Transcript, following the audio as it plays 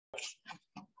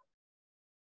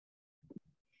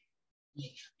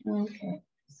Okay.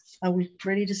 Are we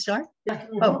ready to start?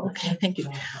 Oh, okay. Thank you.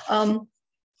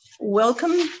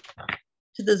 Welcome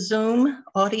to the Zoom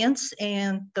audience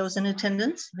and those in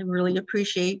attendance. I really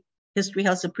appreciate, History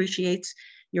House appreciates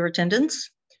your attendance.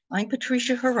 I'm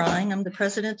Patricia Harine. I'm the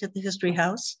president at the History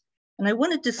House. And I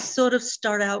wanted to sort of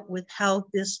start out with how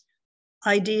this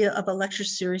idea of a lecture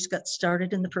series got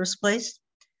started in the first place.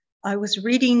 I was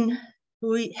reading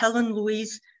Helen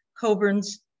Louise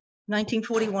Coburn's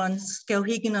 1941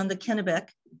 Skowhegan on the Kennebec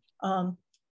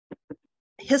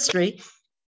history,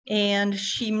 and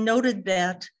she noted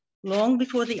that long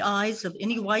before the eyes of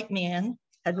any white man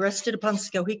had rested upon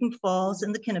Skowhegan Falls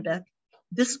in the Kennebec,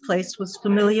 this place was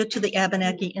familiar to the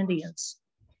Abenaki Indians.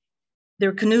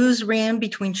 Their canoes ran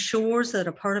between shores that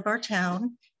are part of our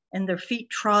town, and their feet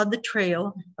trod the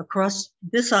trail across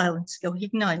this island,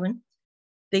 Skowhegan Island.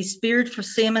 They speared for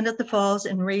salmon at the falls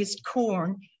and raised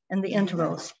corn in the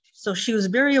intervals. So she was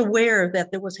very aware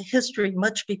that there was a history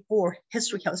much before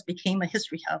History House became a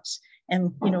History House.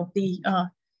 And you know,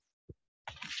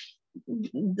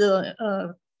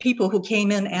 the people who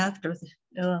came in after,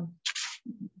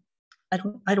 I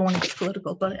don't want to get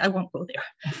political, but I won't go there.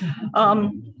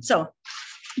 So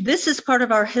this is part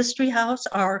of our History House,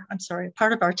 part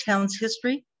of our town's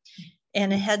history,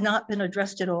 and it had not been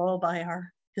addressed at all by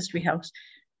our History House.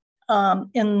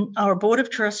 In our Board of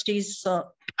Trustees,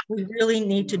 we really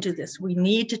need to do this. We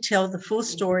need to tell the full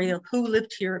story of who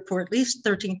lived here for at least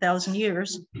 13,000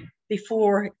 years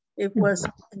before it was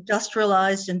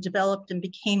industrialized and developed and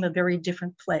became a very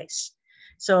different place.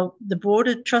 So the Board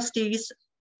of Trustees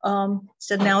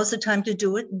said now is the time to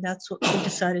do it, and that's what we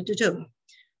decided to do.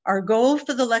 Our goal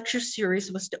for the lecture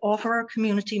series was to offer our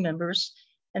community members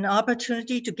an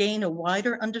opportunity to gain a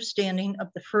wider understanding of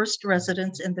the first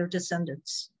residents and their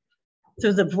descendants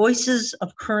through the voices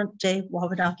of current day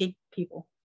Wabanaki people.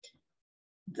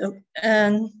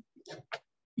 And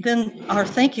then our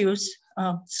thank yous.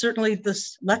 Certainly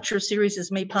this lecture series is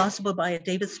made possible by a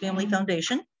Davis Family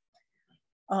Foundation.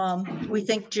 We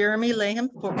thank Jeremy Laham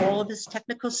for all of his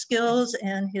technical skills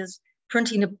and his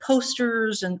printing of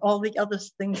posters and all the other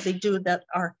things they do that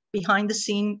are behind the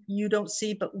scene you don't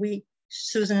see, but we,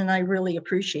 Susan and I, really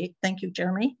appreciate. Thank you,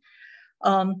 Jeremy.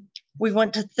 We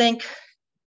want to thank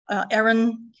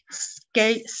Erin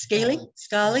Scally,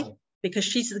 because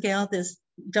she's the gal that's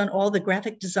done all the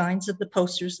graphic designs of the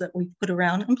posters that we put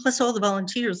around, and plus all the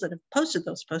volunteers that have posted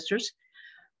those posters.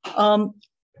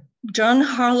 John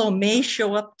Harlow may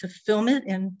show up to film it,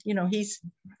 and you know, he's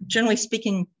generally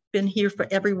speaking been here for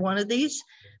every one of these.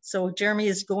 So Jeremy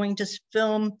is going to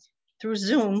film through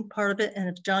Zoom part of it, and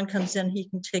if John comes in, he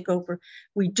can take over.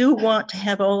 We do want to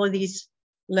have all of these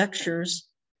lectures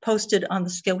posted on the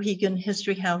Skowhegan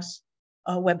History House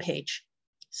webpage.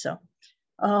 So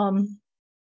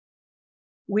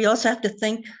we also have to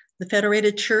thank the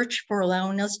Federated Church for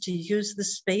allowing us to use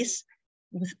this space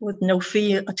with no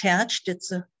fee attached.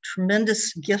 It's a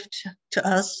tremendous gift to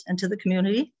us and to the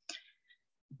community.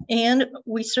 And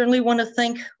we certainly want to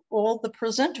thank all the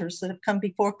presenters that have come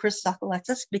before Chris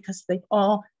Sockalexis, because they've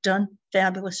all done a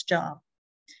fabulous job.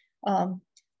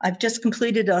 I've just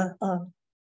completed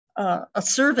a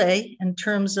survey in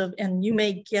terms of, and you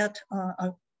may get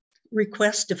a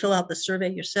request to fill out the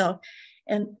survey yourself.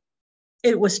 And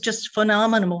it was just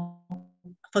phenomenal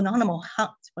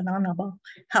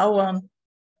how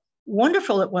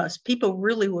wonderful it was. People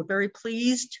really were very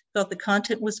pleased, thought the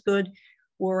content was good,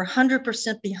 were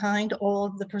 100% behind all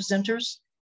of the presenters.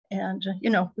 And, you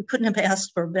know, we couldn't have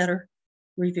asked for a better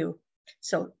review.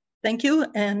 So thank you.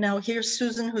 And now here's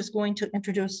Susan, who's going to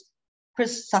introduce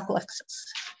Chris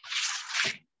Sockalexis.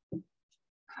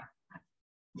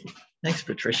 Thanks,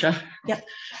 Patricia. Yeah.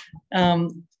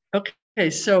 Okay,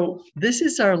 so this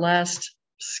is our last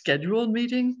scheduled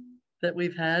meeting that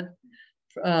we've had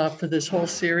for this whole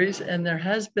series, and there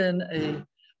has been a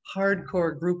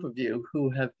hardcore group of you who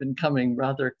have been coming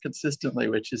rather consistently,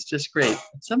 which is just great.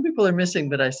 Some people are missing,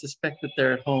 but I suspect that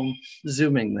they're at home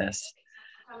Zooming this.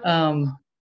 I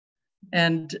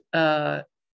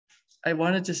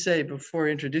wanted to say before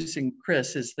introducing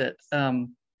Chris is that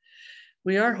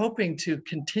we are hoping to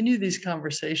continue these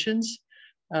conversations.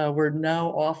 We're now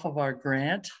off of our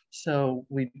grant, so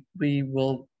we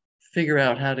will figure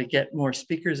out how to get more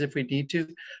speakers if we need to.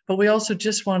 But we also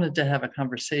just wanted to have a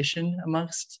conversation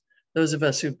amongst those of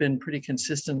us who've been pretty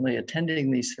consistently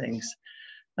attending these things,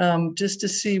 just to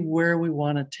see where we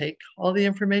want to take all the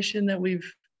information that I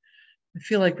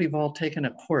feel like we've all taken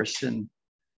a course in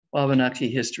Wabanaki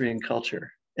history and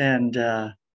culture. And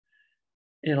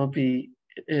it'll be,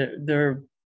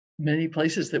 many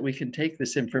places that we can take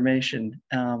this information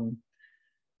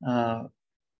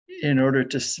in order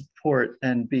to support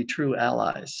and be true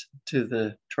allies to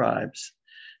the tribes.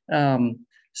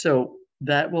 So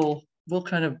that we'll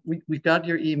kind of, we've got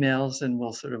your emails, and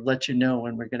we'll sort of let you know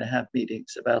when we're going to have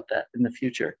meetings about that in the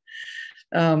future.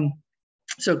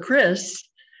 So Chris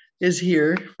is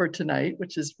here for tonight,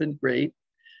 which has been great.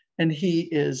 And he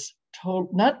is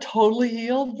not totally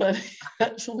healed, but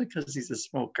that's only because he's a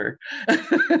smoker.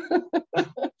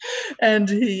 and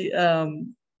he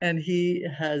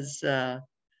has,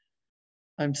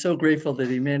 I'm so grateful that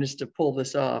he managed to pull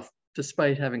this off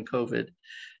despite having COVID.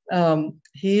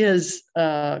 He is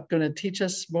going to teach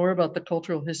us more about the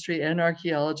cultural history and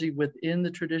archaeology within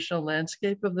the traditional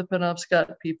landscape of the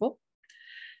Penobscot people.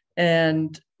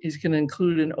 And he's going to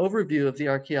include an overview of the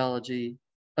archaeology,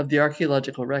 of the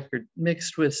archaeological record,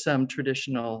 mixed with some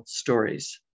traditional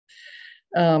stories.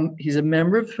 He's a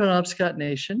member of the Penobscot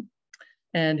Nation,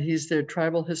 and he's their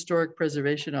Tribal Historic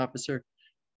Preservation Officer,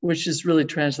 which is really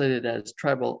translated as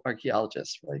tribal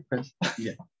archaeologist, right, Chris?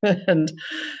 Yeah. And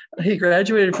he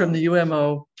graduated from the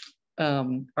UMO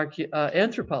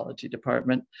Anthropology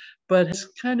department, but it's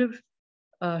kind of,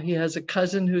 he has a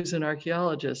cousin who's an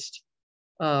archaeologist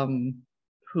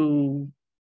who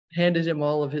handed him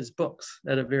all of his books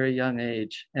at a very young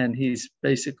age. And he's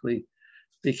basically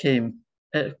became,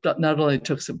 not only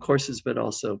took some courses, but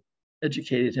also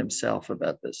educated himself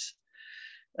about this.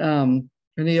 And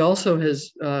he also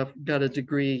has got a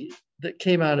degree that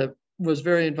came out of, was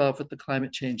very involved with the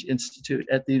Climate Change Institute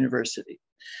at the university.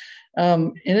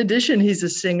 In addition, he's a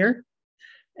singer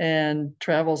and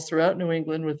travels throughout New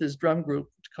England with his drum group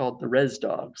called the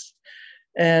RezDogs.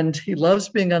 And he loves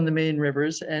being on the Maine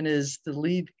rivers, and is the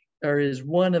lead, or is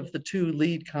one of the two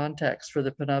lead contacts for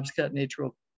the Penobscot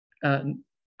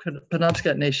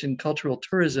Nation Cultural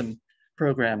Tourism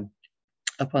Program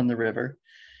up on the river.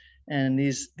 And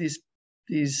this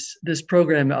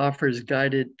program offers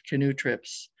guided canoe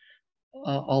trips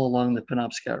all along the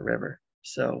Penobscot River.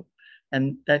 So,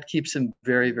 and that keeps him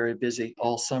very, very busy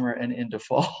all summer and into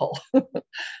fall.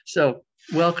 So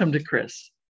welcome to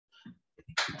Chris.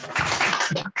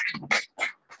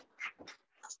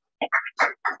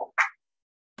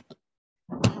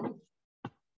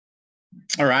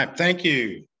 All right, thank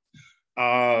you.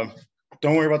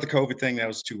 Don't worry about the COVID thing. That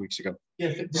was 2 weeks ago.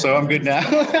 So I'm good now.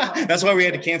 That's why we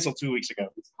had to cancel 2 weeks ago.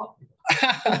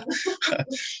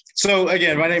 So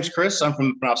again, my name's Chris. I'm from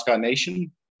the Penobscot Nation.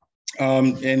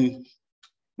 And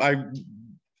I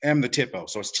am the THPO.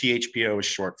 So it's THPO is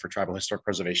short for Tribal Historic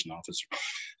Preservation Officer.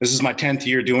 This is my 10th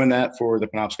year doing that for the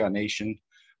Penobscot Nation.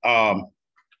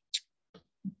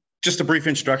 Just a brief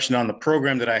introduction on the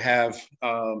program that I have.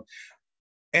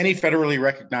 Any federally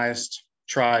recognized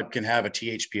tribe can have a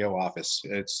THPO office.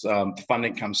 It's the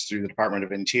funding comes through the Department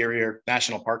of Interior,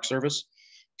 National Park Service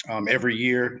every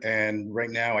year. And right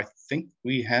now, I think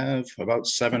we have about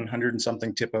 700 and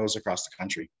something THPOs across the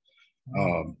country.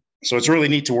 So it's really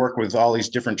neat to work with all these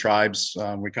different tribes.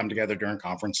 We come together during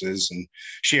conferences and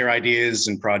share ideas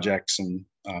and projects and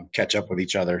catch up with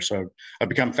each other. So I've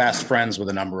become fast friends with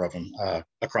a number of them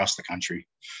across the country.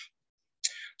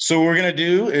 So what we're gonna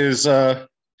do is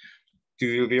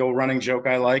do the old running joke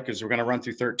I like, is we're gonna run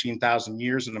through 13,000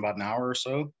 years in about an hour or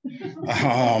so.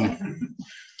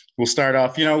 We'll start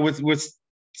off, with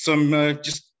some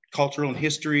just cultural and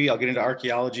history. I'll get into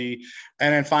archaeology,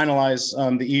 and then finalize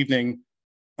the evening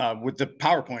with the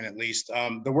PowerPoint, at least,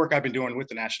 the work I've been doing with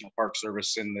the National Park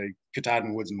Service in the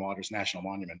Katahdin Woods and Waters National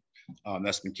Monument.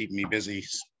 That's been keeping me busy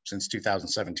since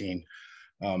 2017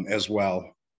 as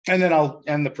well. And then I'll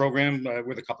end the program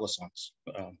with a couple of songs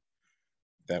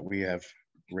that we have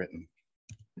written.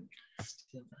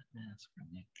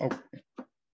 Oh.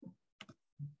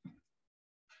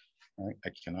 All right, I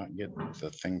cannot get the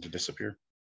thing to disappear.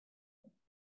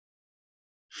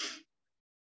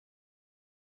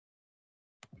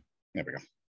 There we go.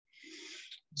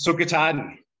 So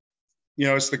Katahdin,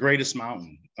 it's the greatest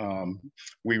mountain.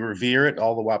 We revere it.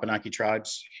 All the Wabanaki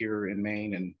tribes here in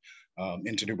Maine and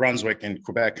into New Brunswick and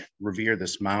Quebec revere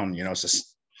this mountain.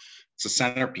 It's a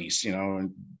centerpiece,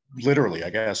 and literally,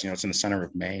 I guess, it's in the center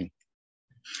of Maine.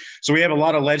 So we have a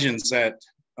lot of legends that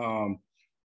are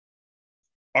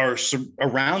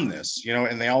around this,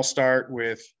 and they all start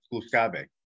with Luskabe.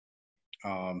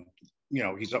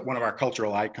 He's one of our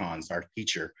cultural icons, our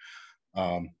teacher.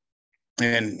 And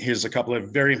here's a couple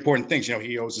of very important things.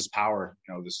 He owes his power,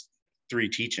 there's 3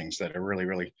 teachings that are really,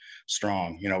 really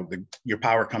strong. Your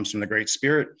power comes from the Great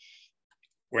Spirit.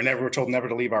 We're told never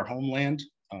to leave our homeland.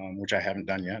 which I haven't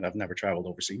done yet. I've never traveled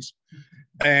overseas.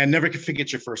 And never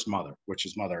forget your first mother, which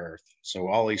is Mother Earth. So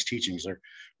all these teachings are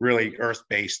really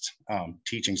earth-based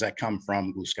teachings that come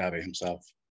from Gluskabe himself.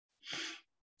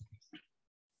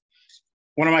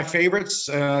 One of my favorites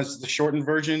is the shortened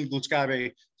version.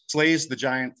 Gluskabe slays the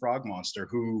giant frog monster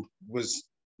who was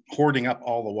hoarding up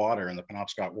all the water in the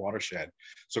Penobscot watershed.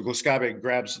 So Gluskabe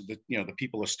grabs the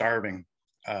people are starving,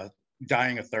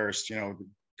 dying of thirst,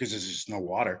 because there's just no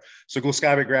water. So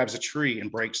Gluskabe grabs a tree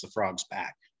and breaks the frog's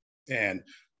back, and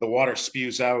the water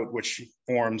spews out, which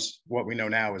forms what we know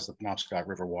now as the Penobscot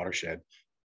River watershed.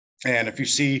 And if you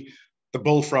see the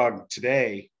bullfrog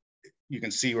today, you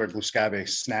can see where Gluskabe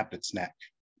snapped its neck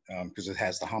because it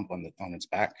has the hump on its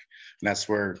back, and that's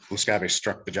where Gluskabe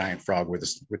struck the giant frog with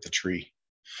the tree.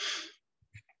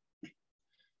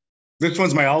 This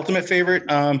one's my ultimate favorite.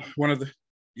 One of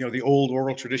the old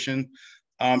oral tradition,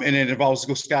 and it involves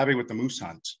Gluskabe with the moose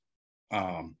hunt.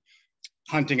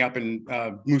 Hunting up in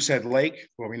Moosehead Lake,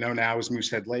 what we know now as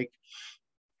Moosehead Lake.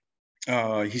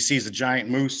 He sees a giant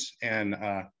moose and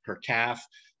her calf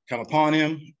come upon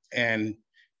him, and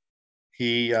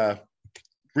he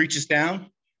reaches down,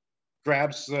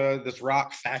 grabs this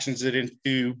rock, fashions it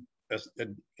into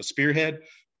a spearhead,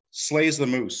 slays the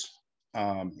moose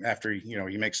after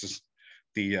he makes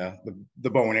the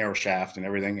bow and arrow shaft and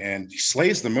everything, and he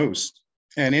slays the moose,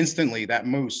 and instantly that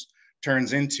moose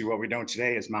turns into what we know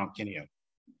today as Mount Kineo.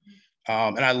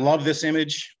 And I love this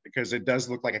image because it does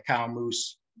look like a cow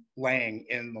moose laying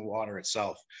in the water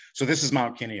itself. So this is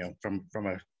Mount Kineo from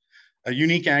a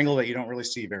unique angle that you don't really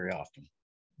see very often.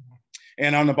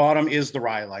 And on the bottom is the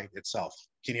rhyolite itself,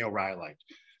 Kineo rhyolite.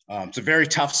 It's a very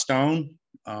tough stone.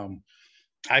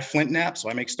 I flint knap, so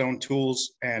I make stone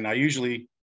tools, and I usually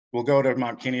will go to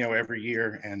Mount Kineo every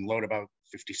year and load about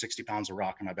 50, 60 pounds of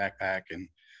rock in my backpack and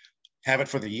have it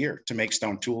for the year to make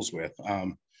stone tools with.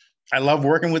 I love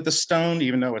working with the stone,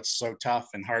 even though it's so tough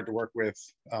and hard to work with.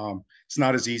 It's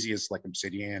not as easy as like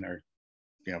obsidian or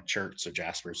cherts or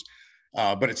jaspers,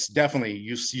 but it's definitely,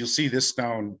 you'll see this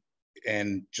stone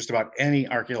in just about any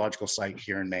archaeological site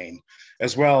here in Maine,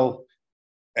 as well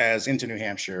as into New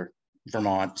Hampshire,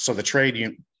 Vermont. So the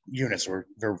trade units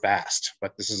they're vast,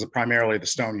 but this is primarily the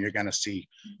stone you're going to see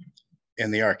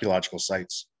in the archaeological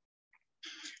sites.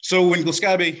 So when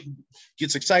Gluskabe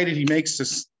gets excited, he makes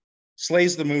this,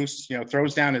 slays the moose,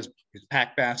 throws down his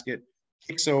pack basket,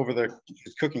 kicks over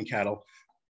his cooking kettle,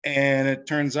 and it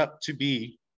turns up to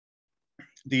be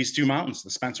these two mountains, the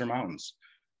Spencer Mountains,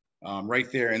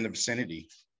 right there in the vicinity.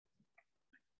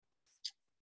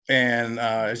 And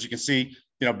as you can see,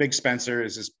 Big Spencer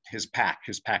is his pack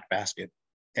basket,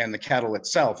 and the kettle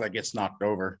itself that gets knocked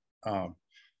over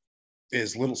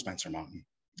is Little Spencer Mountain.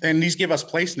 And these give us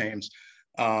place names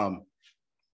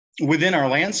within our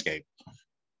landscape,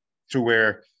 to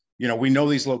where we know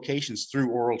these locations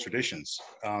through oral traditions,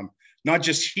 not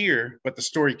just here, but the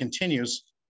story continues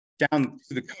down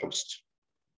to the coast,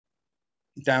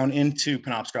 down into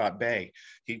Penobscot Bay,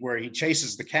 where he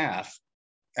chases the calf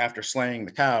after slaying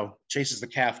the cow, chases the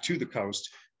calf to the coast,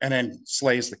 and then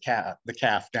slays the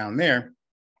calf down there,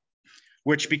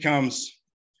 which becomes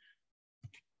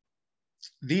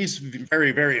these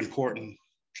very, very important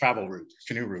travel routes,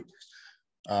 canoe routes.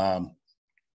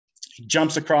 He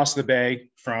jumps across the bay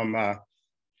from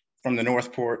the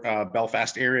Northport,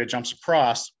 Belfast area, jumps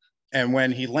across, and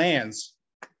when he lands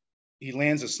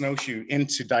a snowshoe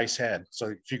into Dice Head. So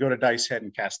if you go to Dice Head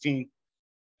in Castine,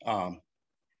 you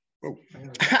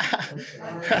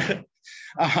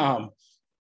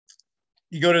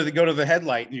go to the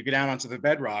headlight and you go down onto the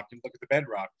bedrock and look at the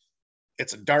bedrock.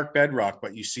 It's a dark bedrock,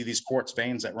 but you see these quartz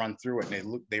veins that run through it,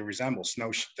 and they resemble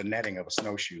the netting of a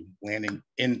snowshoe landing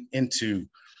into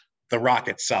the rock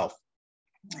itself.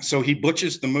 So he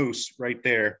butchers the moose right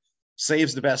there,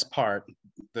 saves the best part,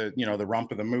 the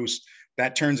rump of the moose.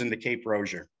 That turns into Cape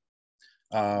Rozier.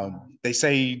 They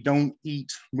say don't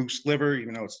eat moose liver,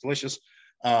 even though it's delicious.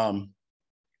 And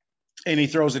he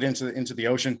throws it into the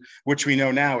ocean, which we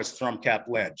know now is Thrum Cap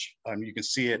Ledge. You can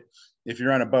see it if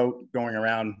you're on a boat going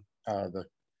around the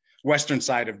western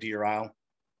side of Deer Isle.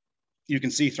 You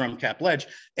can see Thrum Cap Ledge,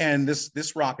 and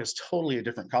this rock is totally a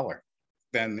different color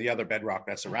than the other bedrock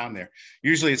that's around there.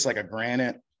 Usually it's like a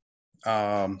granite,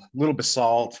 little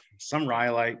basalt, some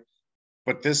rhyolite,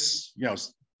 but this,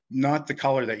 not the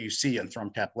color that you see in Thrum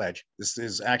Cap Ledge. This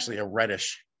is actually a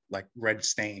reddish, like red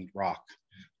stained rock,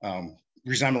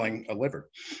 resembling a liver.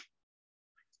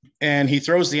 And he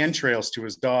throws the entrails to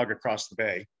his dog across the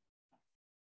bay.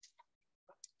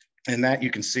 And that you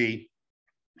can see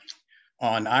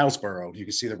on Islesboro. You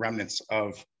can see the remnants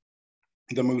of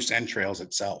the moose entrails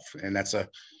itself. And it's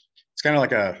kind of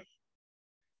like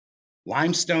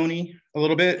limestoney a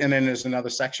little bit, and then there's another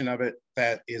section of it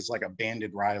that is like a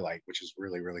banded rhyolite, which is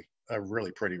really, really a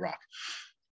really pretty rock.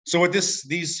 So what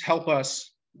these help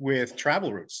us with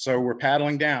travel routes. So we're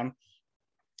paddling down.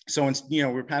 So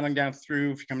we're paddling down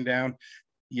through. If you come down,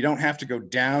 you don't have to go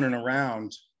down and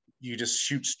around. You just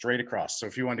shoot straight across. So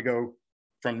if you want to go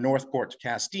from Northport to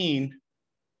Castine,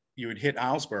 you would hit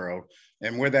Islesboro,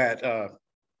 and where that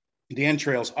the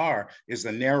entrails is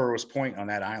the narrowest point on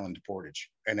that island to Portage,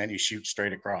 and then you shoot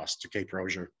straight across to Cape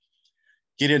Rozier.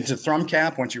 Get into Thrum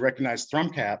Cap. Once you recognize Thrum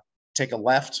Cap, take a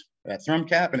left at Thrum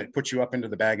Cap, and it puts you up into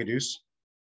the Bagaduce.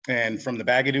 And from the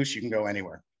Bagaduce, you can go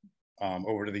anywhere,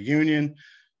 over to the Union,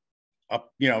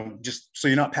 up, just so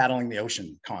you're not paddling the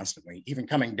ocean constantly. Even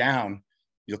coming down,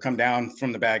 you'll come down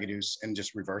from the Bagaduce and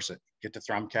just reverse it. Get to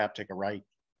Thrum Cap, take a right,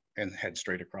 and head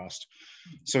straight across.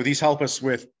 So these help us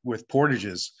with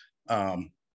portages.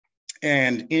 And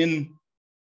in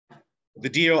the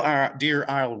Deer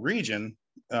Isle region,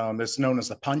 that's known as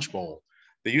the Punch Bowl,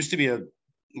 there used to be a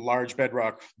large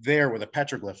bedrock there with a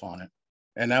petroglyph on it.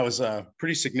 And that was a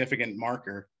pretty significant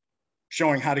marker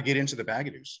showing how to get into the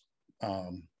Bagaduce.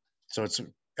 So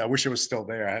I wish it was still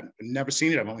there. I've never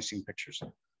seen it. I've only seen pictures.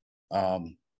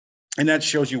 And that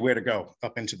shows you where to go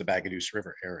up into the Bagaduce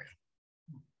River area.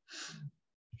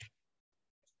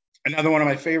 Another one of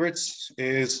my favorites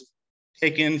is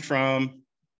taken from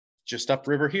just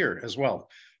upriver here as well.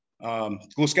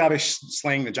 Gluscabé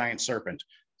slaying the giant serpent.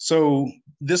 So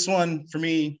this one for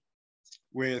me,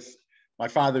 with my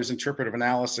father's interpretive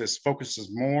analysis, focuses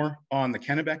more on the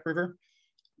Kennebec River,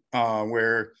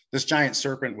 where this giant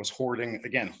serpent was hoarding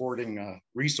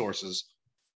resources,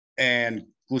 and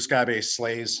Gluscabé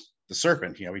slays the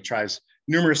serpent. He tries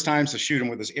numerous times to shoot him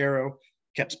with his arrow,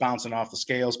 kept bouncing off the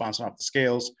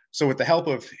scales. So with the help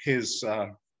of his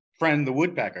friend, the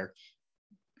woodpecker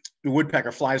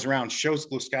flies around, shows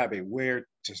Gluscabé where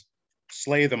to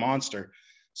slay the monster.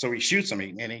 So he shoots him,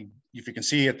 and if you can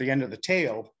see at the end of the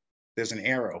tail, there's an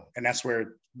arrow, and that's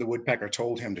where the woodpecker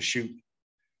told him to shoot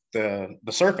the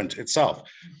serpent itself.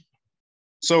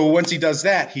 So once he does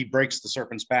that, he breaks the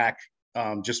serpent's back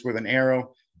just with an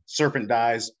arrow. Serpent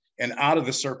dies, and out of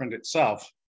the serpent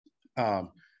itself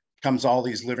comes all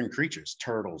these living creatures,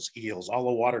 turtles, eels, all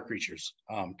the water creatures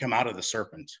come out of the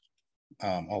serpent,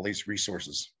 all these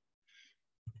resources.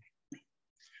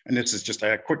 And this is just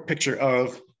a quick picture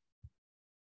of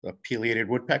the pileated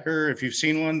woodpecker. If you've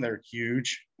seen one, they're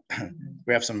huge.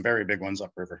 We have some very big ones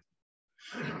upriver,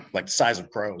 like the size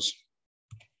of crows.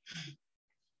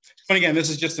 But again, this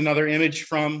is just another image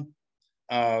from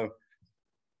the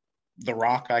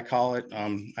rock, I call it.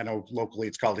 I know locally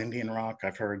it's called Indian Rock,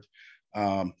 I've heard.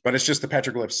 But it's just the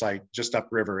petroglyph site just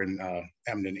upriver in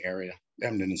Emden area,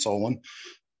 Emden and Solon.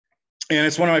 And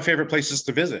it's one of my favorite places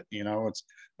to visit. It's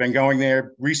been going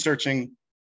there, researching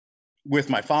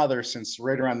with my father since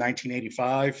right around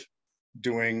 1985,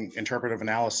 doing interpretive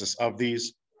analysis of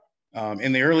these.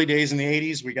 In the early days in the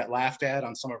 80s, we got laughed at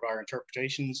on some of our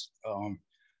interpretations,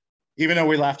 even though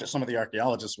we laughed at some of the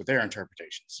archaeologists with their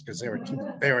interpretations, because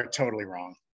they were totally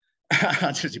wrong,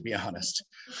 to be honest.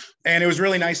 And it was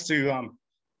really nice to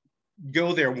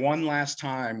go there one last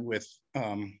time with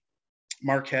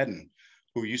Mark Hedden,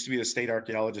 who used to be the state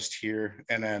archaeologist here,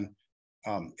 and then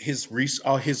his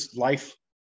life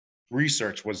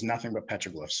research was nothing but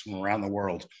petroglyphs from around the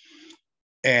world.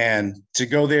 And to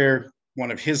go there,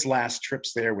 one of his last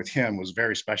trips there with him was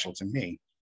very special to me,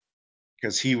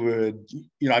 because he would,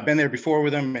 I've been there before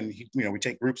with him, and we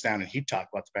take groups down and he'd talk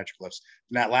about the petroglyphs.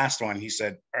 And that last one, he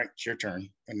said, "All right, it's your turn."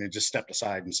 And they just stepped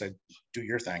aside and said, "Do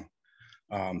your thing."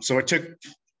 So it took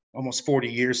almost 40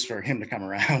 years for him to come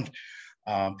around.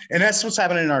 And that's what's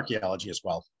happening in archaeology as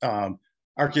well.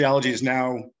 Archaeology is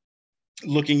now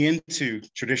looking into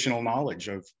traditional knowledge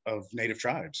of native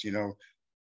tribes.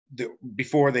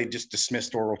 Before they just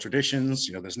dismissed oral traditions,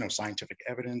 there's no scientific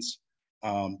evidence.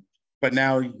 But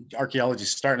now archaeology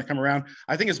is starting to come around.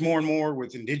 I think it's more and more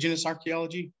with indigenous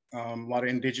archaeology. A lot of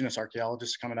indigenous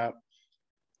archaeologists coming up.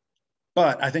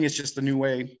 But I think it's just the new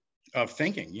way of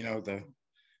thinking.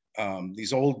 These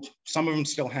some of them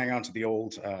still hang on to the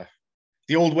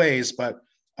old ways, but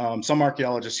some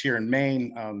archaeologists here in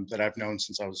Maine that I've known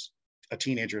since I was a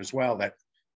teenager as well, that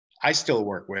I still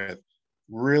work with,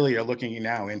 really are looking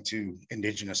now into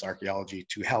indigenous archaeology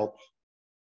to help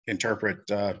interpret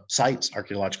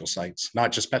archaeological sites,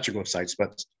 not just petroglyph sites,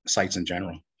 but sites in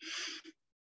general.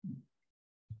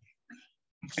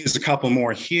 There's a couple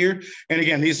more here. And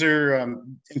again, these are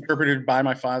interpreted by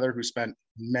my father, who spent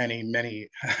many, many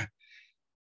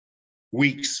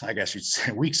weeks, I guess you'd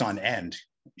say, weeks on end.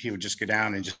 He would just go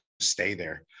down and just stay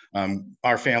there.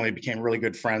 Our family became really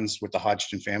good friends with the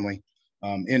Hodgson family.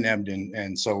 in Emden.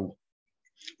 And so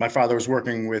my father was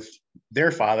working with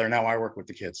their father. Now I work with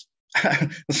the kids.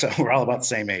 So we're all about the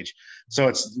same age.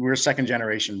 So we're second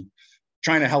generation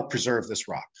trying to help preserve this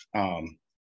rock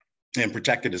and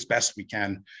protect it as best we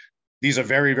can. These are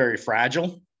very, very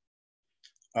fragile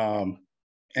and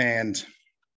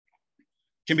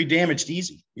can be damaged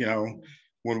easy. You know,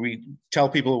 when we tell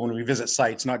people when we visit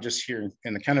sites, not just here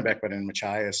in the Kennebec, but in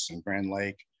Machias and Grand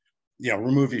Lake, you know,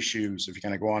 remove your shoes if you're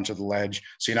going to go onto the ledge,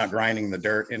 so you're not grinding the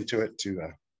dirt into it to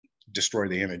destroy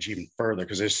the image even further,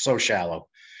 because it's so shallow.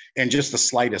 And just the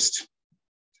slightest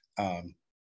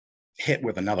hit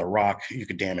with another rock, you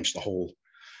could damage the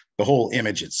whole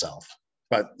image itself.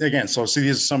 But again, so see,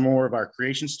 these are some more of our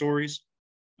creation stories.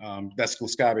 That's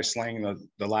Gluskabe slaying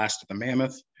the last of the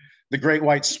mammoth. The great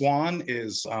white swan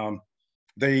is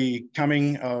the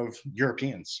coming of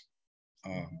Europeans.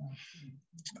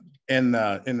 And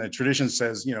the tradition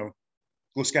says, you know,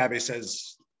 Gluskabe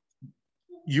says,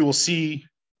 you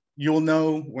will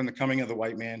know when the coming of the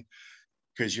white man,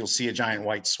 because you'll see a giant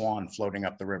white swan floating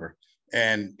up the river.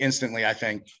 And instantly I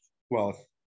think, well, if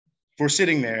we're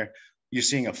sitting there, you're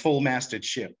seeing a full masted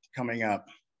ship coming up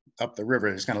the river.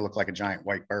 It's going to look like a giant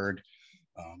white bird.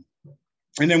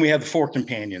 And then we have the four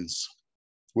companions,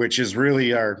 which is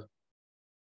really a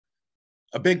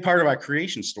big part of our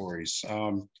creation stories.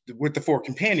 With the four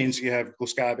companions, you have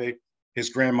Gluskabe, his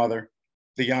grandmother,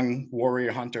 the young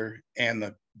warrior hunter, and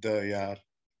the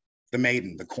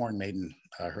maiden, the corn maiden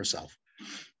herself.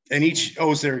 And each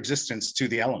owes their existence to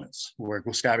the elements, where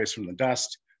Gluskabe is from the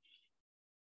dust,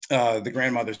 the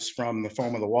grandmother's from the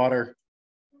foam of the water,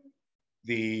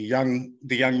 the young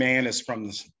man is from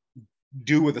the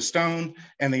dew of the stone,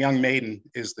 and the young maiden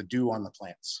is the dew on the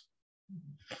plants.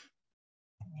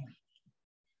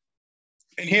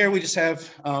 And here we just have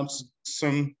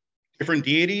some different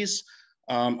deities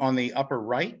on the upper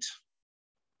right.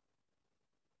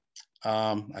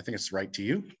 I think it's right to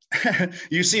you.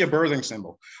 You see a birthing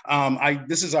symbol.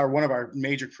 This is one of our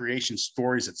major creation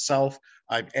stories itself.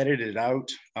 I've edited it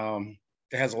out.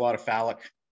 It has a lot of phallic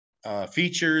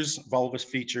features, vulvous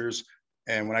features.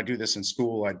 And when I do this in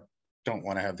school, I don't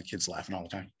want to have the kids laughing all the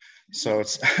time. So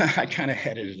I kind of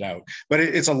edited it out, but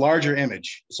it's a larger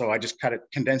image. So I just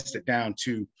condensed it down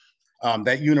to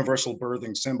that universal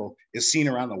birthing symbol is seen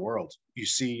around the world. You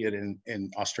see it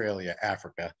in Australia,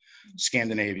 Africa,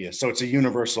 Scandinavia. So it's a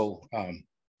universal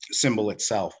symbol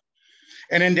itself.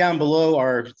 And then down below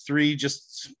are three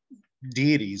just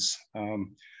deities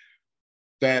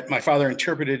that my father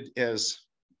interpreted as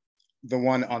the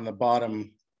one on the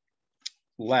bottom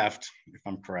left, if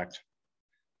I'm correct.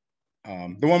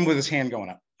 The one with his hand going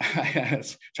up.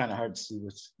 It's kind of hard to see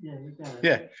what's. Yeah, you got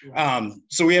it. Yeah.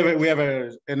 So we have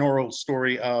an oral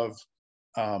story of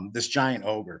this giant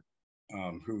ogre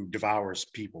who devours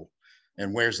people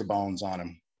and wears the bones on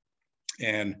him.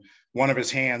 And one of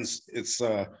his hands is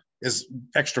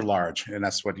extra large, and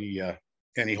that's what he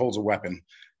holds a weapon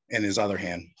in his other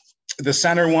hand. The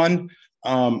center one,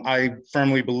 I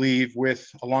firmly believe,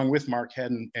 along with Mark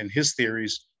Head and his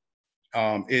theories,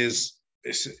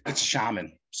 it's a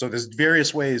shaman. So there's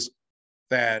various ways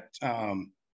that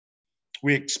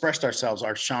we expressed ourselves,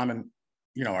 our shaman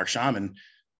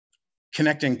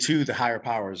connecting to the higher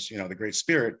powers, the Great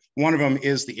Spirit. One of them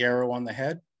is the arrow on the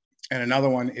head. And another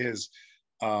one is,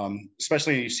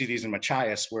 especially you see these in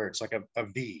Machias, where it's like a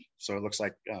V. So it looks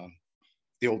like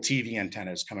the old TV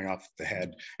antennas coming off the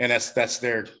head. And that's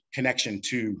their connection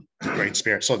to the Great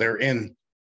Spirit. So they're in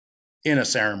a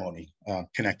ceremony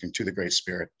connecting to the Great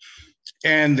Spirit.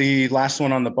 And the last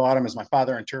one on the bottom is my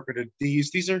father interpreted these.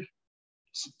 These are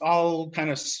all kind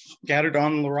of scattered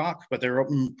on the rock, but they're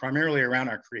primarily around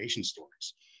our creation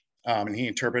stories. And he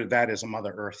interpreted that as a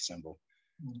Mother Earth symbol.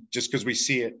 Just because we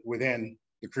see it within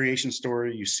the creation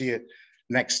story, you see it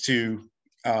next to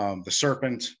the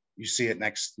serpent, you see it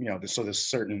next, so there's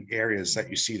certain areas that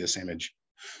you see this image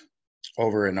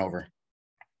over and over.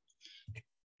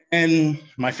 And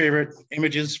my favorite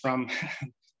images from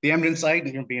the Emden site,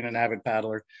 and being an avid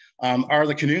paddler, are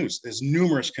the canoes. There's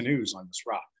numerous canoes on this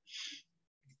rock.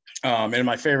 And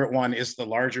my favorite one is the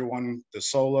larger one, the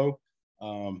solo,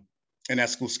 and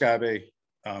that's Gluskabe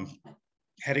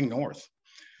heading north.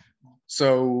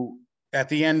 So at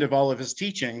the end of all of his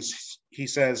teachings, he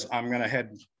says, I'm going to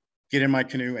get in my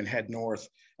canoe and head north,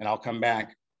 and I'll come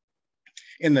back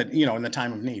in the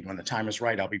time of need. When the time is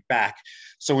right, I'll be back.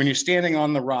 So when you're standing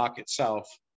on the rock itself,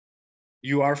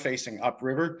 you are facing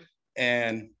upriver,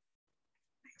 and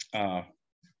it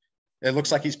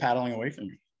looks like he's paddling away from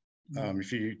you.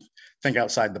 If you think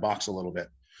outside the box a little bit.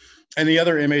 And the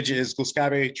other image is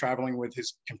Gluskabe traveling with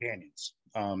his companions.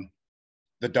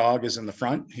 The dog is in the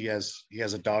front. He has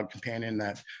a dog companion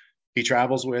that he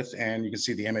travels with, and you can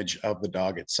see the image of the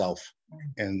dog itself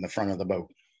in the front of the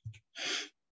boat.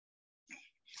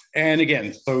 And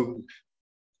again, so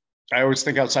I always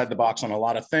think outside the box on a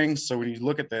lot of things. So when you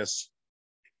look at this,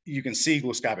 you can see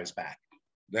Gluskabe's back.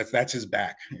 That's his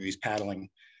back. He's paddling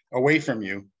away from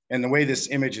you. And the way this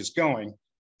image is going,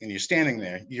 and you're standing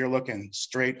there, you're looking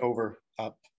straight over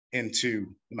up into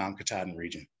the Mount Katahdin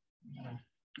region,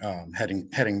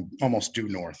 heading almost due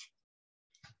north.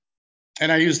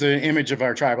 And I use the image of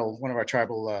one of our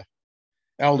tribal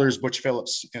elders, Butch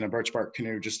Phillips, in a birch bark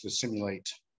canoe just to simulate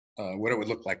what it would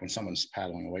look like when someone's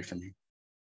paddling away from you.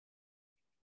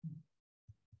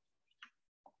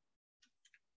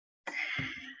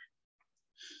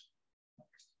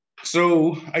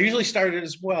 So I usually start it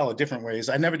as well different ways.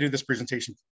 I never do this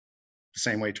presentation the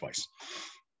same way twice.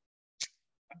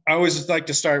 I always like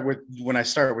to start with, when I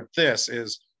start with this,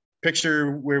 is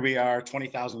picture where we are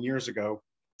 20,000 years ago.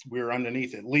 We were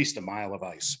underneath at least a mile of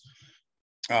ice.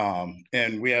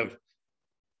 And we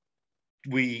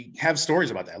have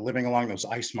stories about that, living along those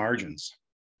ice margins.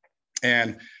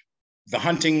 And the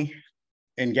hunting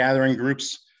and gathering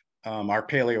groups, our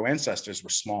paleo ancestors were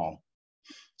small.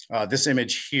 This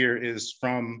image here is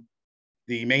from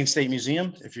the Maine State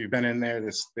Museum. If you've been in there,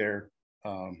 it's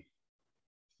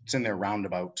in their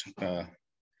roundabout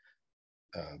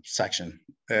section.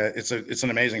 It's an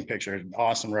amazing picture, an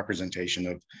awesome representation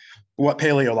of what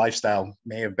paleo lifestyle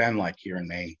may have been like here in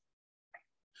Maine.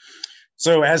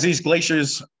 So as these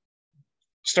glaciers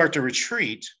start to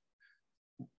retreat,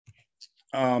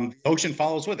 the ocean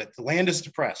follows with it. The land is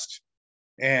depressed,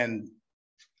 and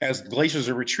as the glaciers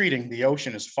are retreating, the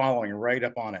ocean is following right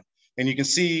up on it. And you can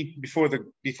see before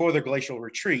the glacial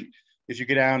retreat, if you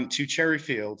go down to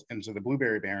Cherryfield and to the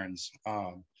Blueberry Barrens,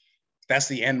 that's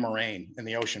the end moraine, and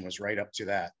the ocean was right up to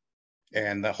that.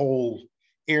 And the whole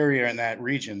area in that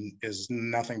region is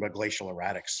nothing but glacial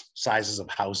erratics, sizes of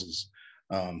houses.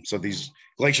 So these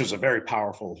glaciers are very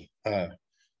powerful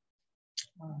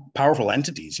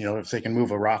entities, you know, if they can move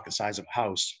a rock the size of a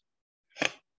house.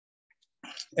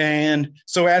 And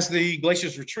so as the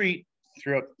glaciers retreat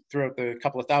throughout the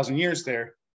couple of thousand years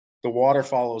there, the water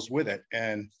follows with it.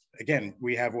 And again,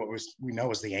 we have what we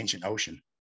know as the ancient ocean.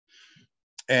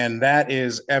 And that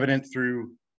is evident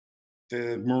through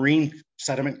the marine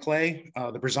sediment clay,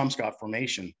 the Penobscot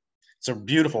Formation. It's a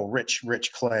beautiful,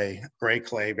 rich clay, gray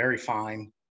clay, very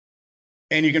fine.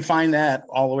 And you can find that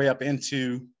all the way up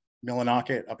into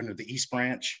Millinocket, up into the East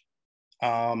Branch,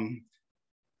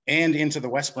 and into the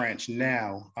West Branch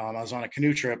now. I was on a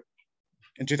canoe trip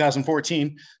in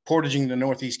 2014, portaging the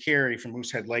Northeast Carry from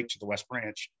Moosehead Lake to the West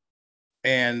Branch.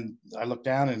 And I looked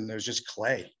down and there's just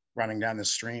clay running down the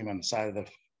stream on the side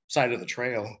of the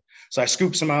trail. So I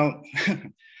scooped some out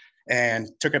and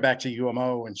took it back to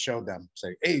UMO and showed them,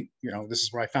 say, hey, you know, this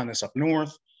is where I found this up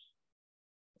north.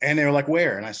 And they were like,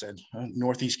 where? And I said,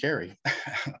 Northeast Carry,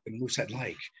 up in Moosehead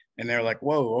Lake. And they're like,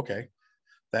 whoa, okay.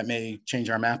 That may change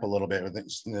our map a little bit.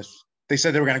 They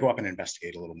said they were going to go up and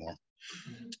investigate a little more.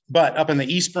 But up in the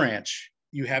East Branch,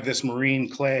 you have this marine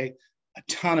clay, a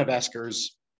ton of eskers,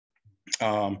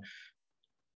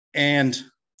 and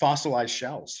fossilized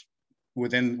shells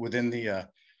within the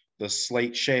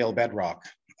slate shale bedrock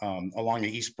along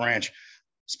the East Branch,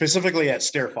 specifically at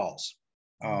Stair Falls.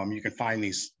 You can find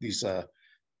these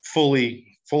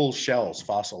full shells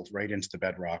fossiled right into the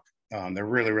bedrock. They're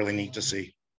really, really neat to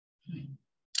see.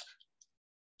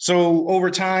 So over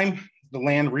time, the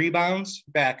land rebounds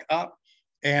back up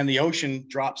and the ocean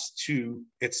drops to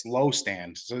its low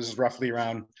stand. So this is roughly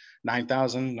around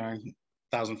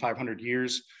 9,500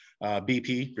 years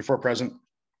BP, before present.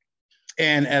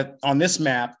 And on this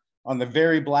map, on the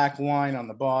very black line on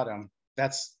the bottom,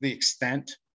 that's the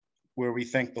extent where we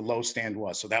think the low stand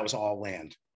was. So that was all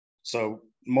land. So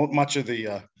much of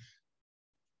the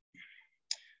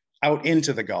out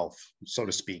into the Gulf, so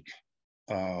to speak,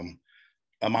 a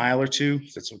mile or two.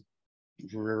 That's a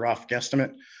rough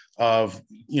guesstimate of,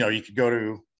 you know, you could go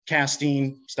to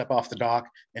Castine, step off the dock,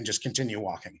 and just continue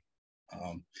walking.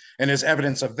 And there's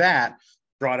evidence of that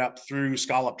brought up through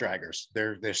scallop draggers.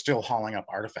 They're still hauling up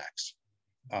artifacts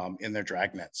in their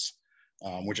drag nets,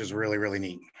 which is really, really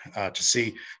neat to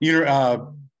see. You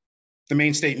know, the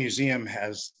Maine State Museum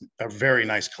has a very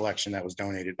nice collection that was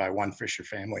donated by one Fisher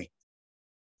family.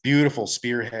 Beautiful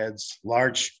spearheads,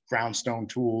 large groundstone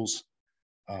tools,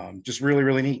 just really,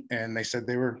 really neat. And they said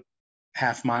they were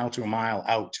half mile to a mile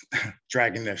out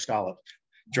dragging their scallop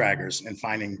draggers and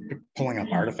pulling up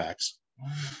artifacts.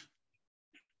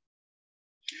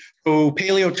 So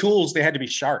paleo tools, they had to be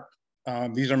sharp.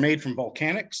 These are made from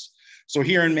volcanics. So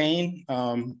here in Maine,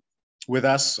 With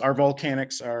us, our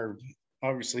volcanics are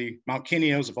obviously Mount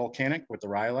Kineo is a volcanic with the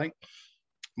rhyolite.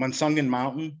 Munsungan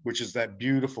Mountain, which is that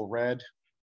beautiful red,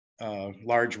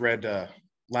 large red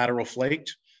lateral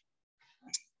flaked.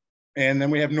 And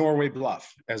then we have Norway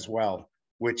Bluff as well,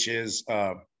 which is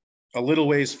a little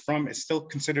ways from, it's still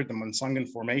considered the Munsungan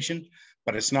Formation,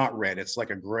 but it's not red. It's like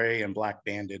a gray and black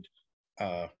banded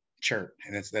chert.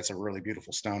 And that's a really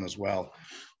beautiful stone as well.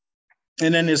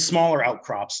 And then there's smaller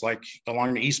outcrops, like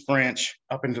along the East Branch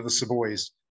up into the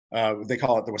Savoys. They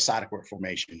call it the Wasatiquet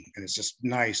Formation. And it's just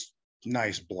nice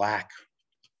black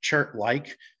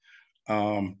chert-like.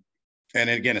 And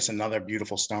again, it's another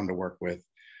beautiful stone to work with.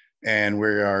 And we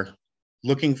are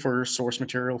looking for source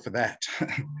material for that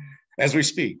as we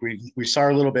speak. We saw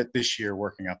a little bit this year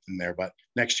working up in there, but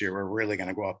next year we're really going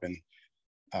to go up and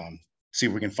see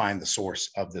if we can find the source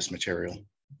of this material.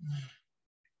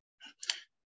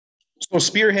 So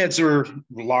spearheads are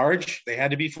large. They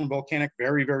had to be from volcanic,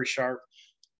 very, very sharp.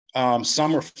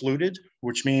 Some are fluted,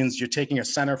 which means you're taking a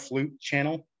center flute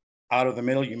channel out of the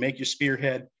middle. You make your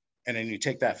spearhead, and then you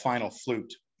take that final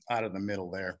flute out of the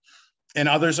middle there. And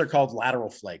others are called lateral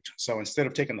flaked. So instead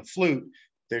of taking the flute,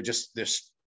 they're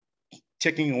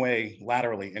ticking away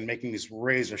laterally and making these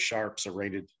razor sharp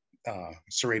serrated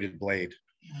blade.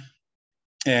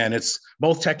 And it's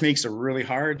both techniques are really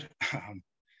hard.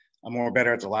 I'm more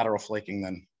better at the lateral flaking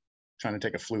than trying to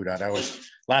take a flute out.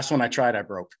 Last one I tried, I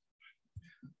broke.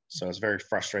 So it's very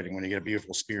frustrating when you get a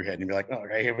beautiful spearhead and you be like, oh,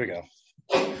 okay, here we go.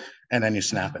 And then you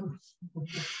snap it.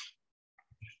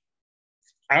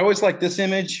 I always like this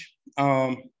image.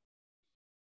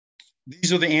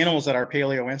 These are the animals that our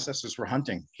paleo ancestors were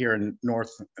hunting here in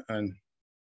North and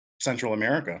Central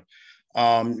America.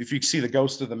 If you can see the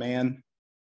ghost of the man,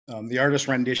 the artist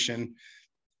rendition,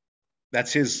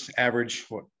 that's his average,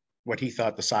 what he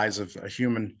thought the size of a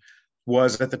human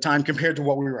was at the time compared to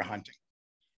what we were hunting.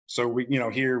 So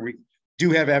here we do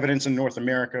have evidence in North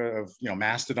America of,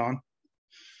 mastodon,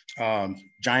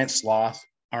 giant sloth,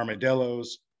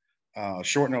 armadillos,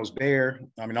 short-nosed bear.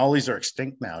 I mean, all these are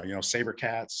extinct now, saber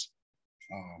cats.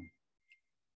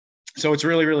 So it's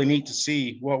really, really neat to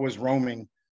see what was roaming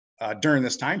during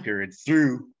this time period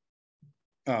through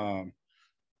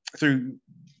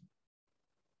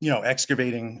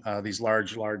excavating these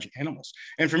large animals.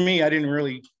 And for me, I didn't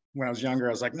really, when I was younger,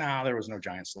 I was like, nah, there was no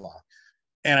giant sloth.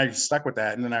 And I stuck with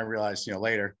that. And then I realized,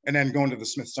 later, and then going to the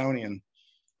Smithsonian,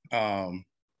 you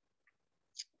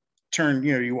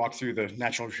walk through the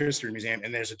Natural History Museum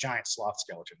and there's a giant sloth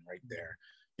skeleton right there.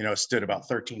 It stood about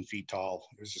 13 feet tall.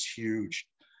 It was just huge.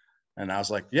 And I was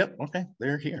like, yep, okay,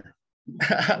 they're here.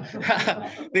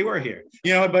 They were here,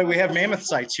 but we have mammoth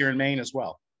sites here in Maine as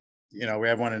well. We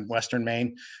have one in Western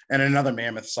Maine and another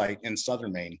mammoth site in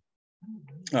Southern Maine,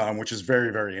 which is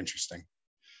very, very interesting.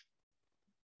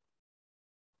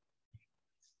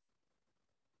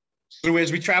 So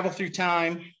as we travel through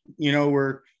time,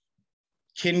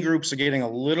 kin groups are getting a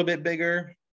little bit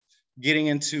bigger, getting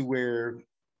into where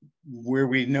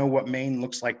we know what Maine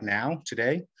looks like now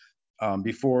today.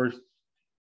 Before,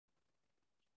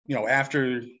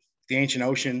 after the ancient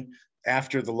ocean,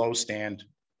 after the low stand,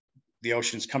 the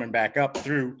ocean's coming back up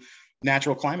through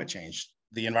natural climate change.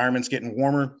 The environment's getting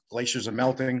warmer, glaciers are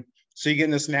melting. So you're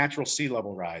getting this natural sea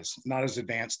level rise, not as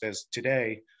advanced as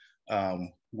today,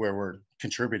 where we're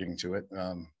contributing to it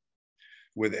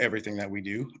with everything that we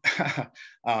do.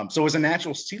 So it's a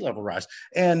natural sea level rise.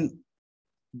 And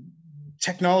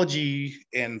technology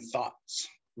and thoughts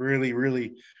really,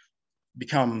 really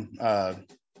become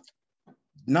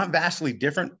not vastly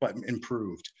different, but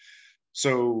improved.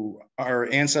 So our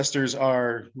ancestors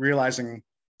are realizing,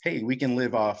 hey, we can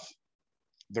live off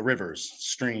the rivers,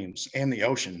 streams, and the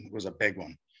ocean was a big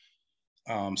one.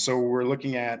 So we're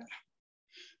looking at,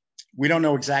 we don't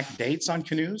know exact dates on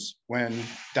canoes, when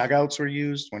dugouts were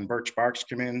used, when birch barks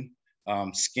come in,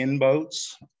 skin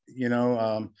boats,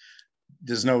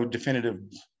 there's no definitive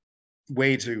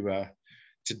way to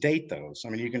date those. I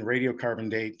mean, you can radiocarbon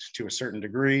date to a certain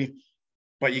degree,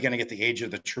 but you're going to get the age of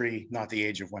the tree, not the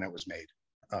age of when it was made,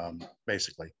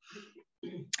 basically.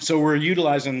 So we're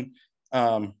utilizing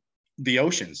the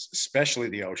oceans, especially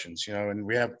the oceans, and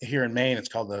we have here in Maine, it's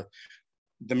called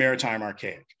the Maritime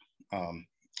Archaic,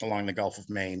 along the Gulf of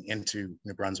Maine into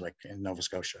New Brunswick and Nova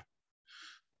Scotia.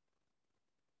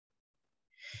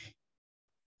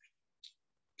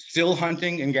 Still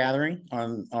hunting and gathering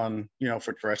on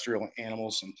for terrestrial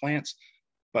animals and plants,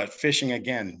 but fishing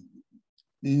again,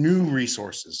 new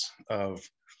resources of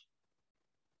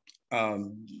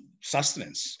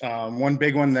sustenance. One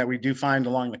big one that we do find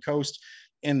along the coast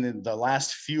in the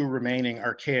last few remaining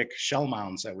archaic shell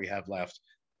mounds that we have left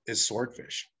is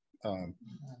swordfish.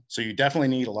 So you definitely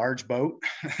need a large boat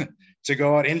to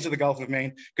go out into the Gulf of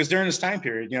Maine, because during this time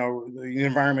period, you know, the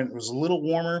environment was a little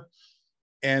warmer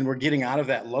and we're getting out of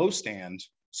that low stand.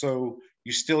 So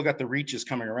you still got the reaches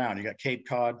coming around. You got Cape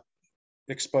Cod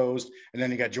exposed, and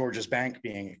then you got George's Bank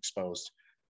being exposed.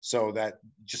 So that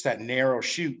just that narrow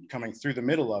chute coming through the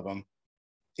middle of them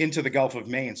into the Gulf of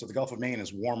Maine. So the Gulf of Maine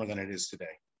is warmer than it is today.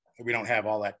 We don't have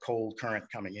all that cold current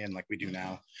coming in like we do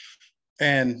now.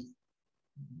 And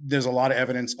there's a lot of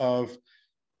evidence of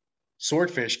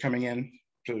swordfish coming in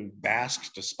to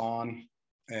bask, to spawn,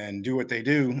 and do what they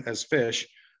do as fish,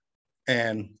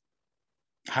 and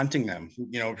hunting them,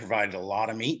 you know, provided a lot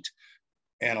of meat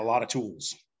and a lot of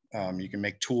tools. You can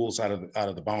make tools out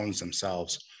of the bones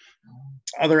themselves.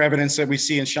 Other evidence that we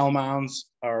see in shell mounds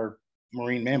are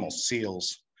marine mammals,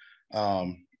 seals,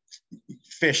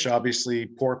 fish, obviously,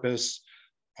 porpoise,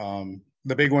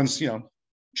 the big ones, you know,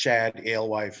 shad,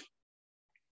 alewife,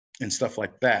 and stuff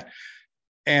like that.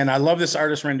 And I love this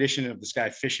artist rendition of this guy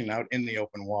fishing out in the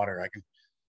open water. I can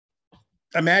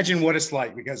imagine what it's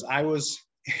like, because I was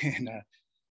in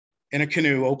a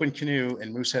canoe, open canoe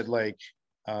in Moosehead Lake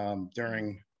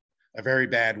during a very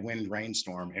bad wind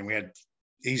rainstorm, and we had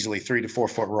easily 3 to 4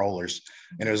 foot rollers,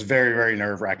 and it was very, very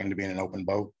nerve-wracking to be in an open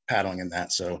boat paddling in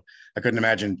that. So I couldn't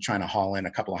imagine trying to haul in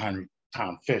a couple of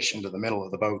 100-pound fish into the middle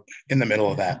of the boat in the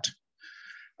middle of that.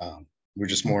 We're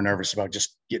just more nervous about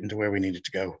just getting to where we needed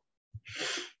to go.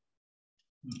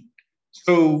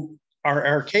 So our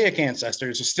archaic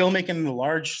ancestors are still making the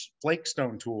large flake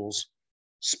stone tools,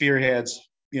 spearheads.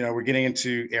 You know, we're getting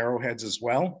into arrowheads as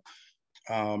well.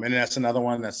 And that's another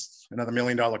one, that's another $1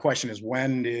 million question, is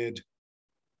when did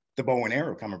the bow and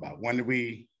arrow come about? When did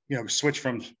we, you know, switch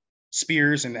from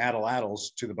spears and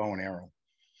atlatls to the bow and arrow?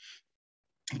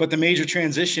 But the major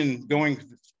transition going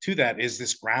to that is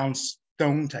this ground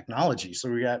stone technology.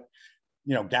 So we got,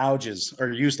 you know, gouges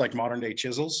are used like modern day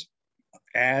chisels.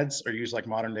 Adze are used like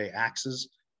modern day axes.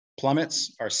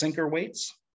 Plummets are sinker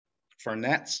weights for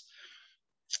nets.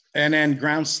 And then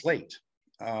ground slate,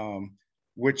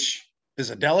 which is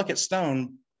a delicate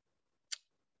stone.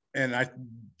 And I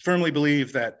firmly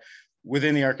believe that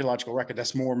within the archaeological record,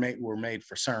 that's more were made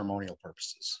for ceremonial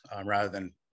purposes rather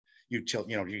than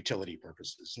utility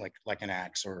purposes, like an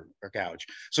axe or gouge.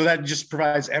 So that just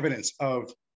provides evidence of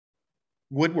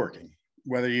woodworking,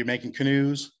 whether you're making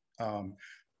canoes.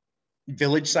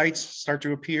 Village sites start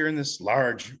to appear in this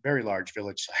very large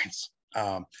village sites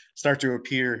start to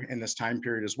appear in this time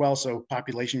period as well. So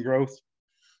population growth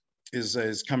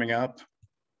is coming up.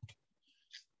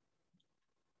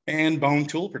 And bone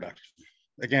tool production.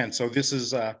 Again, so this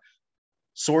is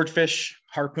swordfish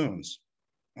harpoons.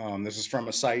 This is from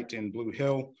a site in Blue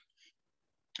Hill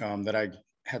that I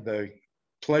had the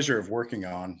pleasure of working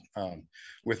on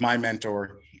with my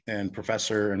mentor and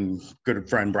professor and good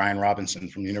friend, Brian Robinson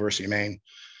from the University of Maine,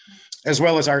 as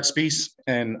well as Art Speece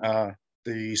and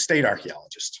the state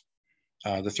archaeologist.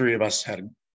 The three of us had a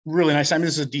really nice time.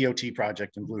 This is a DOT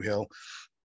project in Blue Hill.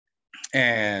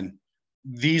 And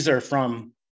these are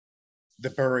from the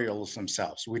burials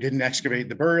themselves. We didn't excavate,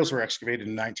 the burials were excavated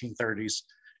in the 1930s.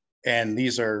 And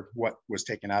these are what was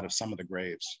taken out of some of the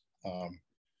graves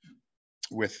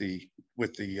with the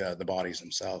bodies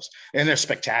themselves. And they're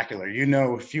spectacular. You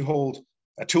know, if you hold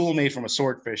a tool made from a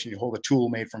swordfish and you hold a tool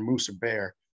made from moose or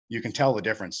bear, you can tell the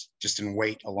difference just in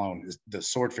weight alone. The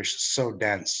swordfish is so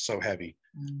dense, so heavy,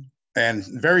 and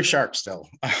very sharp still.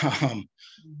 I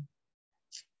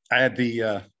had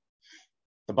the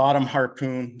bottom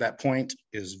harpoon, that point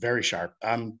is very sharp.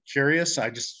 I'm curious, I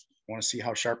just want to see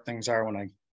how sharp things are when I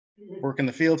work in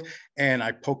the field, and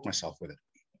I poked myself with it,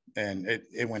 and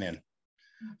it went in.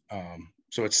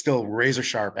 So it's still razor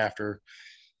sharp after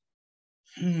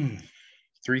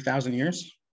 3,000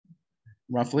 years,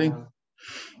 roughly.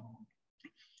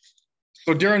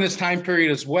 So during this time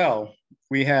period as well,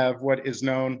 we have what is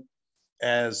known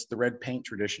as the red paint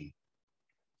tradition.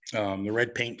 The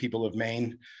red paint people of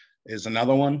Maine is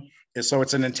another one. So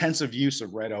it's an intensive use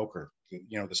of red ochre,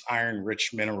 you know, this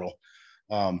iron-rich mineral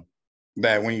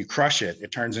that when you crush it,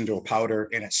 it turns into a powder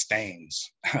and it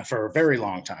stains for a very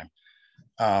long time.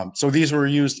 So these were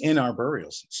used in our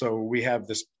burials. So we have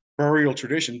this burial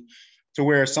tradition to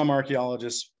where some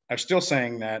archaeologists are still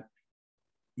saying that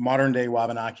modern day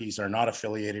Wabanakis are not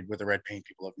affiliated with the red paint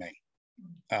people of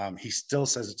Maine. He still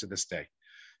says it to this day.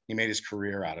 He made his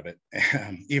career out of it,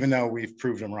 even though we've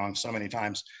proved him wrong so many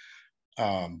times.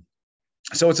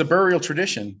 So it's a burial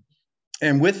tradition.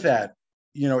 And with that,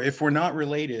 you know, if we're not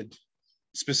related,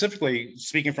 specifically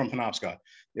speaking from Penobscot,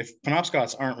 if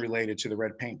Penobscots aren't related to the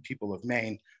red paint people of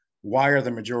Maine, why are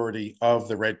the majority of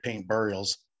the red paint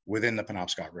burials within the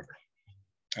Penobscot River?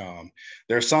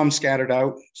 There are some scattered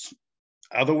out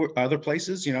other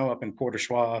places, you know, up in Port au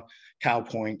Choix, Cow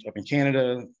Point, up in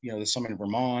Canada, you know, there's some in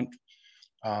Vermont.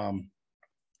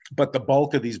 But the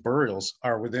bulk of these burials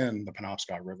are within the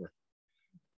Penobscot River.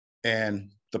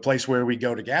 And the place where we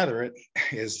go to gather it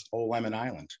is Old Lemon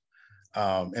Island.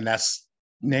 And that's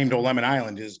named Old Lemon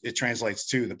Island, it translates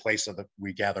to the place of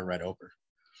we gather red ochre.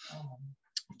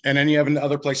 And then you have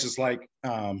other places like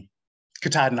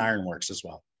Katahdin Ironworks as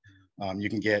well. You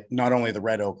can get not only the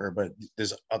red ochre, but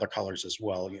there's other colors as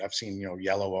well. I've seen, you know,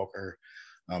 yellow ochre.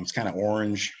 It's kind of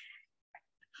orange.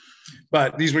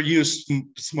 But these were used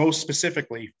most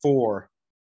specifically for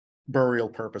burial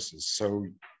purposes. So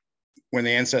when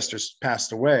the ancestors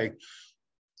passed away,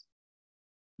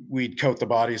 we'd coat the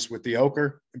bodies with the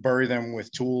ochre, bury them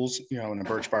with tools, you know, in a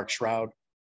birch bark shroud,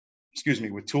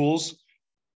 with tools.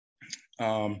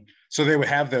 So they would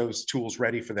have those tools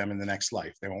ready for them in the next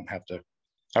life. They won't have to.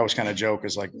 I always kind of joke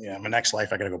is like, yeah, my next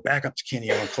life, I got to go back up to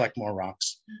Kineo and collect more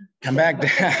rocks, come back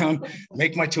down,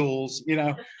 make my tools, you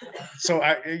know. So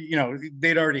you know,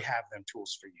 they'd already have them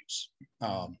tools for use.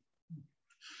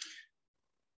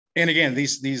 And again,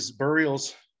 these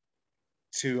burials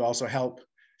to also help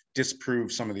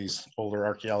disprove some of these older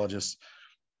archaeologists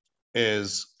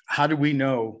is how do we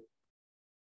know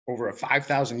over a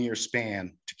 5,000 year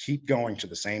span to keep going to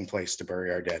the same place to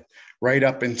bury our dead right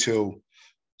up until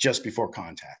just before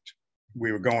contact.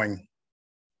 We were going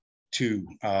to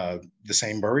the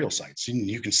same burial sites.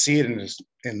 You can see it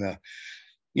in the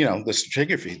you know, the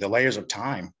stratigraphy, the layers of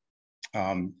time,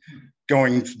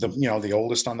 going the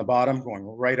oldest on the bottom, going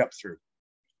right up through,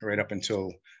 right up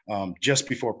until just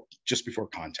before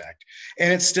contact.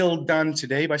 And it's still done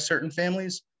today by certain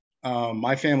families.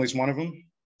 My family's one of them.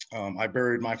 I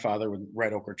buried my father with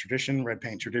red ochre tradition, red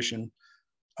paint tradition.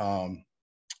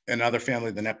 Another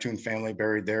family, the Neptune family,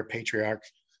 buried their patriarch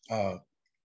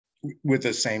with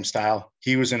the same style.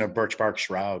 He was in a birch bark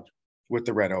shroud with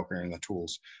the red ochre and the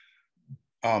tools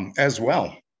as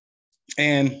well.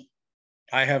 And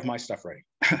I have my stuff ready.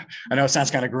 I know it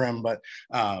sounds kind of grim, but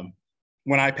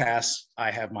when I pass,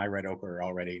 I have my red ochre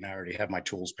already, and I already have my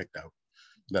tools picked out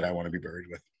that I want to be buried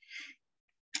with.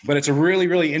 But it's a really,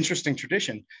 really interesting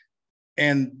tradition.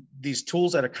 And these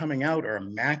tools that are coming out are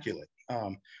immaculate.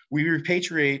 We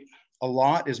repatriate a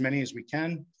lot, as many as we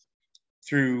can,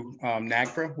 through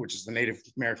NAGPRA, which is the Native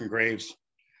American Graves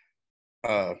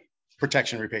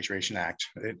Protection Repatriation Act.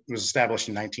 It was established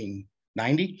in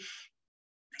 1990.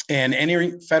 And any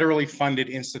federally funded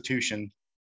institution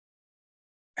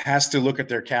has to look at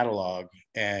their catalog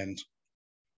and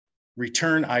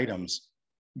return items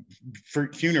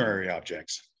for funerary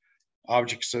objects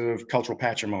of cultural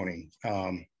patrimony.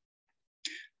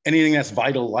 Anything that's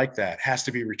vital like that has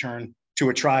to be returned to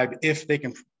a tribe if they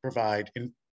can provide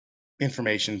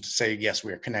information to say, yes,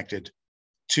 we are connected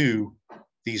to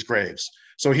these graves.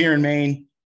 So here in Maine,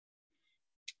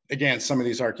 again, some of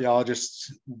these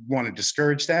archaeologists want to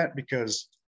discourage that because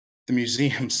the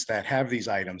museums that have these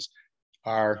items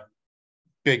are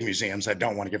big museums that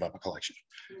don't want to give up a collection,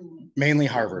 mainly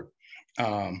Harvard.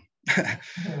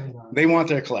 They want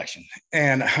their collection.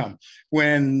 And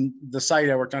when the site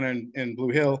I worked on in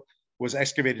Blue Hill was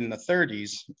excavated in the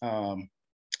 30s,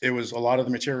 it was a lot of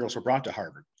the materials were brought to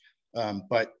Harvard.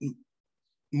 But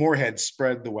Moorhead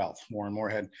spread the wealth. More and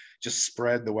Moorhead just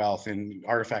spread the wealth, and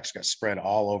artifacts got spread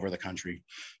all over the country.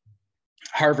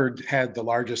 Harvard had the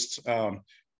largest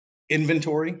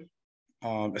inventory,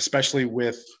 especially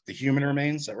with the human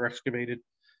remains that were excavated.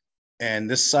 And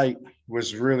this site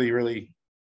was really, really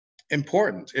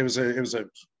important. It was a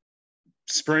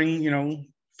spring,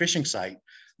 fishing site,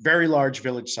 very large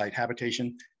village site,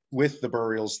 habitation with the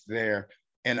burials there.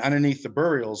 And underneath the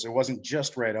burials, it wasn't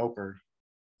just red ochre.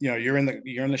 You're in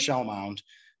the shell mound,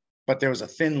 but there was a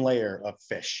thin layer of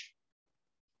fish,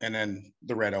 and then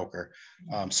the red ochre.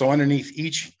 So underneath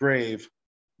each grave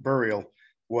burial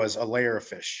was a layer of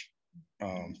fish.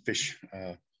 Fish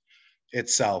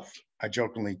itself, I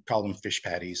jokingly call them fish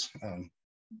patties,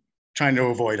 trying to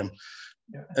avoid them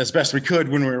as best we could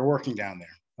when we were working down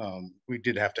there. We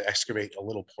did have to excavate a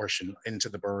little portion into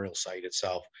the burial site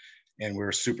itself, and we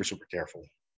were super, super careful.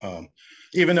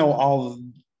 Even though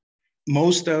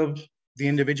most of the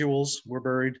individuals were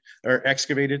buried or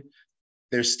excavated,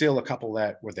 there's still a couple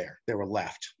that were there. They were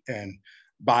left, and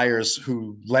Byers,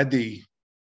 who led the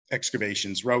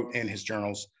excavations, wrote in his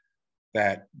journals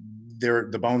that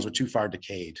the bones were too far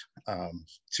decayed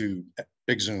to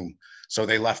exhume, so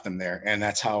they left them there. And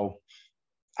that's how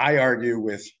I argue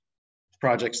with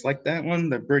projects like that one,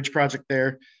 the bridge project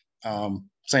there,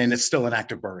 saying it's still an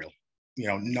active burial.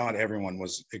 not everyone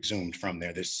was exhumed from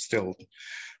there. There's still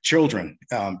children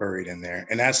buried in there.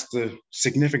 And that's the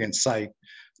significant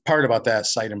part about that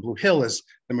site in Blue Hill is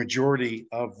the majority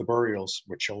of the burials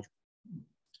were children.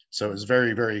 So it's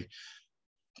very, very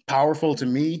powerful to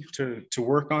me to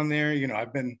work on there.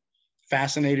 I've been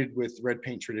fascinated with red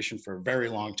paint tradition for a very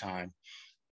long time.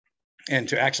 And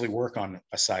to actually work on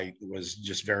a site was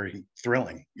just very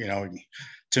thrilling.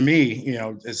 To me,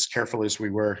 as careful as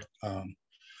we were,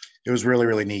 it was really,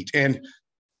 really neat. And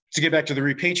to get back to the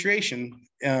repatriation,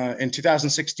 in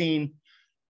 2016,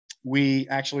 we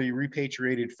actually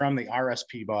repatriated from the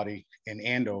RSP body in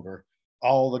Andover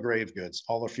all the grave goods,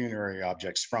 all the funerary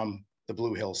objects from the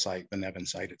Blue Hill site, the Nevin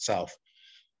site itself.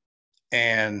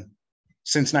 And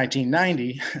since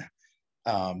 1990,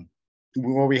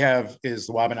 what we have is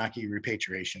the Wabanaki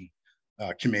Repatriation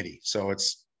Committee. So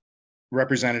it's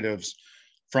representatives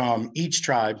from each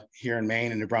tribe here in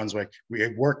Maine and New Brunswick.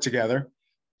 We work together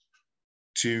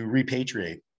to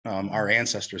repatriate our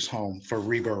ancestors home for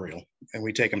reburial, and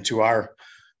we take them to our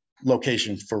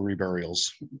location for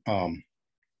reburials.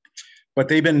 But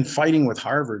they've been fighting with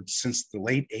Harvard since the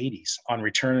late 80s on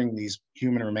returning these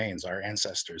human remains, our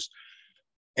ancestors.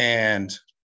 And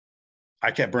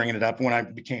I kept bringing it up when I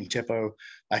became TIPO.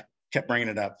 I kept bringing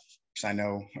it up because I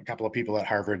know a couple of people at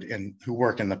Harvard and who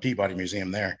work in the Peabody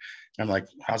Museum there. And I'm like,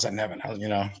 how's that Nevin?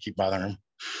 Keep bothering them.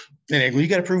 And you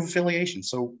got to prove affiliation.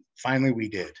 So finally we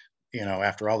did,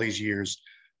 after all these years.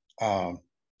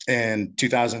 In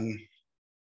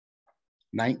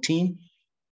 2019,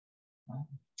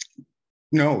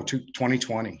 no,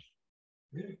 2020,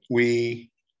 we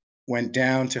went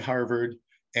down to Harvard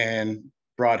and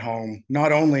brought home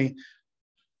not only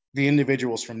the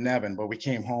individuals from Nevin, but we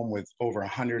came home with over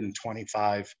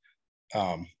 125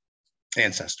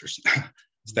 ancestors.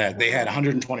 That they had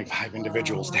 125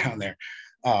 individuals down there.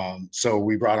 So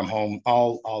we brought them home,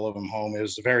 all of them home. It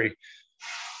was a very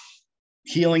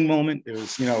healing moment. It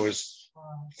was, it was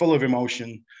full of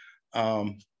emotion.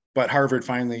 But Harvard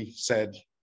finally said,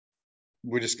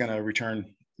 we're just going to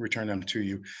return them to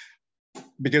you,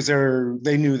 because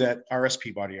they knew that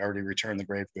RSP body already returned the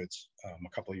grave goods a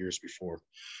couple of years before.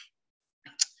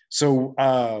 So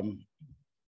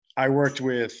I worked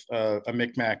with a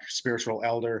Micmac spiritual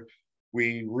elder.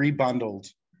 We rebundled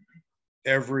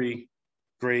every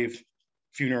grave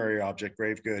funerary object,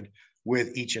 grave good,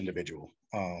 with each individual.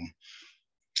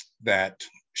 That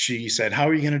she said, how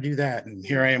are you going to do that? And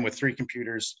here I am with 3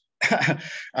 computers,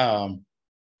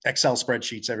 Excel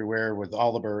spreadsheets everywhere with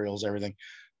all the burials, everything.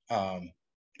 And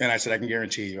I said, I can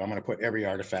guarantee you, I'm going to put every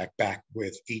artifact back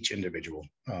with each individual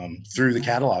through the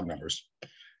catalog numbers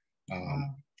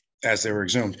as they were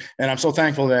exhumed. And I'm so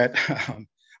thankful that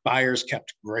buyers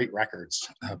kept great records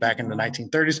back in the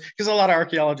 1930s, because a lot of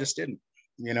archaeologists didn't.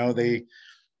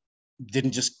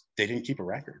 They didn't keep a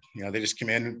record. They just came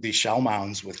in these shell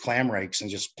mounds with clam rakes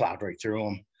and just plowed right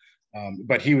through them.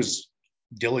 But he was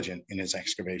diligent in his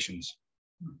excavations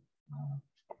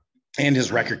and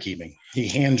his record keeping. He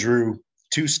hand drew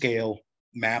 2-scale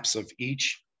maps of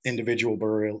each individual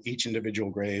burial, each individual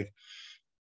grave,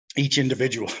 each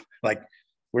individual, like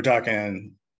we're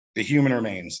talking the human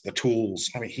remains, the tools.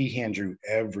 I mean, he hand drew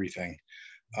everything.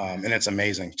 And it's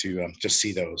amazing to just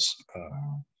see those.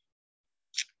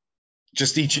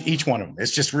 Just each one of them.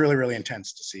 It's just really, really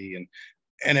intense to see.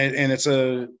 And it's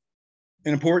an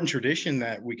important tradition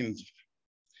that we can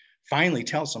finally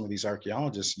tell some of these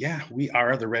archaeologists, yeah, we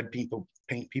are the red paint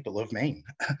people of Maine.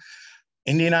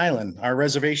 Indian Island, our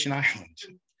reservation island,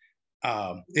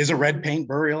 is a red paint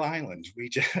burial island. We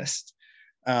just,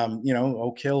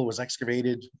 Oak Hill was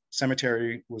excavated,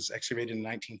 cemetery was excavated in the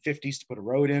 1950s to put a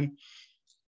road in.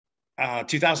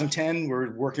 2010,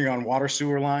 we're working on water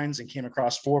sewer lines and came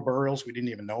across 4 burials we didn't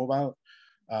even know about.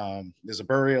 There's a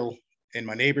burial in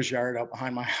my neighbor's yard out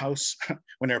behind my house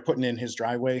when they were putting in his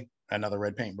driveway, another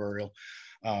red paint burial.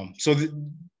 So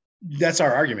that's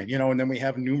our argument, and then we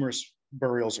have numerous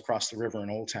burials across the river in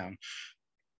Old Town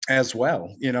as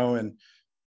well, and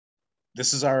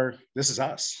this is us,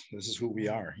 this is who we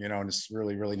are, and it's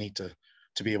really, really neat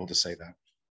to be able to say that.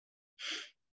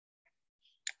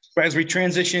 But as we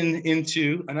transition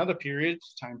into another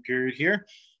time period here,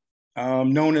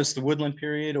 known as the woodland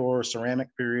period or ceramic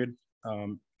period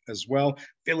as well,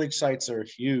 village sites are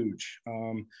huge.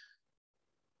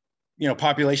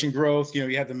 Population growth,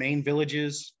 you have the main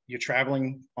villages, you're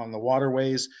traveling on the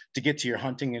waterways to get to your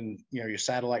hunting and, your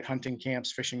satellite hunting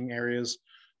camps, fishing areas,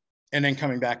 and then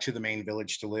coming back to the main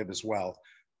village to live as well.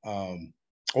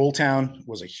 Old Town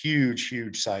was a huge,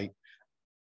 huge site,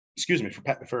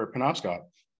 for Penobscot.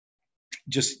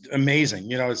 Just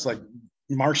amazing. It's like,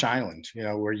 Marsh Island,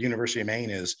 where University of Maine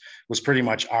is, was pretty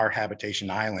much our habitation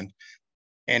island.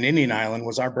 And Indian Island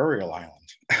was our burial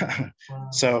island. Wow.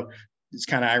 So it's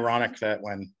kind of ironic that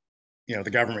when, the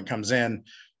government comes in,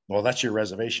 well, that's your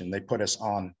reservation. They put us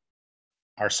on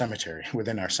our cemetery,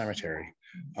 within our cemetery.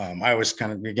 I always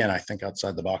kind of, again, I think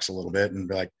outside the box a little bit and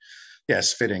be like, yeah,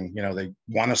 it's fitting. They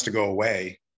want us to go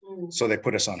away. So they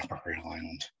put us on a burial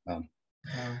island. A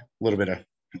little bit of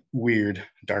weird,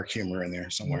 dark humor in there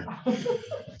somewhere.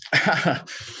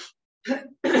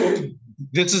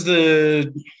 This is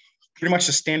pretty much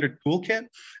the standard toolkit.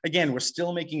 Again, we're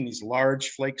still making these large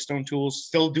flake stone tools,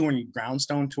 still doing ground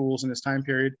stone tools in this time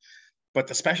period, but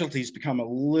the specialties become a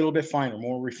little bit finer,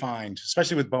 more refined,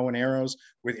 especially with bow and arrows,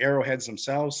 with arrowheads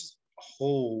themselves, a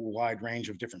whole wide range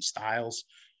of different styles.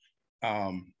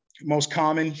 Most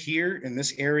common here in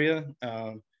this area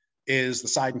is the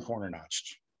side and corner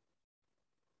notched.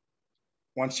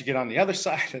 Once you get on the other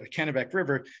side of the Kennebec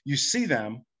River, you see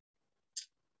them,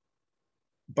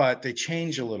 but they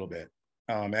change a little bit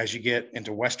as you get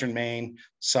into Western Maine,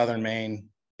 Southern Maine,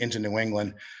 into New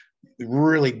England.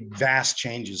 Really vast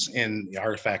changes in the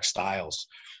artifact styles.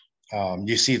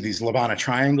 You see these Labana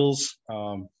triangles,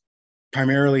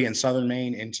 primarily in Southern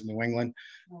Maine into New England.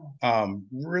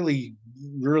 Really,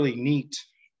 really neat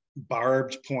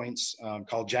barbed points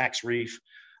called Jack's Reef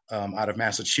out of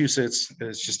Massachusetts.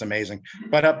 It's just amazing.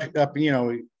 But up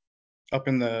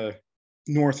in the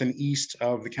north and east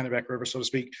of the Kennebec River, so to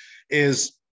speak,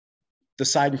 is the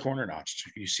side and corner notched.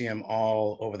 You see them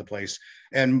all over the place.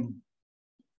 And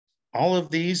all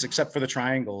of these, except for the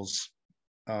triangles,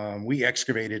 we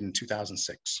excavated in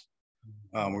 2006.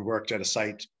 We worked at a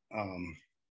site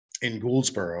in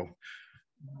Gouldsboro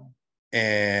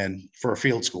and for a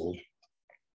field school.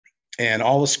 And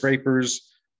all the scrapers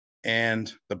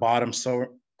and the bottom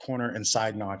corner and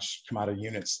side notch come out of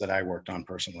units that I worked on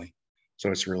personally. So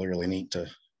it's really, really neat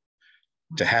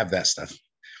to have that stuff.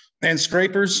 And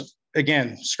scrapers,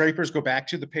 again, scrapers go back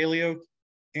to the paleo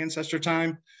ancestor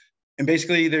time. And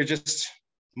basically they're just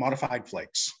modified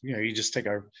flakes. You just take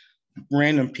a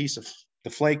random piece of the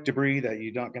flake debris that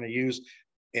you're not going to use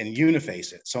and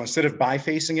uniface it. So instead of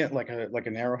bifacing it like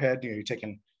an arrowhead, you're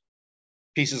taking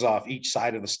pieces off each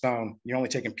side of the stone. You're only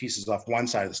taking pieces off one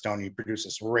side of the stone. You produce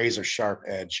this razor sharp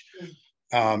edge.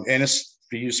 And it's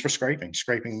used for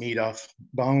scraping meat off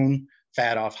bone,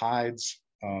 fat off hides,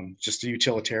 just a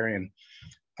utilitarian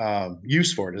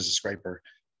use for it as a scraper.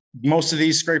 Most of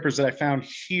these scrapers that I found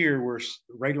here were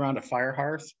right around a fire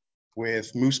hearth with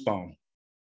moose bone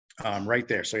right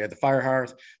there. So you had the fire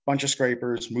hearth, bunch of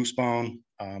scrapers, moose bone,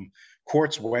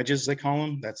 quartz wedges, they call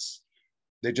them.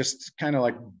 They're just kind of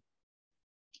like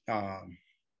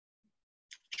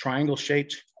triangle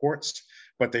shaped quartz,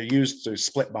 but they're used to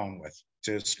split bone with,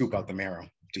 to scoop out the marrow,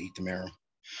 to eat the marrow.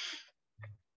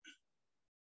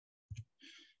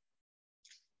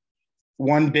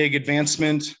 One big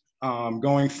advancement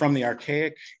going from the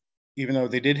archaic, even though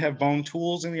they did have bone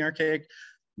tools in the archaic,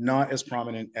 not as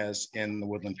prominent as in the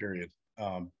woodland period.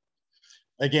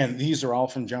 Again, these are all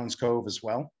from Jones Cove as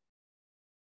well,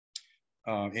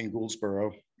 in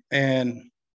Gouldsboro. And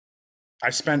I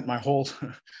spent my whole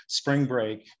spring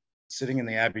break sitting in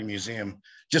the Abbey Museum,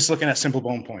 just looking at simple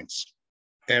bone points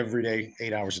every day,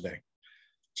 8 hours a day,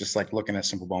 just like looking at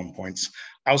simple bone points.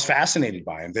 I was fascinated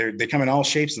by them. They come in all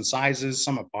shapes and sizes.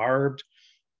 Some are barbed.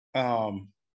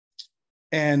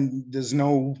 And there's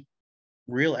no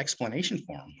real explanation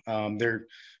for them. They're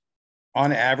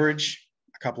on average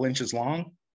a couple inches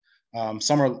long.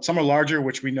 Some are larger,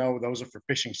 which we know those are for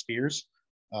fishing spears,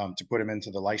 to put them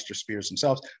into the Leicester spears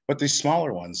themselves. But these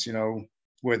smaller ones,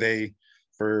 were they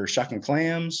for shucking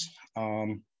clams?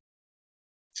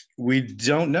 We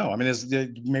don't know. I mean,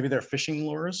 maybe they're fishing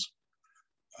lures.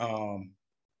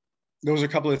 Those are a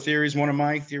couple of theories. One of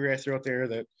my theory I threw out there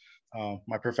that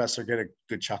my professor get a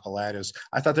good chuckle at is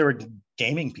I thought they were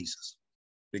gaming pieces.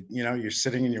 You're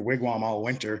sitting in your wigwam all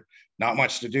winter, not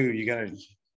much to do. You got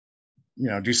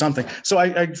to, do something. So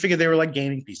I figured they were like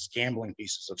gaming pieces, gambling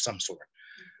pieces of some sort.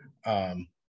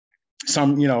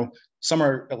 Some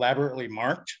are elaborately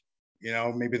marked.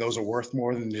 Maybe those are worth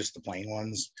more than just the plain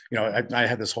ones. I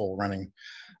had this whole running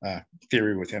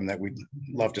theory with him that we'd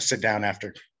love to sit down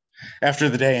after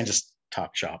the day and just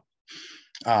talk shop.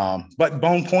 But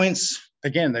bone points,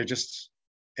 again, they're just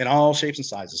in all shapes and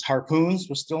sizes. Harpoons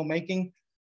we're still making.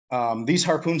 These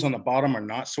harpoons on the bottom are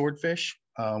not swordfish.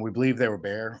 We believe they were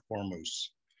bear or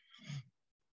moose.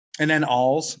 And then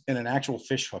awls and an actual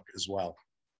fish hook as well,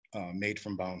 made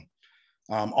from bone.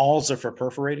 Awls are for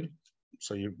perforating.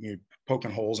 So you're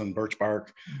poking holes in birch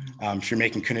bark if you're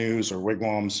making canoes or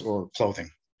wigwams or clothing.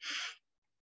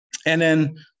 And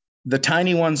then The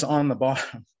tiny ones on the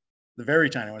bottom, the very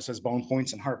tiny one says bone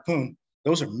points and harpoon,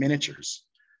 those are miniatures.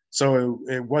 So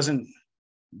it wasn't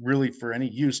really for any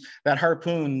use. That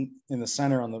harpoon in the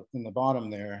center in the bottom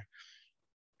there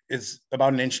is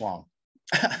about 1 inch long.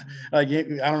 Like, I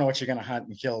don't know what you're gonna hunt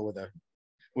and kill with an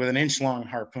 1 inch long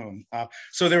harpoon.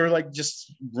 So they were like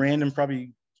just random,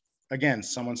 probably, again,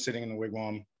 someone sitting in the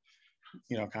wigwam,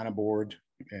 you know, kind of bored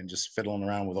and just fiddling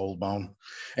around with old bone.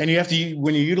 And you have to,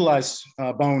 when you utilize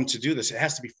bone to do this, it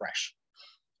has to be fresh.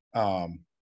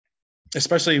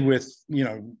 Especially with, you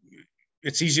know,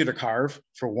 it's easier to carve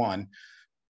for one,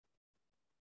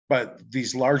 but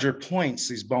these larger points,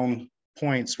 these bone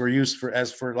points were used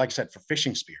for, like I said, for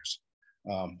fishing spears,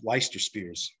 Leicester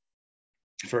spears,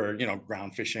 for, you know,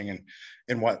 ground fishing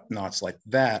and whatnots like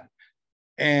that.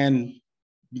 And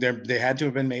they had to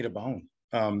have been made of bone.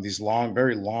 These long,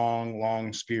 very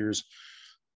long spears,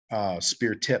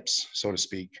 spear tips, so to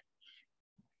speak.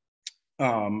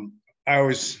 I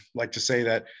always like to say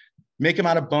that make them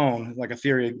out of bone, like a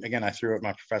theory, again, I threw at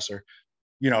my professor.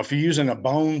 You know, if you're using a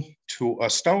bone tool, a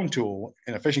stone tool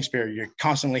in a fishing spear, you're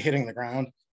constantly hitting the ground,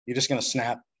 you're just gonna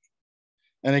snap.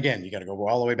 And again, you gotta go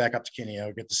all the way back up to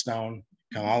Kineo, get the stone,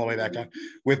 come all the way back down.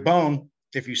 With bone,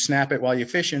 if you snap it while you're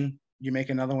fishing, you make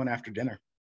another one after dinner.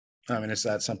 I mean, it's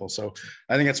that simple. So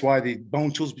I think that's why the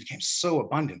bone tools became so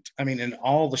abundant. I mean, in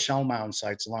all the shell mound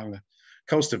sites along the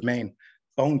coast of Maine,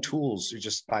 bone tools are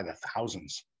just by the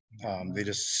thousands.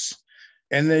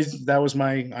 That was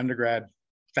my undergrad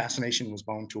fascination, was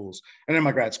bone tools. And then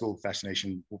my grad school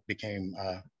fascination became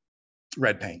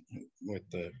red paint with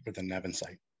the Nevin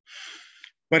site.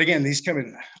 But again, these come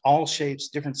in all shapes,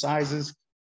 different sizes.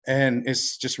 And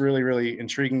it's just really, really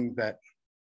intriguing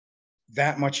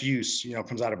that much use, you know,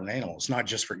 comes out of an animal. It's not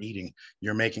just for eating.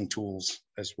 You're making tools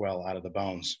as well out of the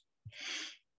bones.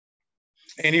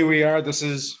 And here we are. This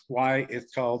is why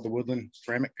it's called the Woodland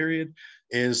Ceramic Period,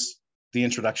 is the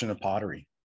introduction of pottery.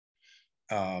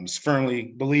 It's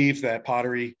firmly believed that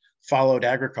pottery followed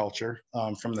agriculture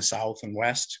from the south and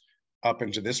west up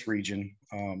into this region.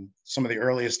 Some of the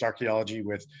earliest archaeology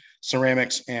with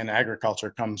ceramics and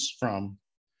agriculture comes from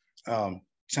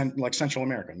like Central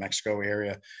America, Mexico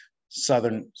area,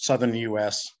 southern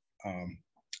US,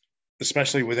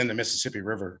 especially within the Mississippi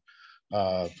River.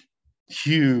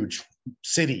 Huge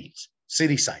city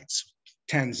sites,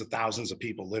 tens of thousands of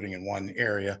people living in one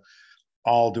area,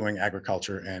 all doing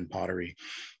agriculture and pottery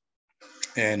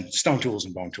and stone tools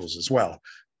and bone tools as well.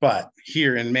 But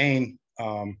here in Maine,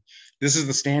 this is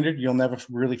the standard. You'll never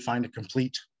really find a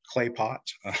complete clay pot.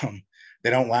 They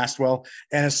don't last well.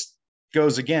 And it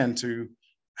goes again to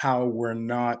how we're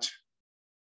not,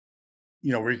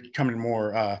 you know, we're becoming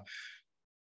more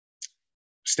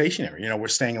stationary. You know, we're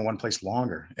staying in one place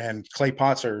longer. And clay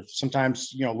pots are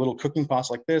sometimes, you know, little cooking pots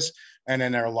like this. And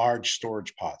then there are large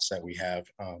storage pots that we have.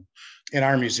 In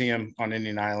our museum on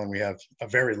Indian Island, we have a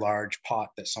very large pot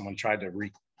that someone tried to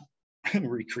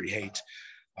recreate.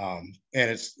 And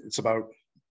it's about,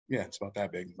 yeah, it's about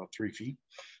that big, about 3 feet,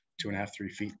 2.5, 3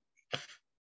 feet.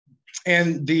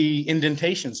 And the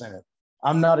indentations in it.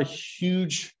 I'm not a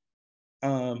huge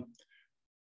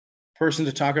person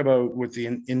to talk about with the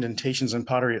indentations in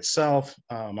pottery itself.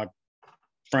 My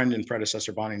friend and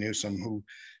predecessor, Bonnie Newsom, who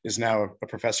is now a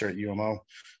professor at UMO,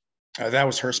 that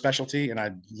was her specialty, and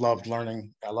I loved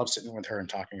learning. I love sitting with her and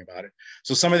talking about it.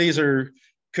 So some of these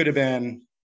could have been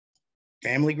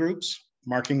family groups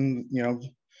marking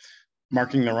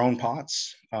their own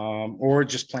pots, or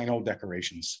just plain old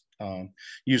decorations,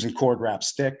 using cord wrap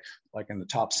stick, like in the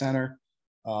top center,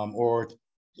 or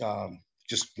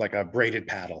just like a braided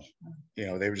paddle. You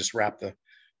know, they would just wrap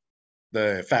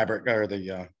the fabric or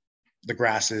the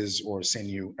grasses or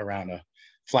sinew around a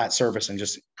flat surface and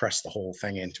just press the whole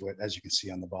thing into it, as you can see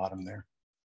on the bottom there.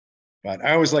 But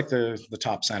I always like the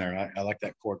top center. I like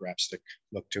that cord wrap stick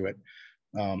look to it.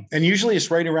 And usually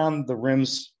it's right around the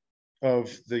rims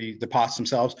of the pots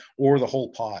themselves, or the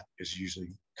whole pot is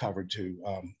usually covered too,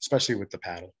 especially with the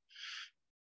paddle.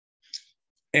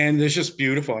 And it's just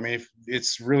beautiful. I mean,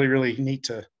 it's really, really neat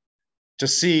to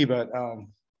see, but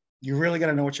you really got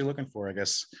to know what you're looking for, I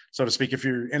guess, so to speak. If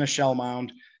you're in a shell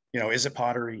mound, you know, is it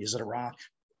pottery? Is it a rock?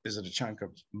 Is it a chunk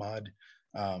of mud?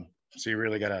 So you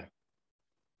really got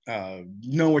to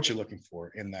know what you're looking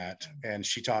for in that. And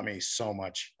she taught me so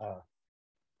much.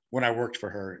 When I worked for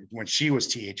her, when she was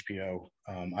THPO,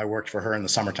 I worked for her in the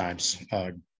summer times,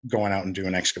 going out and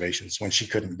doing excavations when she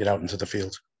couldn't get out into the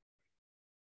field.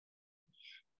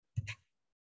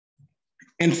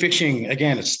 And fishing,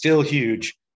 again, it's still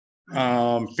huge.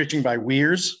 Fishing by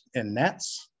weirs and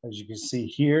nets, as you can see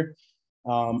here.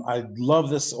 I love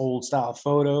this old style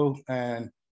photo,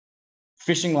 and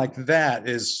fishing like that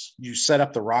is you set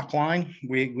up the rock line.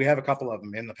 We have a couple of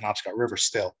them in the Penobscot River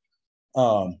still.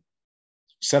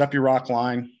 Set up your rock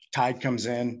line, tide comes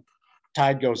in,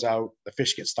 tide goes out, the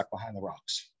fish get stuck behind the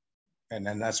rocks. And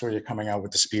then that's where you're coming out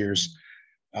with the spears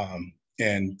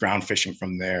and ground fishing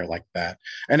from there like that.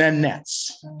 And then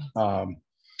nets.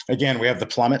 Again, we have the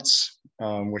plummets,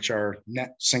 which are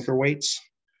net sinker weights.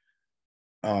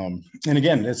 And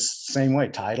again, it's the same way,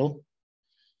 tidal.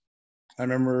 I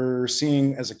remember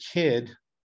seeing as a kid,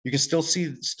 you can still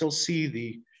see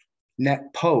the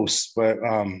net posts, but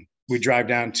we drive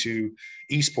down to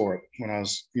Eastport when I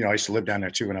was, I used to live down there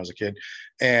too when I was a kid,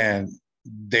 and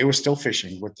they were still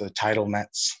fishing with the tidal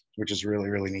nets, which is really,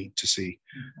 really neat to see.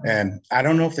 And I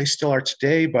don't know if they still are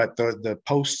today, but the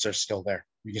posts are still there.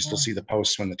 You can still see the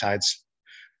posts when the tide's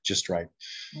just right.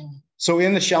 So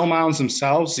in the shell mounds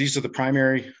themselves, these are the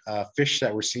primary fish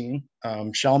that we're seeing.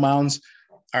 Shell mounds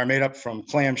are made up from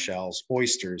clam shells,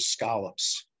 oysters,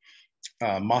 scallops,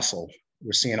 mussel.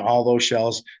 We're seeing all those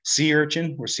shells. Sea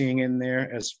urchin, we're seeing in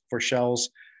there as for shells.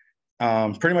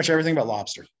 Pretty much everything but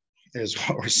lobster is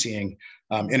what we're seeing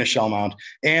in a shell mound.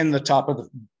 And the top of the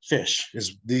fish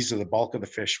these are the bulk of the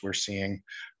fish we're seeing.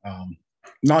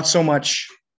 Not so much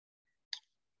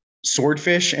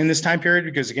swordfish in this time period,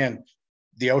 because again,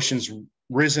 the ocean's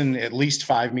risen at least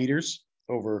 5 meters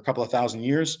over a couple of thousand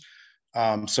years.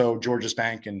 So Georges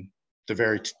Bank and the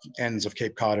very ends of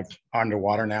Cape Cod are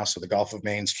underwater now. So the Gulf of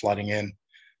Maine's flooding in.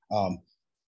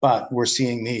 But we're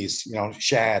seeing these,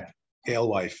 shad,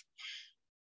 alewife,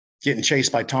 getting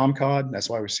chased by tomcod. That's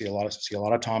why we see a lot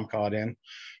of tomcod in.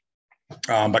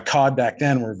 But cod back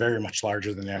then were very much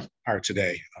larger than they are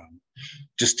today,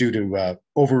 just due to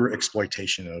over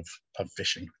exploitation of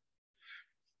fishing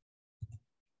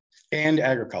and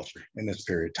agriculture in this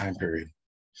time period.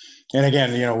 And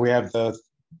again, we have the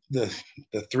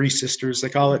three sisters, they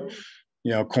call it,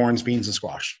 corns, beans, and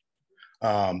squash.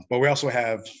 But we also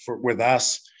have with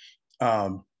us,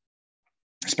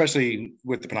 especially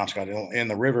with the Penobscot in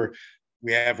the river,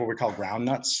 we have what we call ground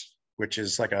nuts, which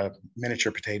is like a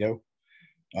miniature potato.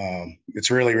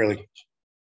 It's really, really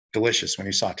delicious when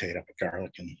you saute it up with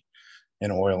garlic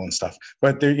and oil and stuff.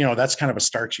 But there, that's kind of a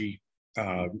starchy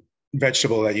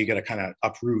vegetable that you got to kind of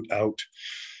uproot out.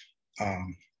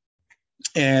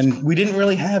 And we didn't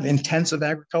really have intensive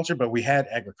agriculture, but we had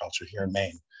agriculture here in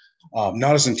Maine.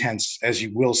 Not as intense as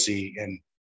you will see in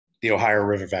the Ohio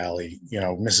River Valley,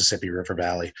 Mississippi River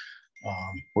Valley,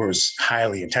 where it was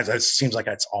highly intense. It seems like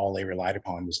that's all they relied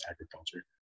upon was agriculture.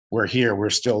 We're here, we're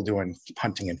still doing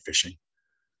hunting and fishing.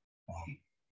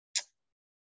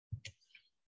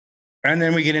 And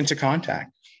then we get into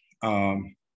contact.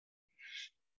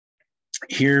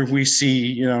 Here we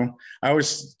see, I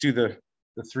always do the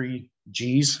 3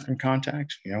 G's in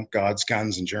contact, gods,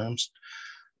 guns, and germs.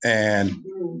 And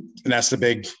that's the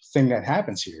big thing that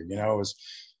happens here, is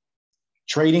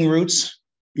trading routes.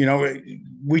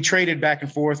 We traded back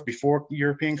and forth before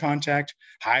European contact,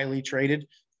 highly traded.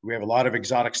 We have a lot of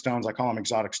exotic stones. I call them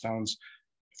exotic stones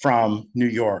from New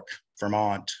York,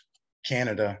 Vermont,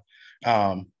 Canada.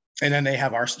 And then they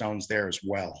have our stones there as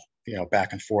well,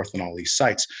 back and forth on all these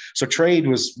sites. So trade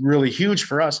was really huge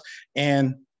for us.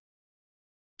 And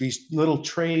these little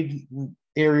trade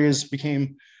areas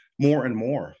became more and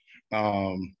more.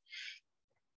 I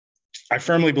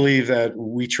firmly believe that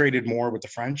we traded more with the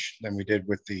French than we did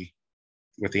with the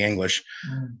English.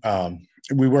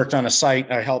 We worked on a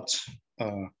site. I helped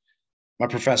my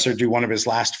professor do one of his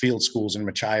last field schools in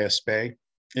Machias Bay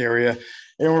area,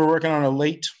 and we're working on a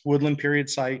late woodland period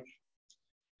site,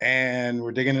 and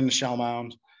we're digging in the shell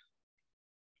mound.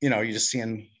 You're just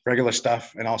seeing regular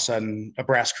stuff, and all of a sudden a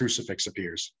brass crucifix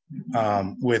appears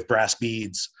with brass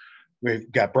beads. We've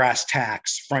got brass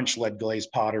tacks, French lead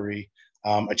glazed pottery,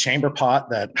 a chamber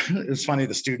pot that it's funny,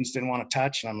 the students didn't want to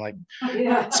touch. And I'm like,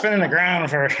 it's been in the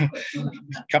ground for a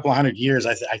couple of 100 years.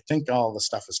 I think all the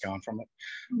stuff is gone from it,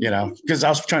 because I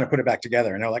was trying to put it back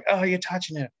together, and they're like, oh, you're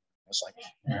touching it. I was like,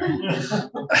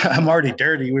 I'm already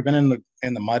dirty. We've been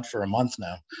in the mud for a month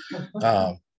now.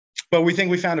 But we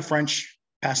think we found a French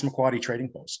Passamaquoddy trading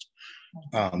post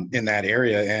in that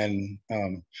area. And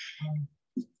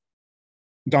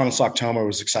Donald Socktoma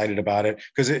was excited about it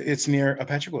because it's near a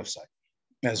petroglyph site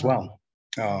as well.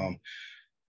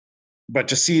 But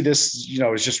to see this,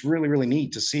 is just really, really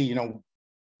neat to see,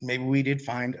 maybe we did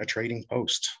find a trading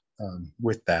post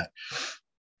with that.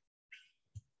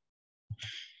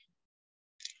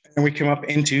 And we come up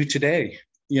into today,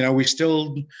 we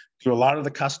still, through a lot of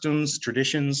the customs,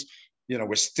 traditions,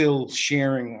 we're still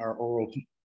sharing our oral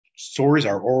stories,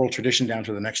 our oral tradition down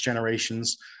to the next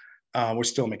generations. We're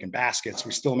still making baskets.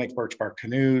 We still make birch bark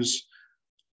canoes.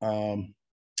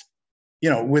 you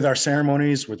know, with our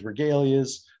ceremonies, with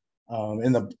regalias,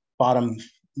 in the bottom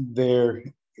there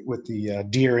with the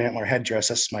deer antler headdress,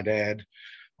 that's my dad.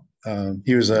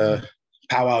 He was a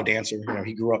powwow dancer, you know,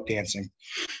 he grew up dancing.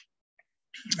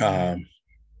 And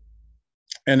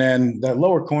then the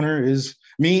lower corner is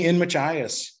me in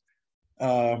Machias,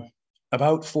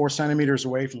 about 4 centimeters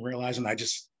away from realizing I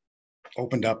just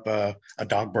opened up a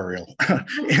dog burial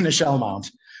in a shell mound.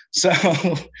 So,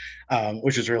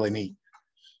 which was really neat.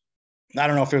 I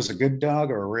don't know if it was a good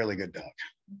dog or a really good dog.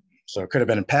 So it could have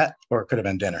been a pet or it could have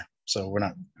been dinner. So we're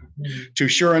not too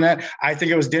sure on that. I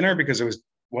think it was dinner because it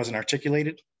wasn't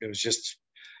articulated. It was just,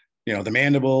 you know, the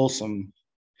mandible, some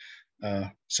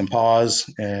paws,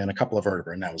 and a couple of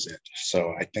vertebrae, and that was it.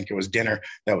 So I think it was dinner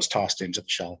that was tossed into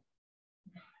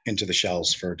the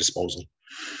shells for disposal.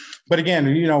 But again,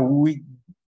 you know, we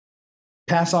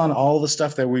pass on all the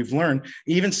stuff that we've learned,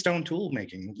 even stone tool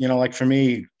making. You know, like for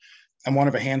me, I'm one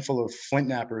of a handful of flint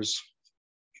knappers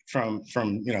from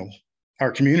you know,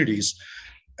 our communities.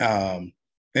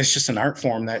 It's just an art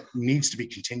form that needs to be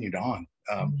continued on.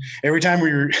 Every time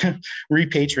we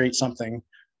repatriate something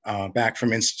back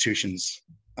from institutions,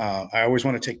 I always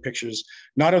want to take pictures,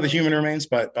 not of the human remains,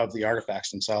 but of the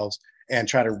artifacts themselves, and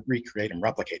try to recreate and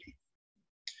replicate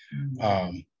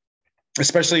them.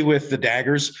 Especially with the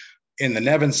daggers in the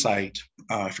Nevin site.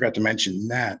 I forgot to mention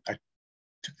that. I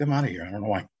took them out of here. I don't know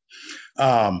why.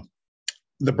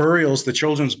 The burials, the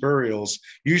children's burials,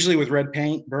 usually with red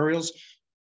paint burials,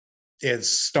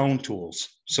 is stone tools.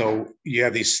 So you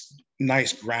have these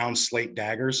nice ground slate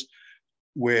daggers.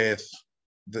 With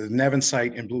the Nevin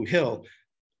site in Blue Hill,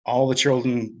 all the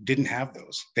children didn't have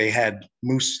those. They had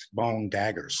moose bone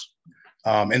daggers,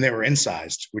 and they were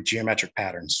incised with geometric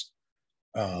patterns.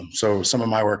 So some of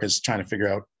my work is trying to figure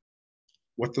out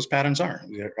what those patterns are.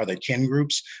 Are they kin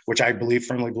groups, which I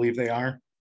firmly believe they are.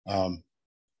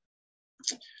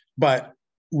 But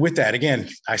with that, again,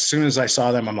 as soon as I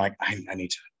saw them, I'm like, I need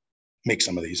to make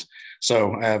some of these.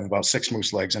 So I have about 6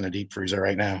 moose legs in a deep freezer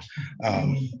right now,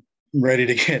 ready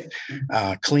to get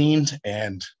cleaned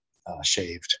and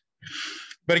shaved.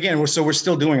 But again, we're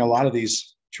still doing a lot of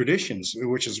these traditions,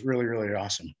 which is really, really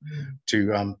awesome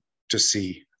to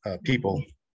see people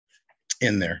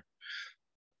in there.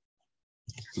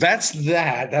 That's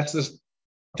just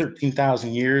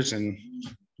 13,000 years and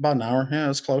about an hour. Yeah,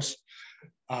 that's close.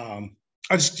 I'll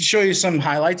just show you some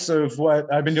highlights of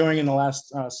what I've been doing in the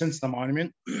last, since the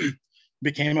monument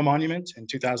became a monument in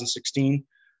 2016.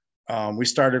 We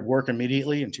started work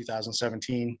immediately in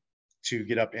 2017 to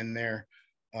get up in there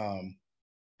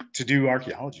to do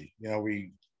archaeology. You know,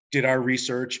 we did our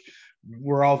research.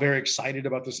 We're all very excited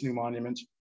about this new monument.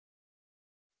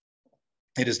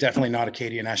 It is definitely not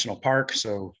Acadia National Park.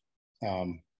 So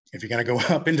if you're going to go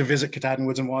up in to visit Katahdin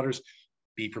Woods and Waters,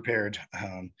 be prepared.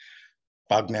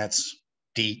 Bug nets,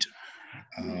 DEET,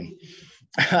 and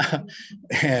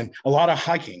a lot of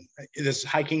hiking. There's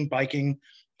hiking, biking,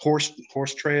 horse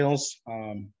trails,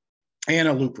 and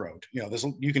a loop road. You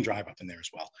know, you can drive up in there as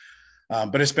well.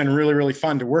 But it's been really, really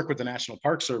fun to work with the National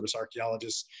Park Service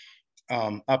archaeologists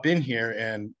up in here,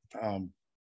 and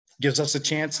gives us a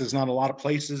chance. There's not a lot of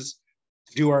places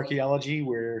to do archaeology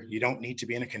where you don't need to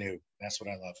be in a canoe. That's what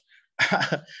I love.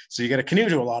 So you got a canoe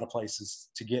to a lot of places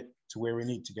to get to where we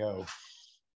need to go.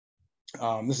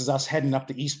 This is us heading up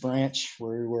the East Branch,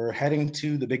 where we're heading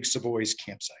to the Big Savoy's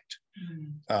campsite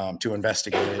to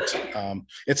investigate it.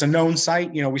 It's a known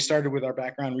site. You know, we started with our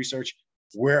background research.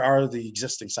 Where are the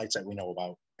existing sites that we know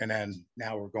about? And then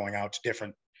now we're going out to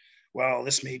different, well,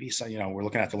 this may be, so, you know, we're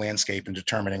looking at the landscape and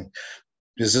determining,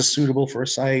 is this suitable for a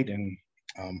site? And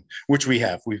which we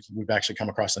have. We've actually come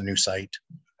across a new site.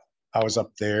 I was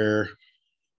up there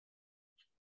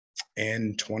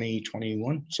in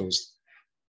 2021. So it was,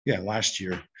 yeah, last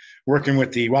year, working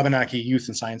with the Wabanaki Youth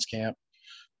and Science Camp,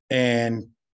 and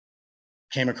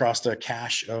came across a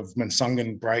cache of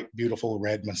Munsungan, bright, beautiful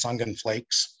red Munsungan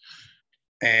flakes.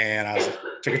 And I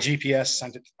took a GPS,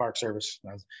 sent it to the Park Service.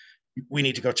 We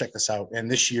need to go check this out. And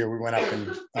this year we went up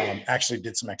and actually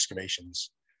did some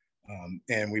excavations.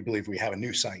 And we believe we have a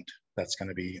new site that's going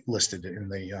to be listed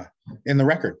in the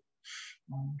record.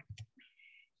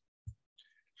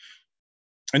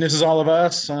 And this is all of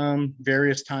us,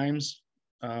 various times,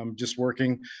 just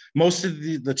working. Most of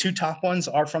the 2 top ones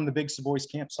are from the Big Savoy's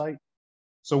campsite.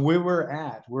 So where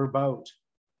we're about,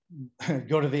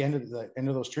 go to the end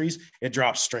of those trees, it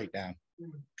drops straight down,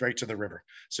 straight to the river.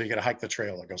 So you got to hike the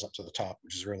trail that goes up to the top,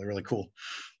 which is really, really cool.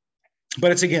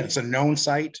 But it's a known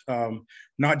site,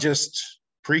 not just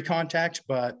pre-contact,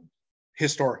 but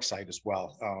historic site as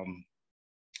well.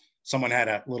 someone had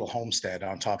a little homestead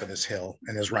on top of this hill,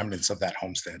 and there's remnants of that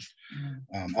homestead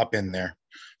up in there.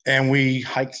 And we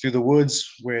hiked through the woods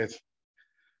with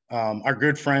our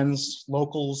good friends,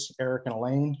 locals, Eric and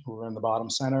Elaine, who are in the bottom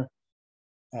center,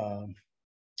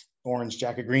 orange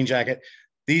jacket, green jacket.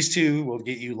 These two will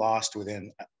get you lost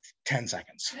within 10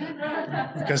 seconds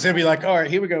because they'll be like, all right,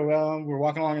 here we go. We're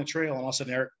walking along a trail, and all of a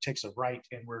sudden Eric takes a right,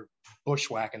 and we're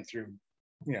bushwhacking through,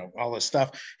 you know, all this stuff.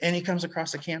 And he comes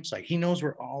across a campsite. He knows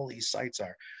where all these sites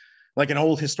are, like an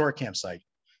old historic campsite.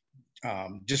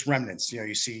 Just remnants, you know,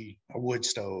 you see a wood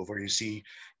stove, or you see,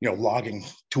 you know, logging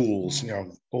tools, you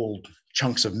know, old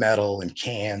chunks of metal and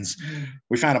cans.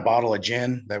 We found a bottle of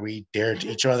gin that we dared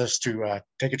each other to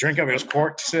take a drink of. It was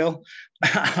corked still.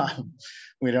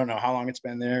 We don't know how long it's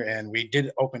been there, and we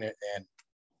did open it, and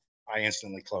I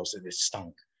instantly closed it. It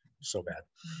stunk so bad,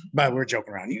 but we're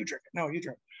joking around. You drink it? No, you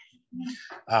drink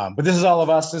it. But this is all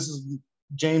of us. This is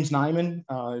James Nyman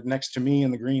next to me in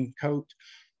the green coat.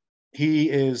 He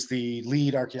is the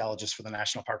lead archaeologist for the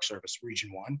National Park Service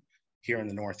Region 1 here in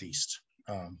the Northeast.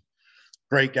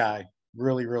 Great guy,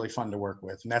 really, really fun to work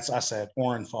with. And that's us at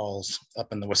Orin Falls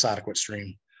up in the Wasataquit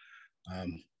Stream.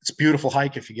 It's a beautiful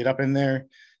hike if you get up in there.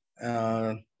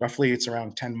 Roughly it's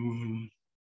around 10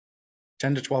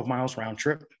 to 12 miles round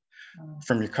trip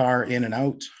from your car in and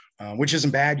out, which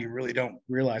isn't bad. You really don't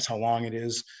realize how long it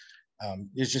is.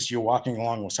 It's just you're walking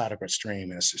along Wasataquit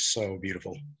Stream, and it's just so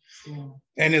beautiful.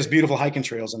 And there's beautiful hiking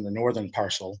trails in the northern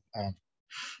parcel,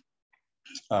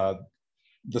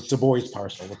 the Savoy's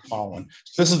parcel, the following.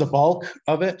 So this is the bulk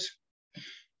of it.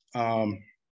 The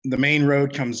main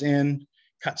road comes in,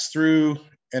 cuts through,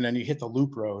 and then you hit the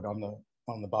loop road on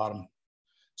the bottom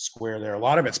square there. A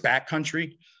lot of it's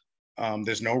backcountry.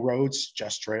 There's no roads,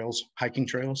 just trails, hiking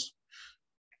trails.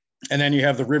 And then you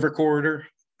have the river corridor.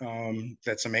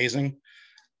 That's amazing.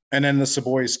 And then the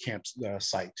Savoy's camp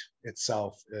site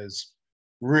itself is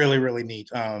really, really neat.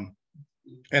 An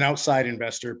outside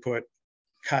investor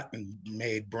cut and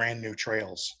made brand new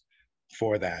trails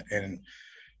for that. And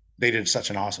they did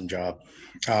such an awesome job.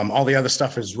 All the other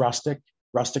stuff is rustic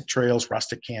trails,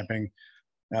 rustic camping.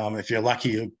 If you're lucky,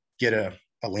 you get a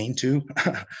lean-to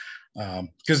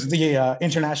because the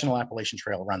International Appalachian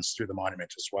Trail runs through the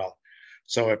monument as well.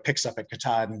 So it picks up at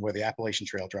Katahdin where the Appalachian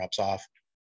Trail drops off,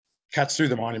 cuts through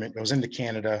the monument, goes into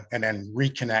Canada, and then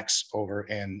reconnects over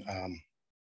in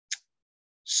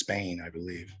Spain, I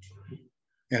believe.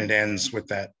 And it ends with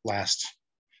that last,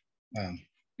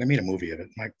 they made a movie of it.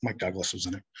 Mike Douglas was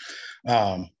in it.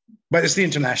 But it's the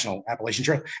International Appalachian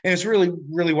Trail. And it's really,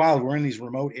 really wild. We're in these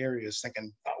remote areas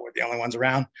thinking, oh, we're the only ones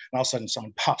around. And all of a sudden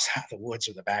someone pops out of the woods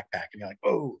with a backpack and you're like,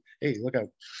 oh, hey, look out.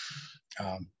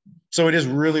 So it is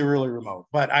really, really remote,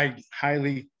 but I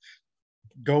highly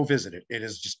go visit it. It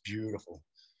is just beautiful.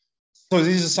 So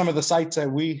these are some of the sites that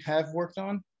we have worked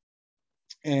on.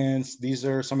 And these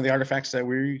are some of the artifacts that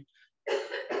we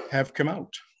have come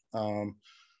out.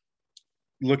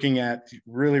 Looking at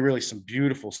really, really some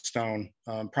beautiful stone,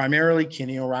 primarily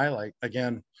Kineo rhyolite,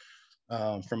 again,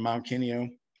 from Mount Kineo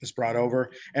is brought over.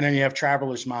 And then you have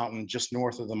Travelers Mountain just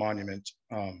north of the monument,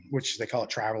 which they call it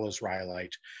Travelers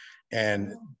Rhyolite.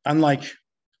 And unlike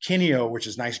Kineo, which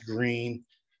is nice green,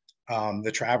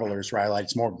 the Travelers Rhyolite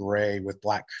is more gray with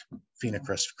black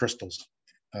phenocryst crystals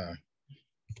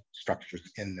structures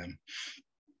in them.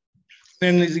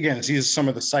 Then again, these are some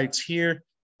of the sites here.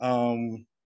 The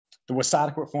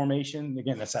Wasataquit Formation,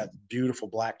 again, that's that beautiful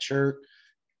black chert.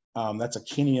 That's a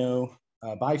Kineo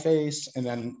biface, and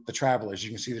then the Travelers, you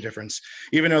can see the difference.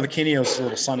 Even though the Kineo is a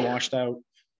little sun washed out,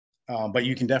 but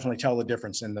you can definitely tell the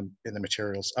difference in the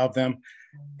materials of them.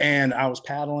 And I was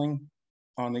paddling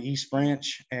on the East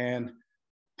Branch and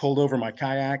pulled over my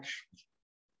kayak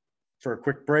for a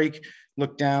quick break,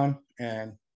 looked down,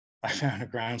 and I found a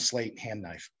ground slate hand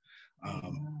knife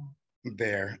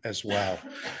there as well.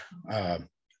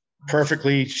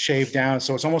 Perfectly shaved down.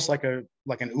 So it's almost like an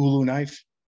ulu knife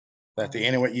that the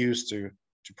Inuit used to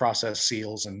process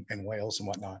seals and whales and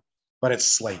whatnot. But it's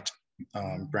slate,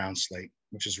 ground slate,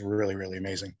 which is really, really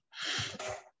amazing.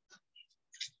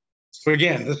 So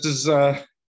again, this is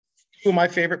two of my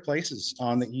favorite places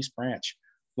on the East Branch.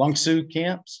 Lungsu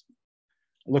camps,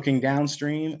 looking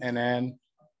downstream, and then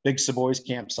Big Savoy's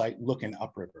campsite looking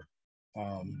upriver.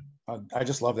 I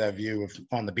just love that view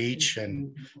on the beach,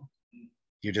 and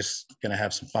you're just gonna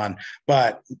have some fun.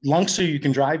 But Lungsu you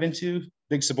can drive into,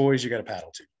 Big Savoy's you gotta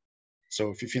paddle to.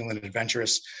 So if you're feeling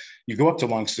adventurous, you go up to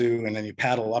Lungsu and then you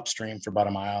paddle upstream for about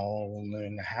 1.5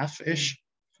 miles-ish,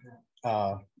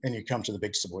 and you come to the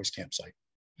Big Savoy's campsite.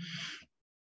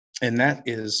 And that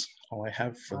is all I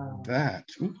have for that.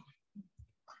 Ooh.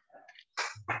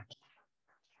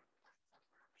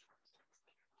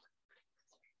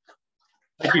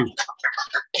 Thank you.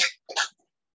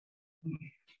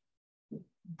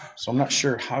 So I'm not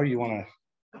sure how you want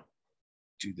to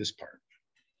do this part.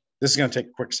 This is going to take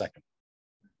a quick second.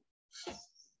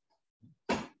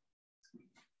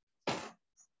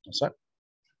 What's up?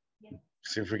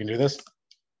 See if we can do this.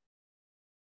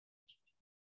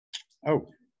 Oh,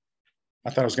 I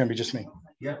thought it was going to be just me.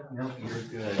 Yep, no, you're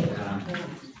good.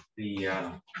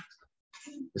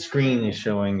 The screen is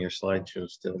showing your slideshow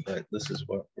still, but this is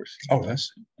what we're seeing. Oh,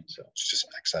 that's So just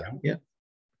X that out. yeah,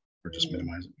 Or just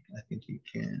minimize it. I think you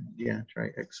can. Yeah, try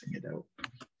Xing it out.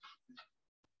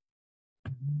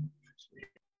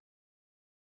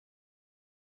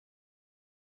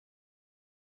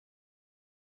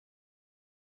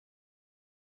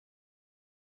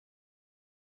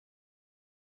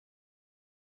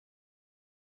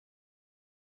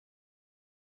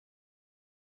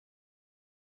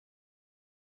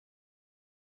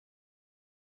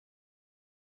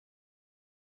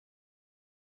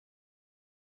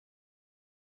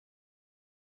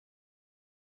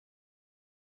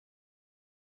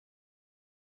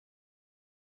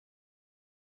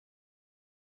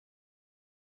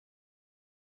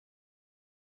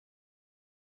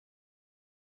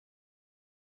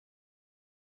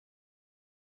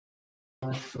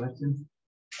 Last question.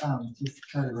 Just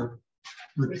try to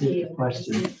repeat the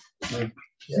question.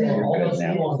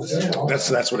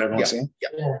 That's what everyone's seeing.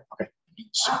 Yeah. Okay.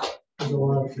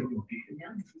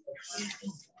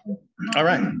 All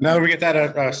right. Now that we get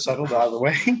that settled out of the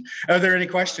way, are there any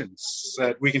questions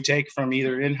that we can take from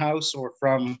either in-house or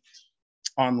from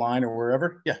online or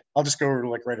wherever? Yeah, I'll just go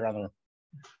like right around the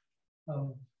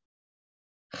room.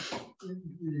 In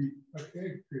the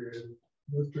archaic period,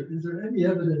 is there any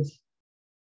evidence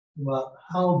about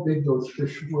how big those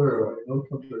fish were? I know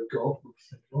from the Gulf of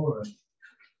St. Lawrence,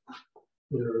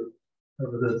 there's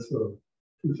evidence of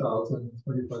 2,000,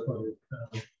 2,500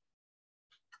 pound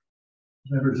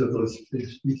members of those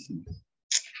fish species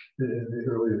in the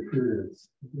earlier periods.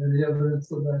 Any evidence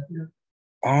of that here?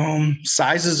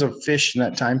 Sizes of fish in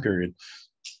that time period.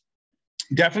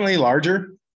 Definitely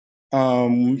larger.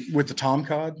 With the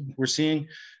tomcod, we're seeing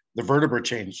the vertebra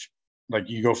change. Like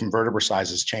you go from vertebra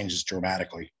sizes changes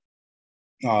dramatically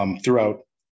throughout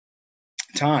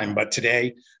time. But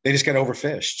today they just got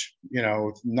overfished, you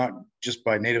know, not just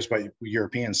by natives, but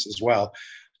Europeans as well.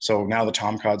 So now the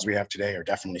tomcods we have today are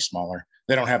definitely smaller.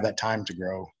 They don't have that time to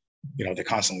grow. You know, they're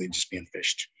constantly just being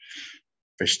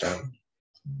fished out.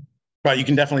 But you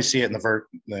can definitely see it in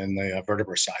the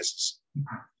vertebra sizes,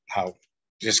 how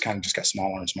just got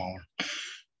smaller and smaller.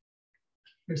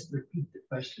 Just repeat the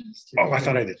questions. Oh, I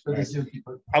thought I did. For the Zoom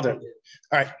people. I'll do it.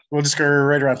 All right, we'll just go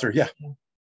right around through. Yeah.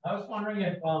 I was wondering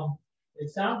if it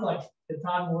sounds like the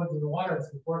Cotton Woods and the Waters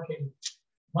is working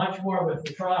much more with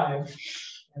the tribe,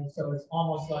 and so it's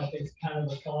almost like it's kind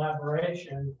of a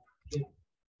collaboration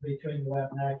between the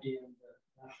Wabanaki and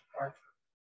the National Park.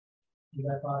 Is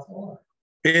that possible?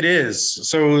 It is.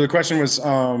 So the question was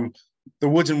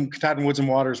the Cotton Woods and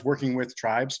Waters working with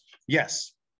tribes.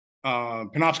 Yes.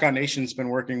 Penobscot Nation's been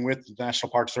working with the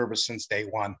National Park Service since day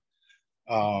one.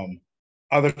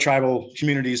 Other tribal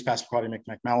communities, Passamaquoddy,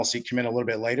 Micmac, Maliseet, come in a little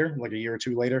bit later, like a year or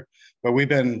two later. But we've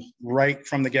been right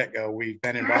from the get-go. We've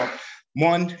been involved.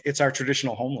 One, it's our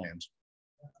traditional homeland,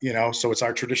 you know, so it's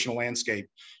our traditional landscape.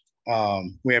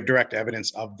 We have direct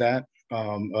evidence of that,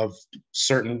 of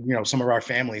certain, you know, some of our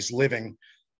families living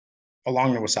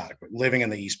along the Wasattic, living in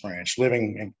the East Branch,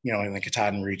 living in, you know, in the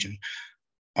Katahdin region,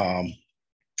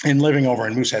 and living over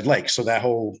in Moosehead Lake. So that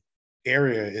whole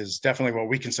area is definitely what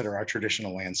we consider our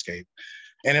traditional landscape.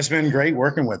 And it's been great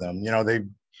working with them. You know,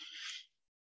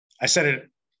 I said it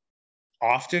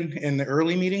often in the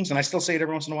early meetings, and I still say it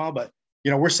every once in a while, but,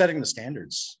 you know, we're setting the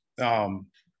standards.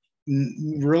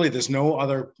 Really, there's no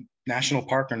other national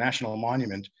park or national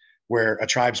monument where a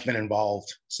tribe's been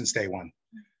involved since day one.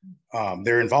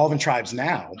 They're involving tribes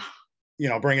now, you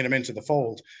know, bringing them into the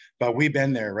fold, but we've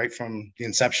been there right from the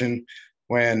inception.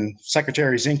 When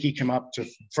Secretary Zinke came up to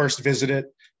first visit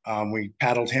it, we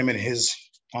paddled him and his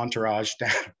entourage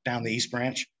down the East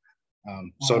Branch,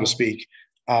 so to speak.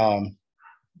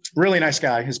 Really nice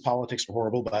guy. His politics were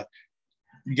horrible, but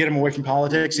you get him away from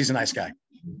politics, he's a nice guy.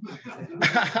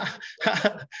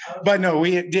 But no,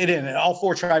 we did it. All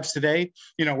four tribes today,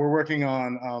 you know, we're working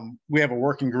on, we have a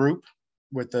working group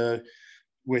with the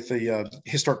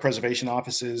historic preservation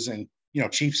offices and, you know,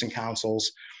 chiefs and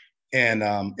councils and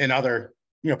other,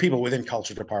 you know, people within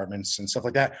culture departments and stuff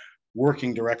like that,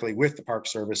 working directly with the Park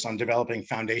Service on developing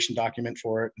foundation document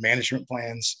for it, management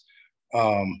plans.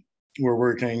 We're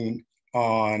working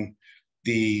on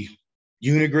the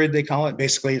unigrid, they call it.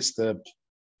 Basically, it's the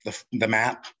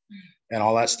map and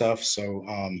all that stuff. So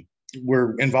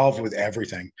we're involved with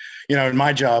everything. You know, in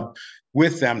my job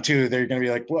with them too, they're going to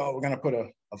be like, well, we're going to put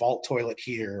a vault toilet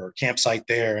here or campsite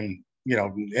there. And, you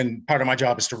know, and part of my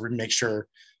job is to make sure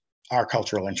our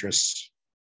cultural interests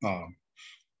are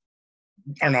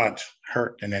not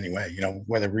hurt in any way, you know,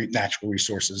 whether natural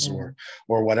resources or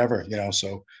whatever, you know.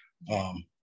 So, and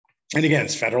again,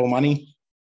 it's federal money.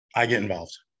 I get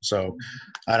involved. So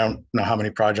I don't know how many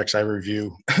projects I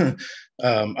review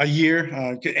a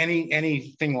year.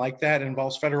 Anything like that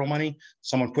involves federal money.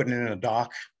 Someone putting in a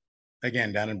dock,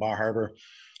 again, down in Bar Harbor,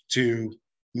 to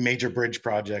major bridge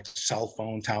projects, cell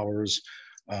phone towers,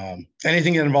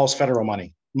 anything that involves federal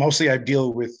money. Mostly I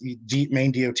deal with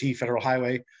Maine DOT, Federal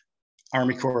Highway,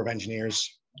 Army Corps of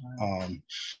Engineers,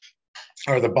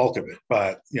 are the bulk of it.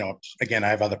 But, you know, again, I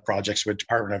have other projects with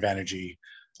Department of Energy,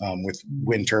 with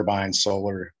wind turbines,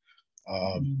 solar,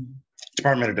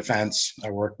 Department of Defense I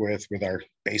work with our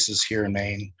bases here in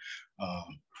Maine.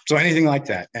 So anything like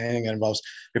that, anything that involves,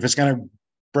 if it's going to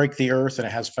break the earth and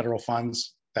it has federal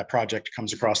funds, that project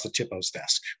comes across the TIPO's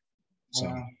desk.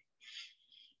 So,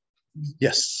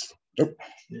 yes.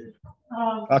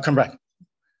 Oh. I'll come back.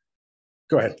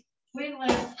 Go ahead. We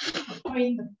live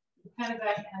between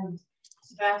Penobscot and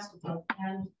Sebastopol,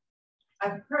 and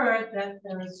I've heard that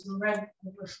there was some red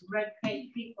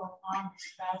paint people on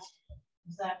Sebastopol.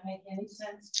 Does that make any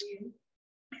sense to you?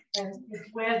 And it's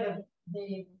where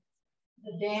the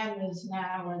dam is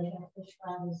now, where the fish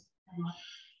farm is.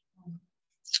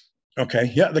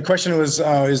 Okay. Yeah. The question was,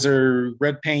 is there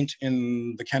red paint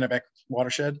in the Kennebec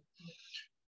watershed?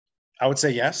 I would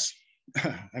say yes.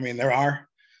 I mean, there are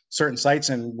certain sites,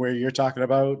 and where you're talking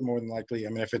about, more than likely, I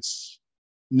mean, if it's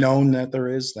known that there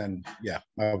is, then yeah,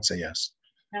 I would say yes.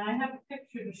 And I have a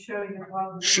picture to show you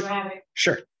of the ceramic.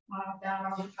 Sure. Down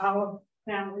on our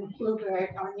family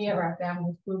blueberry, or near our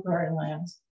family's blueberry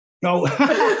lands. No.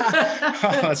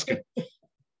 Oh, that's good.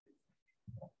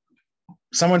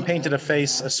 Someone painted a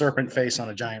serpent face on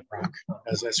a giant rock.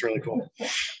 That's really cool.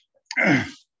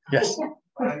 Yes.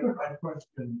 I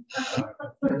question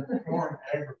corn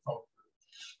agriculture.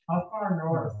 How far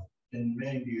north in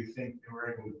Maine do you think they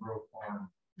were able to grow corn?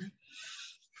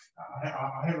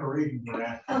 I have a reason for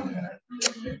asking that.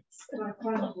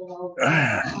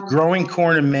 Growing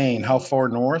corn in Maine, how far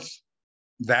north?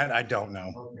 That I don't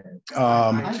know. Okay.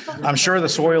 I'm sure the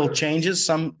soil changes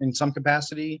in some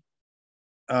capacity.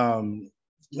 I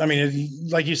mean,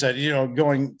 like you said, you know,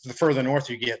 going the further north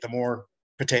you get, the more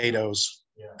potatoes,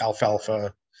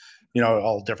 alfalfa, you know,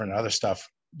 all different other stuff.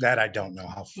 That I don't know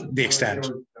how the extent.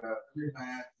 The reason I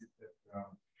asked is that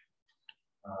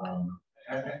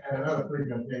at another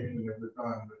presentation that was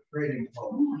on the trading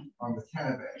post on the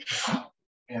Kennebec,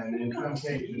 and in some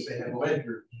cases they had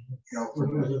ledgers, you know,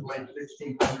 from the late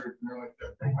 1600s and early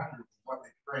 1700s, what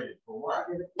they traded for what.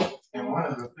 And one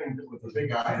of the things that was a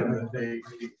big item that the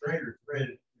traders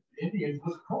traded the Indians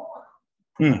was corn.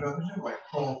 You know, this is like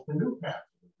coal to Newcastle.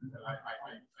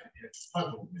 It's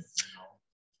puzzled me, you know.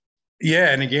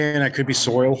 Yeah, and again, it could be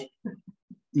soil.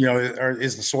 You know, or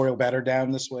is the soil better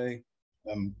down this way?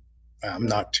 I'm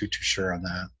not too sure on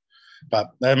that,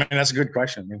 but I mean that's a good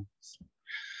question. I mean,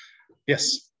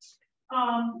 yes.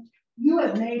 You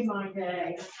have made my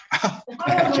day. I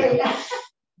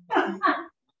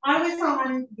was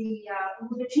on the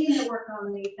team that worked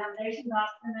on the foundation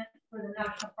document for the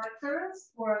National Park Service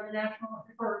for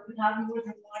Penobscot Woods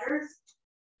and Waters,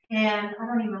 and I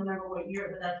don't even remember what year,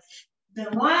 but that's been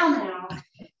a while now.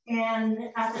 And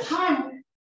at the time,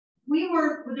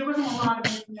 there wasn't a lot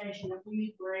of information that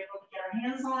we were able to get our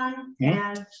hands on.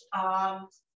 And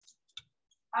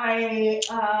I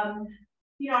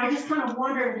just kind of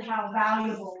wondered how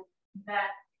valuable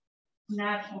that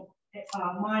national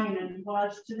monument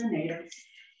was to the natives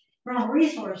from a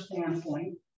resource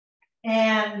standpoint.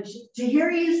 And to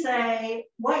hear you say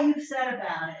what you've said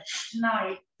about it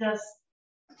tonight,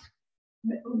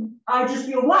 I just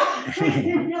feel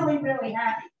really, really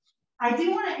happy. I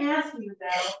do want to ask you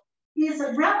though, is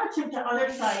it relative to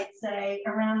other sites, say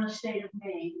around the state of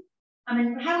Maine? I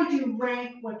mean, how would you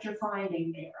rank what you're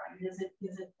finding there? I mean, is it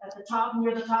at the top,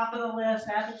 near the top of the list,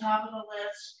 at the top of the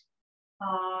list?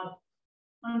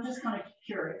 I'm just kind of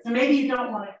curious. And maybe you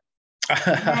don't want to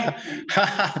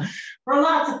for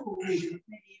lots of cool reasons,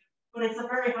 maybe, but it's a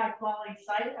very high quality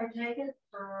site, I take it,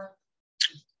 for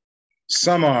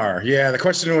some are. Yeah, the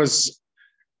question was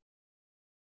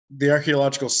the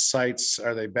archaeological sites,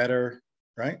 are they better,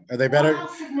 right? Are they better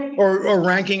or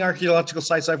ranking archaeological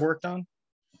sites I've worked on?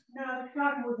 No, the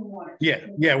Katahdin Woods and Waters.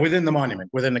 Yeah, within the monument,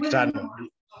 within the Katahdin.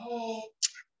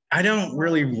 I don't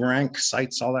really rank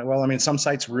sites all that well. I mean, some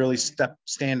sites really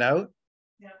stand out.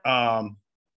 Yeah.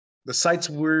 the sites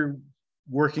we're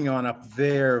working on up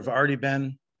there have already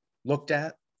been looked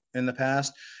at in the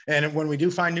past. And when we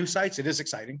do find new sites, it is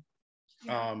exciting.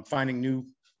 Finding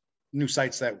new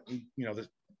sites that, you know,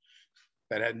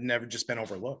 that had never just been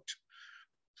overlooked.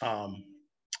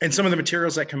 And some of the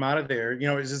materials that come out of there, you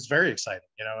know, is very exciting.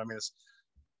 You know, I mean,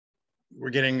 we're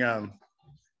getting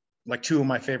like two of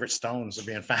my favorite stones are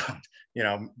being found, you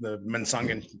know, the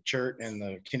Mansungan chert and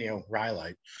the Kineo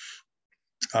rhyolite.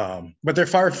 But they're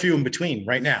far few in between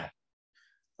right now.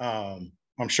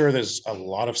 I'm sure there's a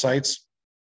lot of sites,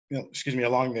 you know, excuse me,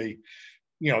 along the,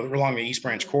 you know, along the East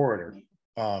Branch corridor.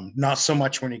 Not so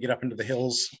much when you get up into the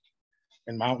hills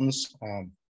and mountains.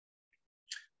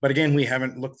 But again, we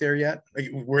haven't looked there yet.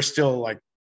 We're still like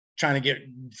trying to get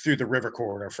through the river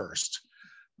corridor first,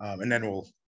 and then we'll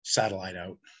satellite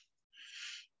out.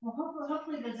 Well,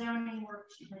 hopefully the zoning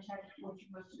works to protect what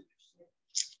you're most interested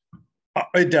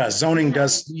in. It does. Zoning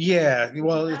does. Yeah.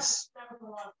 Well, it's,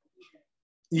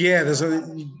 yeah, there's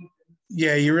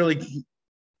yeah, you really,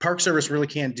 Park Service really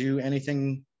can't do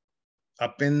anything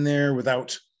up in there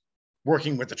without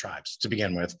working with the tribes to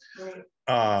begin with.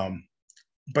 Right.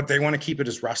 But they want to keep it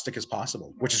as rustic as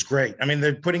possible, which is great. I mean,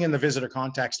 they're putting in the visitor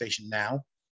contact station now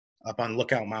up on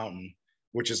Lookout Mountain,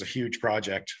 which is a huge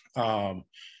project.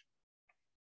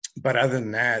 But other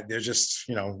than that, they're just,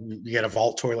 you know, you get a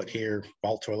vault toilet here,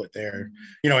 vault toilet there,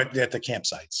 you know, at the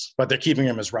campsites, but they're keeping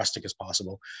them as rustic as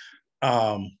possible.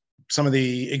 Some of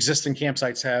the existing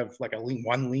campsites have like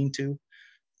one lean-to.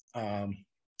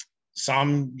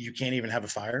 Some you can't even have a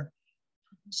fire.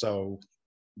 So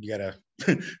you got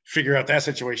to figure out that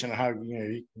situation, how, you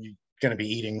know, you're going to be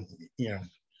eating, you know,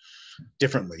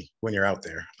 differently when you're out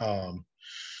there.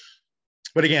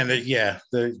 But again,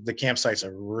 the campsites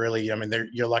are really, I mean,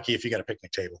 you're lucky if you got a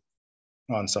picnic table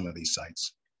on some of these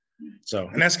sites. So,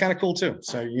 and that's kind of cool too.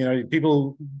 So, you know,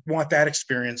 people want that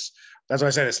experience. That's why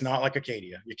I said it's not like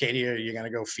Acadia. Acadia, you're going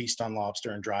to go feast on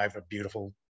lobster and drive a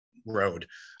beautiful road.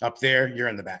 Up there, you're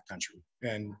in the backcountry,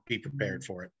 and be prepared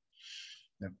for it.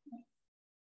 Yeah.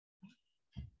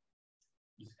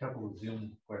 Just a couple of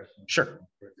Zoom questions. Sure.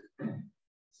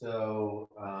 So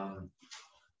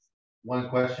one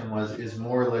question was, is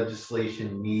more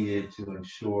legislation needed to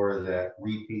ensure that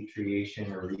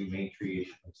repatriation or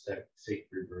rematriation of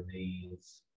sacred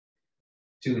remains,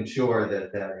 to ensure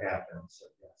that that happens?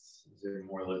 Yes. Is there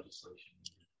more legislation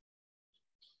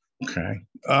needed? Okay.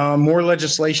 More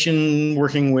legislation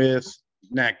working with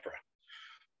NAGPRA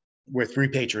with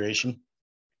repatriation.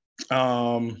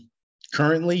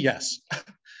 Currently, yes.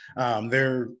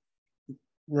 We're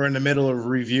in the middle of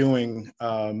reviewing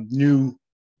new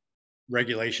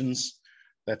regulations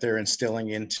that they're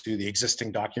instilling into the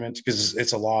existing document, because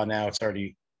it's a law now. It's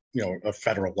already, you know, a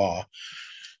federal law.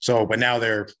 So, but now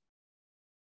they're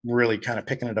really kind of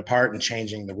picking it apart and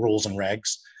changing the rules and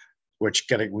regs, which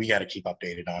we got to keep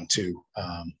updated on too.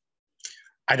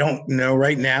 I don't know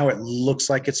right now. It looks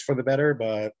like it's for the better,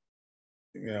 but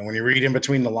you know, when you read in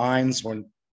between the lines, when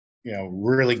you know,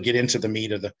 really get into the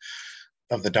meat of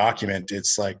the document,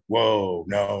 it's like, whoa,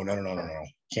 no,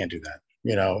 can't do that.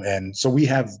 You know, and so we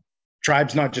have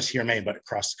tribes, not just here in Maine, but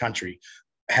across the country,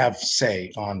 have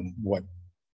say on what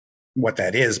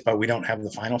that is, but we don't have the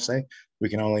final say. We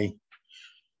can only,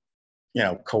 you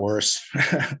know, coerce,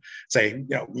 say, you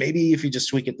know, maybe if you just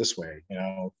tweak it this way, you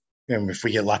know, and if we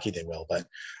get lucky, they will. But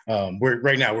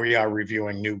right now we are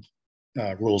reviewing new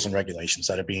rules and regulations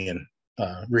that are being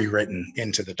rewritten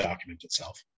into the document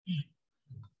itself.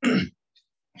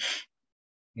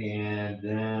 And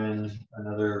then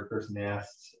another person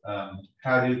asks,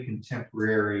 how do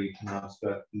contemporary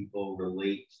Penobscot people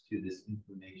relate to this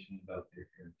information about their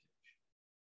heritage?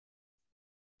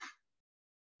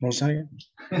 What was that?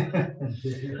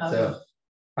 So,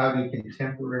 how do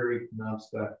contemporary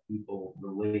Penobscot people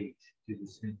relate to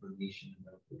this information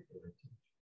about their heritage?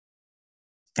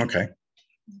 Okay.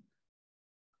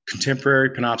 Contemporary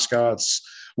Penobscots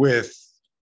with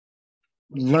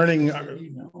learning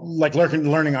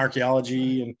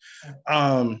archaeology, and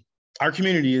our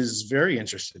community is very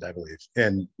interested, I believe.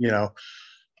 And you know,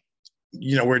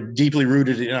 we're deeply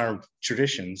rooted in our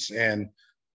traditions. And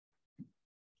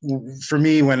for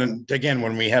me, when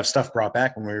we have stuff brought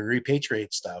back, when we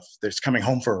repatriate stuff, it's coming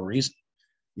home for a reason.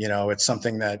 You know, it's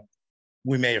something that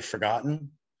we may have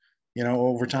forgotten, you know,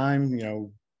 over time. You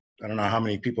know, I don't know how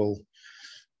many people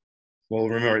will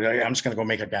remember, I'm just going to go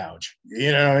make a gouge,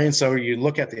 you know what I mean? So you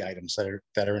look at the items that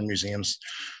are in museums.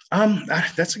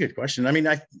 That's a good question. I mean,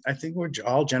 I think we're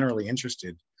all generally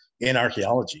interested in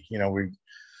archaeology. You know, we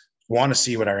want to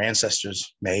see what our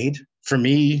ancestors made. For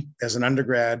me, as an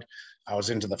undergrad, I was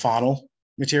into the faunal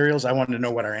materials. I wanted to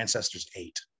know what our ancestors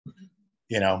ate.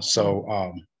 you know, so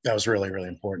that was really, really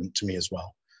important to me as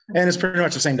well. And it's pretty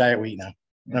much the same diet we eat now.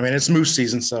 I mean, it's moose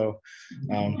season, so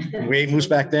we ate moose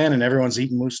back then, and everyone's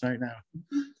eating moose right now.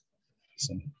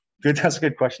 So good, that's a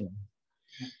good question.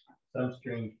 Some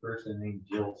strange person named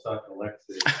Jill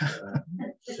Sockalexis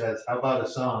says, "How about a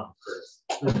song, Chris?"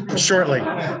 Shortly,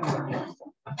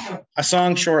 a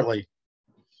song shortly.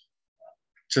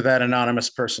 To that anonymous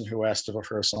person who asked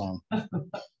for a song.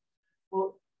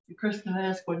 Well, Chris, can I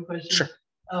ask one question? Sure.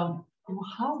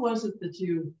 How was it that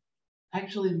you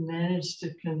actually managed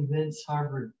to convince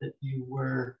Harvard that you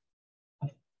were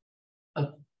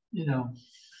a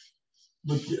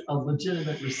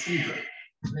legitimate receiver?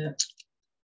 Yeah.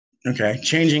 Okay,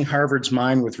 changing Harvard's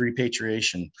mind with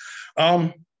repatriation.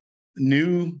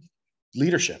 New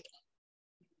leadership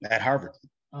at Harvard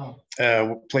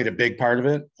played a big part of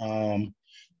it.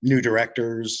 New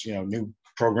directors, you know, new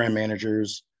program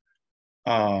managers.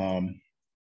 And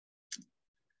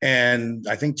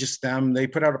I think just them, they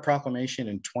put out a proclamation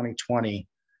in 2020,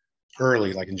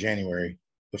 early, like in January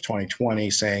of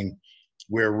 2020, saying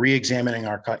we're re-examining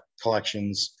our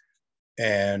collections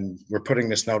and we're putting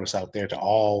this notice out there to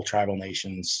all tribal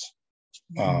nations.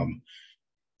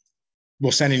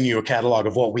 We're sending you a catalog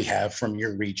of what we have from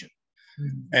your region.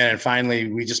 And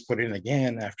finally, we just put in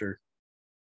again after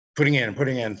putting in,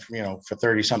 you know, for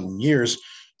 30 something years,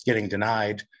 getting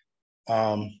denied.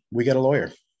 We get a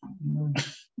lawyer.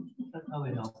 That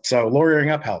probably helped. So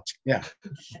lawyering up helped, yeah.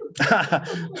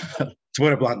 To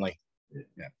put it bluntly.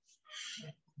 Yeah.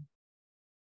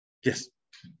 Yes.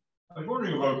 I was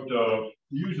wondering about,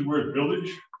 you use the word village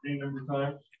a number of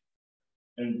times.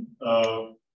 And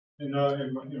in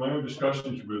my own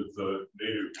discussions with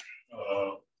Native,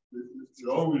 there's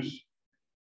always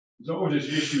this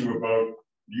issue about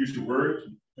the use of words,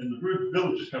 and the word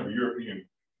village is kind of a European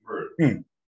word.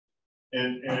 And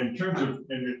in terms of,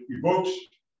 and it evokes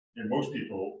in most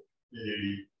people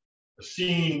a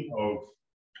scene of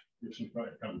some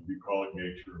kind of bucolic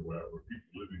nature or whatever, people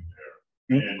living there.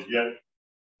 And yet,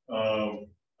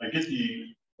 I get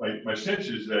my sense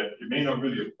is that it may not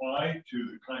really apply to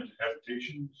the kinds of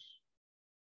habitations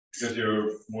because they're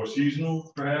more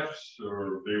seasonal, perhaps,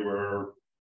 or they were,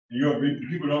 you know,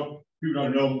 people don't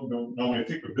normally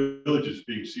think of villages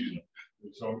being seasonal.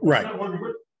 So I'm kind of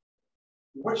wondering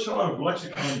what sort of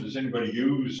lexicon does anybody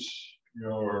use, you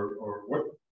know, or what?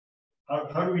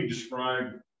 How do we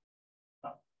describe?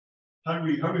 How do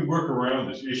we work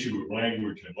around this issue of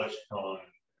language and lexicon?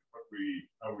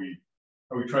 How we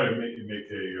try to make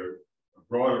a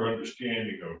broader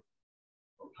understanding of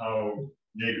how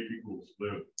Native peoples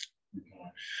live.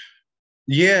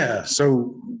 Yeah.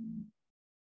 So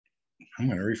I'm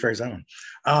going to rephrase that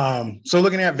one. So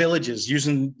looking at villages,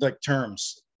 using like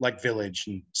terms like village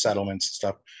and settlements and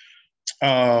stuff.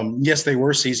 Yes, they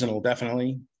were seasonal,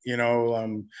 definitely. You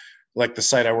know, like the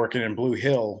site I work in Blue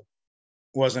Hill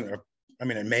wasn't, I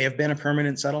mean, it may have been a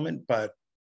permanent settlement, but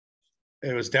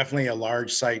it was definitely a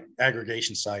large site,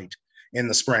 aggregation site in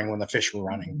the spring when the fish were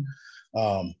running.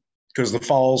 Because the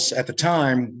falls at the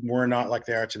time were not like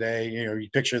they are today. You know, you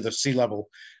picture the sea level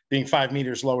being 5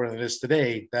 meters lower than it is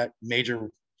today. That major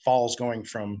falls going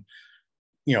from,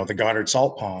 you know, the Goddard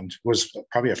Salt Pond was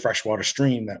probably a freshwater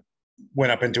stream that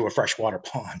went up into a freshwater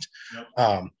pond.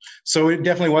 Yep. So it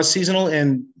definitely was seasonal,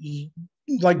 and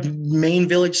like main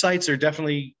village sites are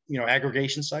definitely, you know,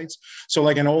 aggregation sites. So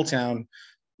like in Old Town,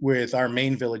 with our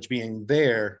main village being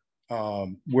there,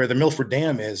 where the Milford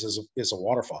Dam is a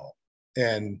waterfall,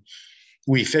 and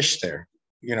we fish there,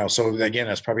 you know, so again,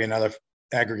 that's probably another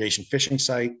aggregation fishing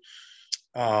site,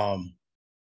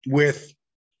 with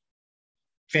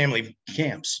family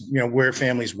camps, you know, where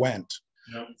families went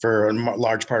for a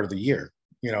large part of the year.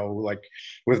 You know, like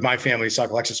with my family,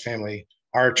 Sockalexis family,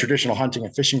 our traditional hunting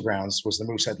and fishing grounds was the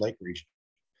Moosehead Lake region.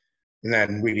 And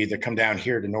then we'd either come down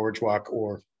here to Norridgewock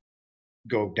or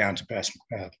go down to past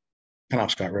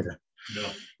Penobscot River.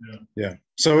 Yeah.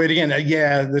 So it again,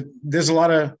 there's a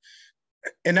lot of,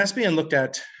 and that's being looked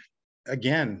at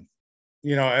again.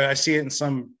 You know, I see it in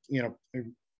some, you know,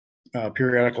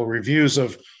 periodical reviews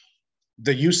of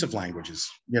the use of languages.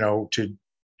 You know, it's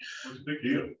a big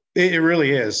deal. It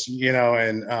really is. You know,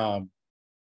 and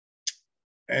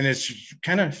it's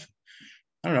kind of,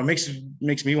 I don't know, makes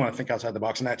me want to think outside the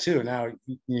box on that too. Now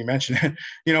you mention it,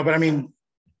 you know, but I mean,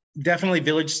 definitely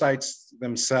village sites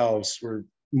themselves were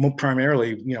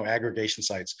primarily, you know, aggregation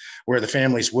sites where the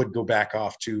families would go back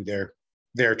off to their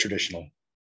traditional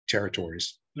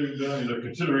territories. The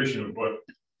consideration of what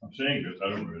I'm saying this, I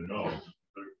don't really know.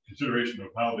 The consideration of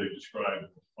how they describe a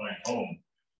fine home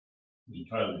is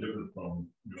entirely different from,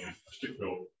 you know, a stick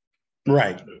built.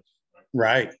 Right.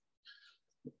 Right.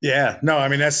 Yeah, no, I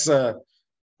mean, that's, it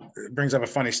brings up a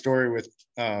funny story with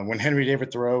when Henry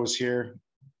David Thoreau was here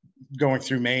going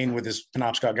through Maine with his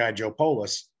Penobscot guide, Joe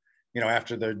Polis,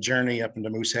 after the journey up into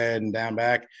Moosehead and down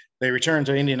back, they returned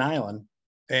to Indian Island,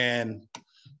 and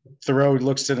Thoreau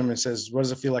looks at him and says, "What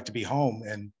does it feel like to be home?"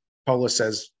 And Polis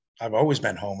says, "I've always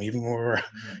been home, even when we were,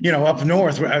 up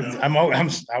north.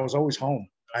 I was always home.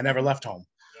 I never left home,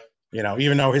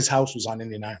 even though his house was on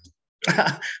Indian Island."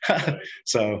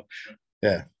 So,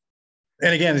 yeah.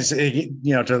 And again, it's,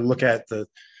 to look at the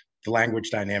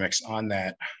language dynamics on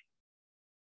that.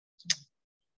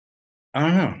 I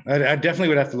don't know. I definitely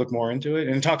would have to look more into it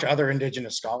and talk to other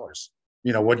Indigenous scholars.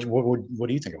 What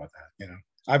do you think about that?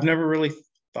 I've never really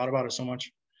thought about it so much.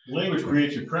 Language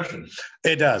creates impressions.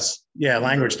 It does. Yeah,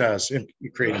 language does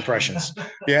create impressions.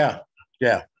 Yeah.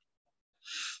 I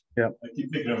keep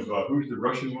thinking of who's the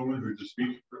Russian woman who's the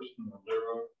speech person of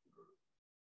Lera.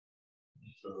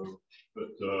 So, but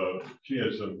she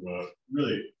has some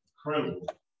really incredible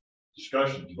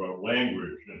discussions about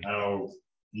language and how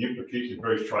the implications of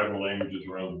various tribal languages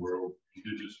around the world,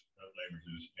 indigenous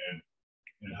languages,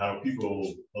 and how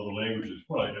people, other languages,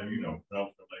 language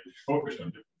focus on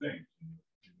different things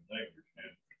in the language,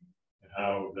 and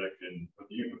how that can, what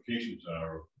the implications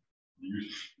are of the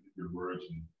use of your words.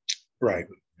 And right.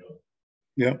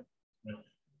 Yeah.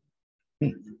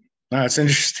 No, it's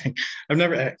interesting. I've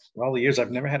never, all the years,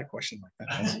 I've never had a question like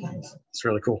that. It's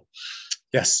really cool.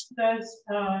 Yes. There's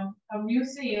a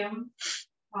museum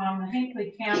on the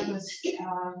Hinckley campus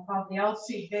called the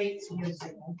L.C. Bates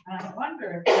Museum. And I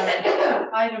wonder if there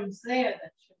are items there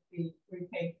that should be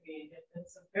repatriated.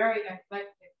 It's a very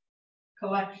eclectic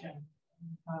collection.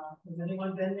 Has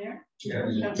anyone been there?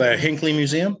 Yeah. The Hinckley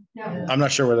Museum? Yeah. I'm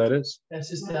not sure where that is. That's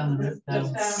just down the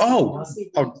river. Oh.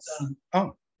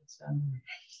 It's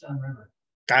downriver.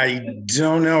 I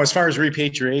don't know. As far as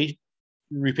repatriation,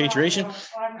 I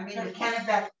mean, the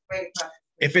Kennebec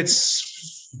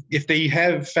if they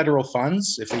have federal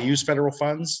funds, if they use federal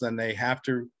funds, then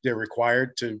they're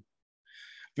required to.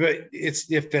 But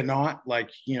it's, if they're not, like,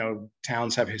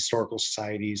 towns have historical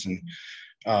societies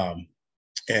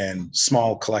and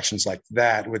small collections like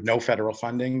that with no federal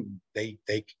funding, they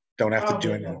don't have to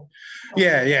do anything.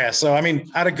 Yeah. So I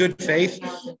mean, out of good faith.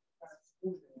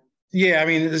 Yeah, I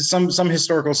mean, some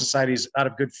historical societies, out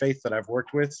of good faith, that I've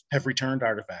worked with, have returned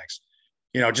artifacts.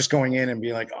 Just going in and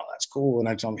be like, "Oh, that's cool," and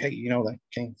I tell them, "Hey, that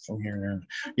came from here,"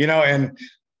 and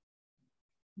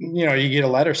you get a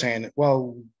letter saying,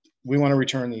 "Well, we want to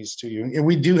return these to you." And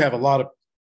we do have a lot of,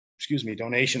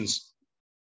 donations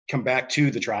come back to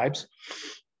the tribes,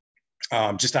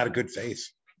 just out of good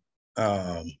faith,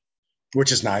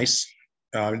 which is nice.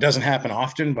 It doesn't happen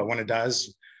often, but when it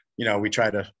does, we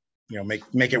try to.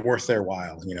 Make it worth their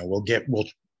while. We'll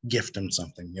gift them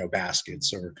something,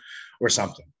 baskets or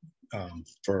something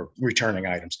for returning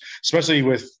items, especially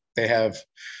they have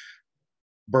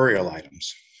burial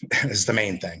items is the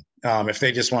main thing. If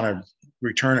they just want to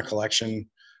return a collection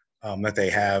that they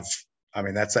have, I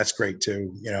mean, that's great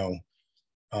too.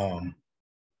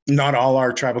 Not all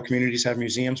our tribal communities have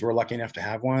museums. We're lucky enough to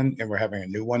have one, and we're having a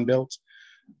new one built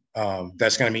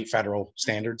that's going to meet federal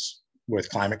standards with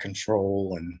climate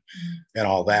control and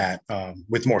all that,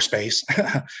 with more space.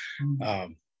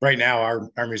 Right now,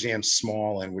 our museum's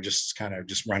small, and we're just kind of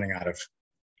running out of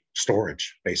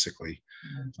storage, basically.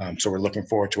 So we're looking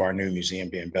forward to our new museum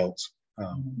being built.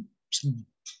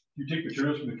 You take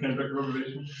materials from the Kennebec River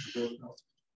Basin?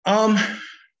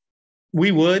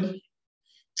 We would.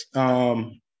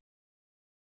 And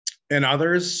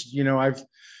others, I've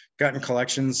gotten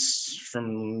collections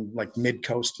from like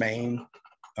mid-coast Maine,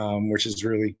 which is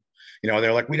really,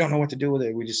 they're like, "We don't know what to do with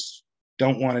it. We just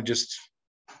don't want to just,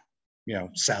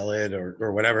 sell it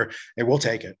or whatever." And we'll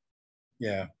take it.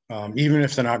 Yeah. Even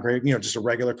if they're not great, just a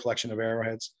regular collection of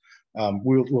arrowheads,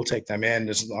 we'll take them in,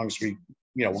 as long as we,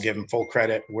 we'll give them full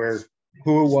credit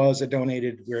who it was that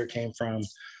donated, where it came from,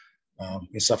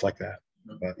 and stuff like that.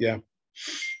 But yeah.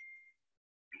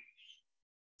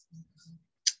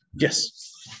 Yes.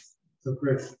 So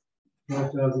Chris,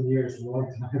 5,000 years, a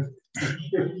long time.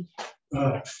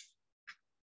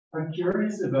 I'm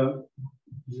curious about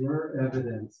your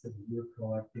evidence that you're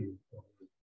collecting for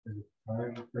the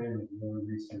time frame of your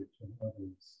research and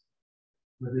others.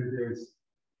 Whether there's,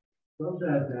 from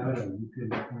that data, you can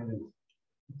kind of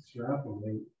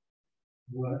extrapolate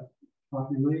what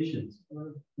populations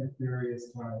are at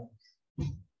various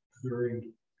times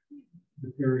during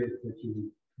the period that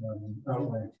you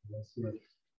outlined for us here.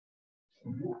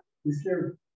 Is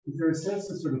there a sense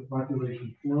of sort of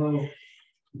population flow,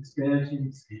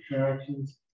 expansions,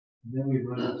 contractions, and then we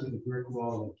run into the brick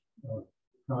wall of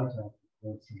contact, of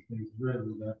course, and things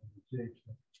readily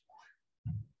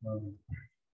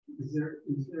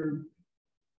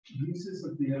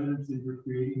any evidence that you're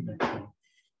creating that can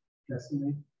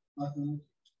estimate population?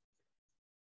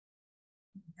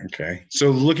 Okay,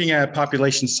 so looking at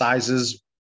population sizes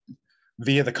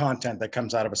via the content that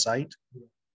comes out of a site,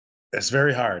 it's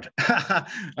very hard.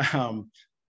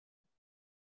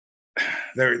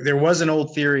 There was an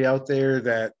old theory out there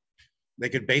that they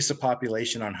could base a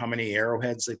population on how many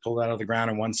arrowheads they pulled out of the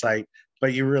ground in one site,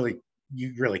 but you really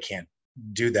can't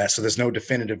do that. So there's no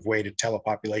definitive way to tell a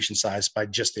population size by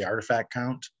just the artifact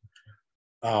count.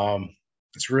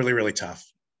 It's really, really tough,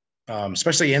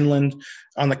 especially inland.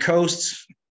 On the coast,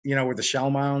 you know, with the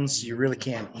shell mounds, you really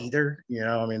can't either. You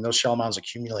know, I mean, those shell mounds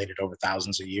accumulated over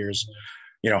thousands of years,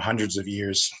 you know, hundreds of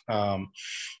years.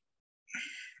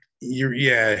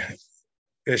 Yeah,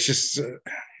 it's just,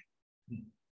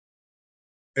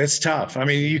 it's tough. I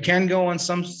mean, you can go on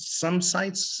some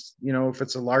sites, you know, if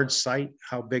it's a large site,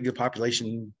 how big the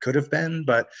population could have been,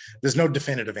 but there's no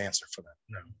definitive answer for that.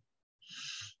 No.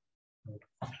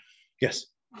 Yes.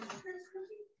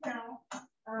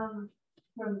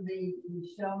 From the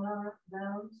shell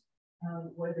mounds,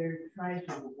 where they're trying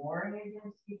to warring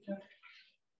against each other,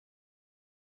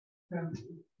 from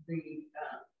the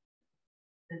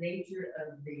nature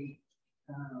of the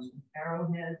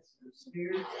arrowheads or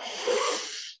spears.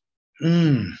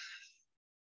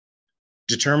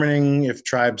 Determining if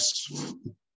tribes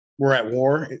were at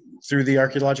war through the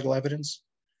archaeological evidence.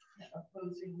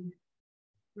 Opposing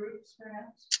groups,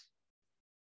 perhaps.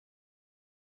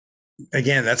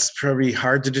 Again, that's probably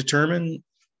hard to determine.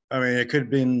 I mean, it could have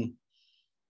been,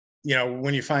 you know,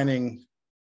 when you're finding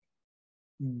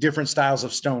different styles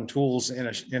of stone tools in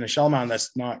a shell mound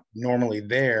that's not normally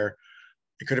there,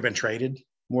 it could have been traded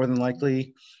more than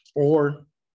likely, or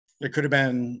it could have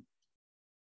been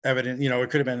evident, you know,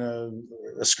 it could have been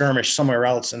a skirmish somewhere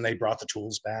else and they brought the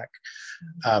tools back.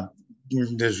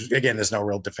 There's no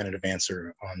real definitive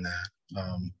answer on that,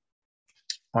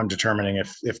 on determining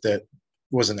if that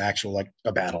was an actual, like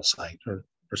a battle site or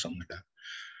something like that.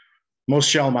 Most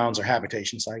shell mounds are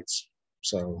habitation sites.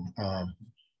 So,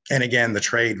 and again, the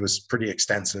trade was pretty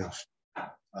extensive,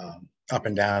 up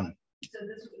and down. So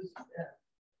this was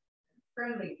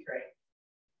friendly trade.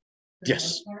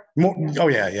 Yes. Oh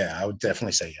yeah. I would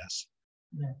definitely say yes.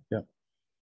 Yeah.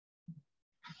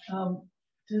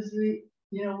 Does the,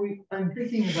 you know, I'm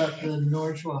thinking about the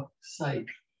Norjwalk site,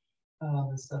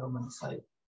 the settlement site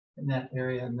in that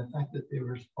area, and the fact that they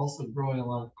were also growing a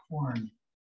lot of corn.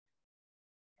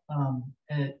 And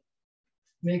it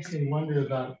makes me wonder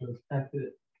about the fact that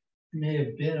it may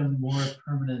have been a more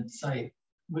permanent site.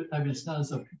 I mean, it's not as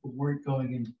though people weren't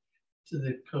going into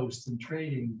the coast and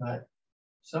trading, but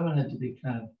someone had to be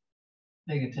kind of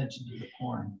paying attention to the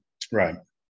corn. Right.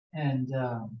 And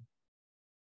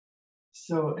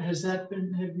so have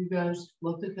you guys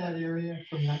looked at that area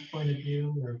from that point of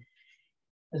view, or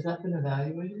has that been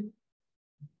evaluated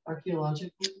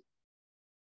archaeologically?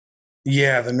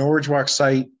 Yeah, the Norwich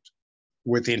site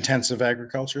with the intensive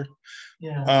agriculture.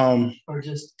 Yeah. Or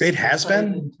just it has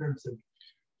been in terms of.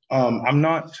 I'm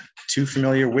not too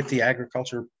familiar with the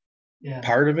agriculture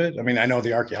part of it. I mean, I know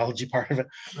the archaeology part of it,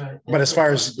 right. But as far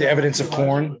as the evidence of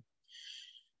corn,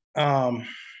 a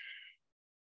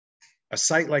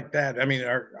site like that, I mean,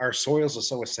 our soils are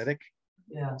so acidic.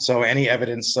 Yeah. So any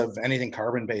evidence of anything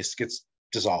carbon-based gets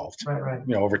dissolved, right.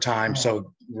 You know, over time. Right.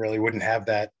 So really wouldn't have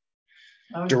that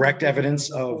direct evidence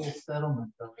of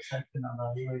settlement. Though. Has been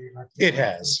evaluated? It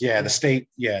has, yeah. The state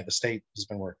has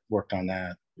been worked on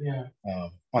that. Yeah.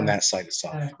 On that site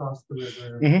itself. And across the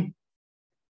river. Mm-hmm.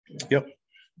 Yeah.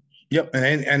 Yep.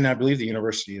 And I believe the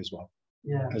university as well.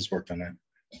 Yeah. Has worked on that.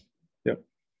 Yep.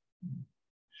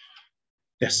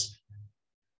 Yes.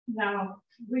 Now,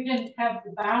 we didn't have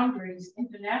the boundaries,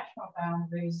 international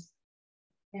boundaries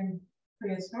in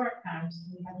prehistoric times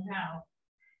as we have now.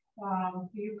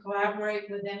 Do you collaborate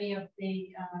with any of the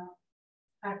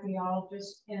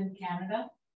archaeologists in Canada?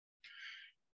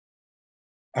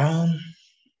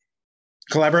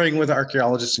 Collaborating with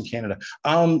archaeologists in Canada.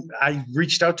 I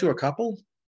reached out to a couple,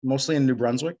 mostly in New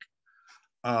Brunswick.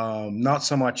 Not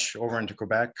so much over into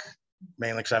Quebec,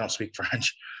 mainly because I don't speak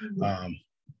French. And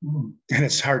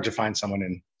it's hard to find someone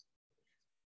in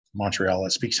Montreal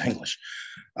that speaks English.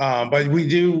 But we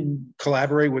do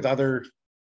collaborate with other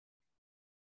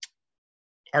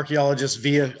archaeologists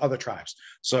via other tribes.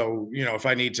 So, you know, if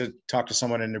I need to talk to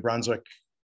someone in New Brunswick,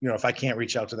 you know, if I can't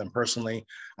reach out to them personally,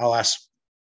 I'll ask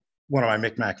one of my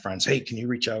Micmac friends, hey, can you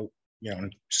reach out, you know,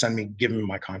 and give me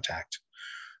my contact.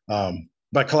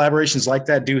 But collaborations like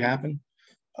that do happen.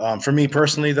 For me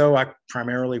personally, though, I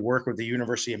primarily work with the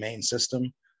University of Maine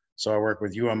system. So I work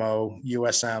with UMO,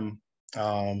 USM,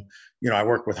 you know, I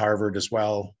work with Harvard as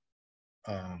well.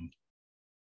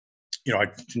 you know,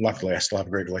 luckily I still have a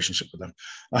great relationship with them.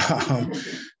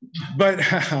 But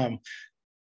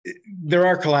there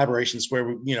are collaborations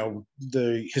where, you know,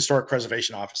 the historic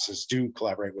preservation offices do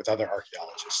collaborate with other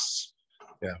archaeologists.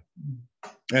 Yeah.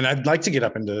 And I'd like to get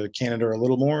up into Canada a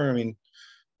little more. I mean,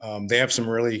 they have some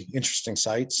really interesting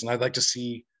sites, and I'd like to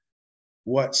see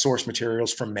what source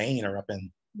materials from Maine are up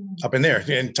in there,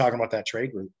 and talking about that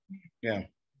trade route. Yeah.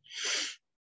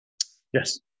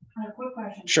 Yes. I have a quick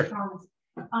question. Sure.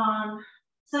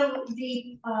 So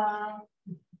the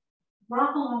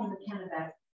rock along the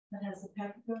Kennebec that has the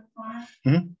petrichor on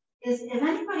it, is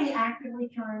anybody actively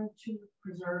trying to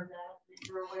preserve that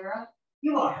you're aware of?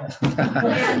 You are.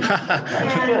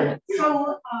 and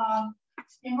so,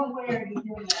 in what way are you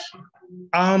doing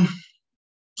that?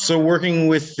 So working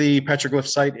with the petroglyph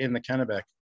site in the Kennebec,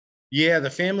 yeah, the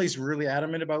family's really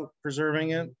adamant about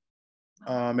preserving it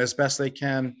as best they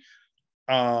can.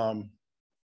 I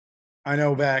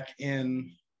know back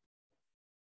in,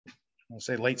 I'll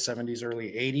say late 70s,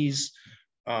 early 80s,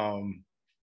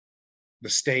 the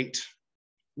state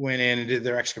went in and did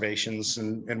their excavations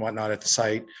and whatnot at the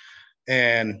site,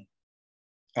 and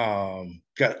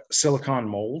got silicon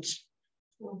molds.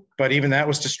 But even that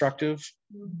was destructive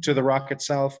to the rock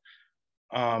itself.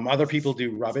 Other people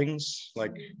do rubbings,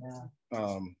 like,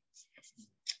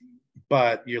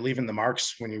 but you're leaving the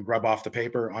marks when you rub off the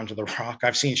paper onto the rock.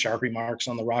 I've seen Sharpie marks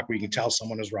on the rock where you can tell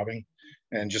someone is rubbing,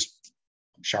 and just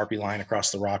Sharpie line across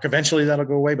the rock. Eventually that'll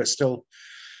go away, but still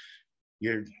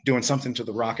you're doing something to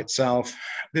the rock itself.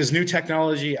 There's new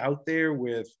technology out there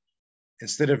with,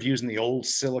 instead of using the old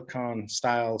silicone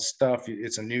style stuff,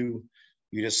 it's a new,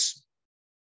 you just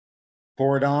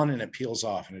pour it on and it peels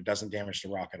off and it doesn't damage the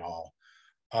rock at all.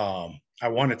 I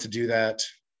wanted to do that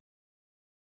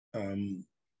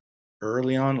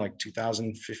early on, like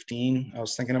 2015. I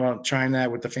was thinking about trying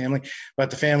that with the family,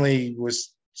 but the family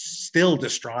was still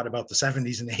distraught about the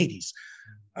 70s and 80s.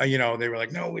 You know, they were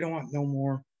like, no, we don't want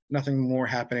nothing more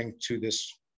happening to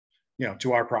this, you know,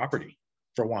 to our property.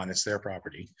 For one, it's their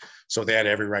property. So they had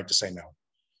every right to say no.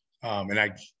 And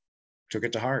I took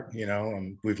it to heart, you know,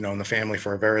 and we've known the family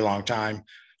for a very long time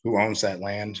who owns that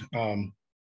land.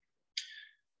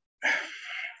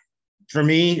 For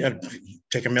me,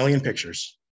 take 1 million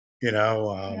pictures, you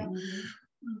know,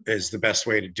 is the best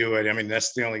way to do it. I mean,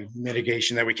 that's the only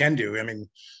mitigation that we can do. I mean,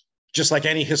 just like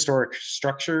any historic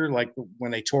structure, like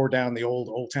when they tore down the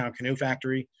old Town Canoe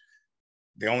Factory,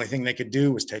 the only thing they could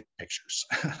do was take pictures,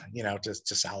 you know,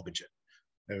 to salvage it.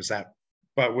 It was that.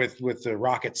 But with the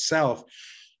rock itself,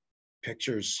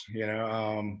 pictures, you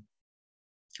know,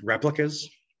 replicas,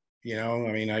 you know,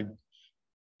 I mean, I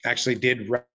actually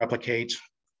did replicate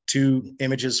 2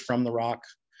 images from the rock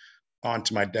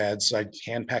onto my dad's. I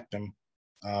hand-pecked them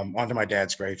onto my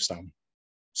dad's gravestone.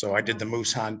 So I did the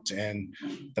moose hunt and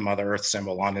the Mother Earth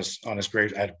symbol on his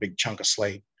grave. I had a big chunk of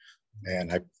slate,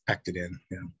 and I pecked it in.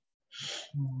 You know.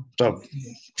 So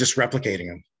just replicating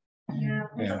them. Yeah,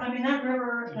 yeah. I mean, that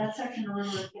river, that section of the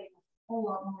river is getting a whole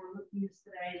lot more use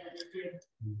today than it did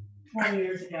 20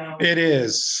 years ago. It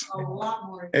is. A lot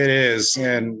more. It is.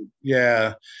 And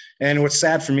yeah. And what's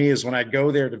sad for me is when I go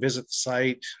there to visit the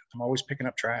site, I'm always picking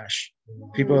up trash.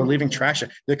 People are leaving trash.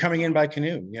 They're coming in by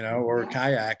canoe, you know, or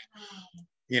kayak.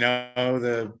 You know,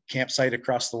 the campsite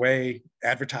across the way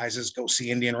advertises, go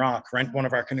see Indian Rock, rent one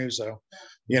of our canoes though,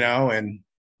 you know, and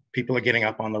people are getting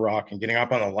up on the rock and getting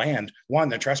up on the land. One,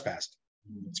 they're trespassing.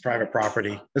 It's private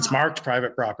property. It's marked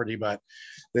private property, but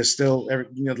there's still,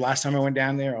 you know, the last time I went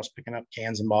down there, I was picking up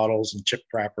cans and bottles and chip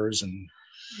wrappers. And,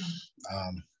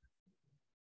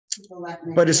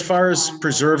 but as far as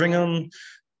preserving them,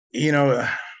 you know,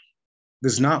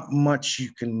 there's not much you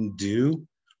can do,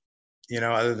 you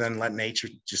know, other than let nature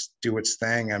just do its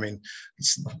thing. I mean,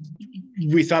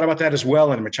 we thought about that as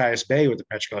well in Machias Bay with the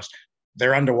petroglyphs.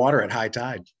 They're underwater at high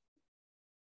tide,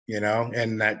 you know,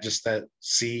 and that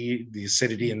sea, the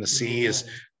acidity in the sea is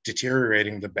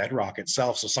deteriorating the bedrock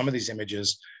itself. So some of these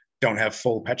images don't have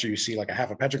full petro. You see like a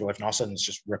half a petroglyph and all of a sudden it's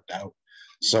just ripped out.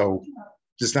 So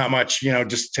there's not much, you know,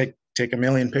 just take 1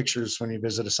 million pictures when you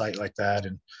visit a site like that.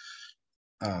 And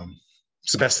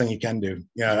it's the best thing you can do.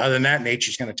 You know, other than that,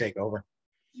 nature's going to take over.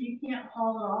 You can't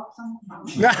haul it off sometime.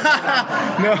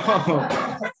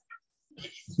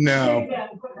 No. Anyway,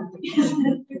 context is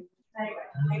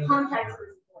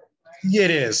important.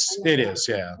 It is. It is.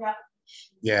 Yeah.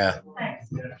 Yeah.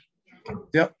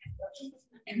 Yep.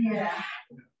 Yeah.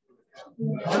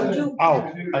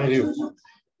 Oh, I do.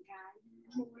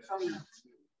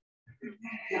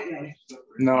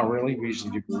 Not really. We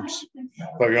usually do groups.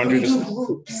 But you want to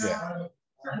do this? Yeah.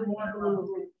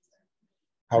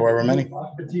 however many.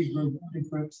 Fatigue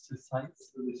groups to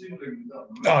sites.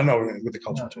 Oh, no, with the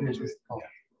cultural tourism.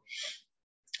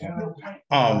 Yeah.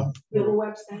 Yeah. You have a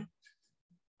website?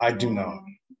 I do not,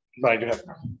 but I do have.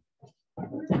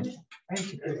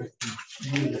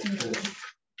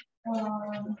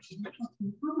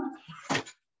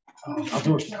 I'll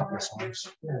do a couple of songs.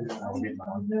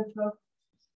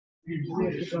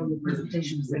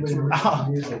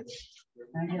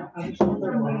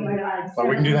 But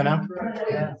we can do that now.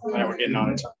 Yeah, we're getting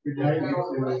on it.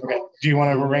 Okay. Do you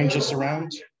want to arrange this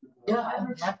around? Yeah,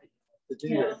 I'm happy to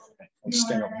do it.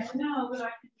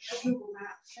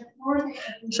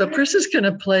 So Chris is going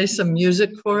to play some music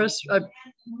for us.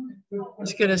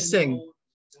 He's going to sing.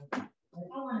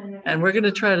 And we're going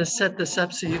to try to set this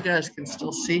up so you guys can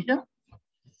still see him.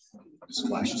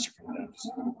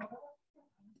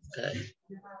 Okay.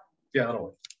 Yeah, that'll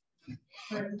work.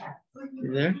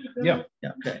 You there? Yeah.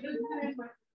 Yeah. Okay.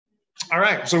 All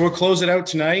right, so we'll close it out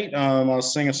tonight. I'll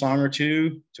sing a song or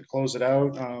two to close it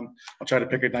out. I'll try to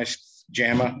pick a nice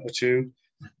jamma or two.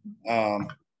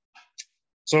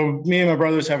 So me and my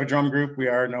brothers have a drum group. We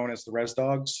are known as the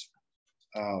RezDogs.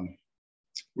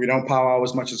 We don't powwow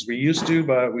as much as we used to,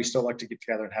 but we still like to get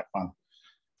together and have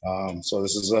fun. So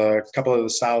this is a couple of the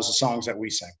styles of songs that we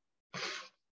sing.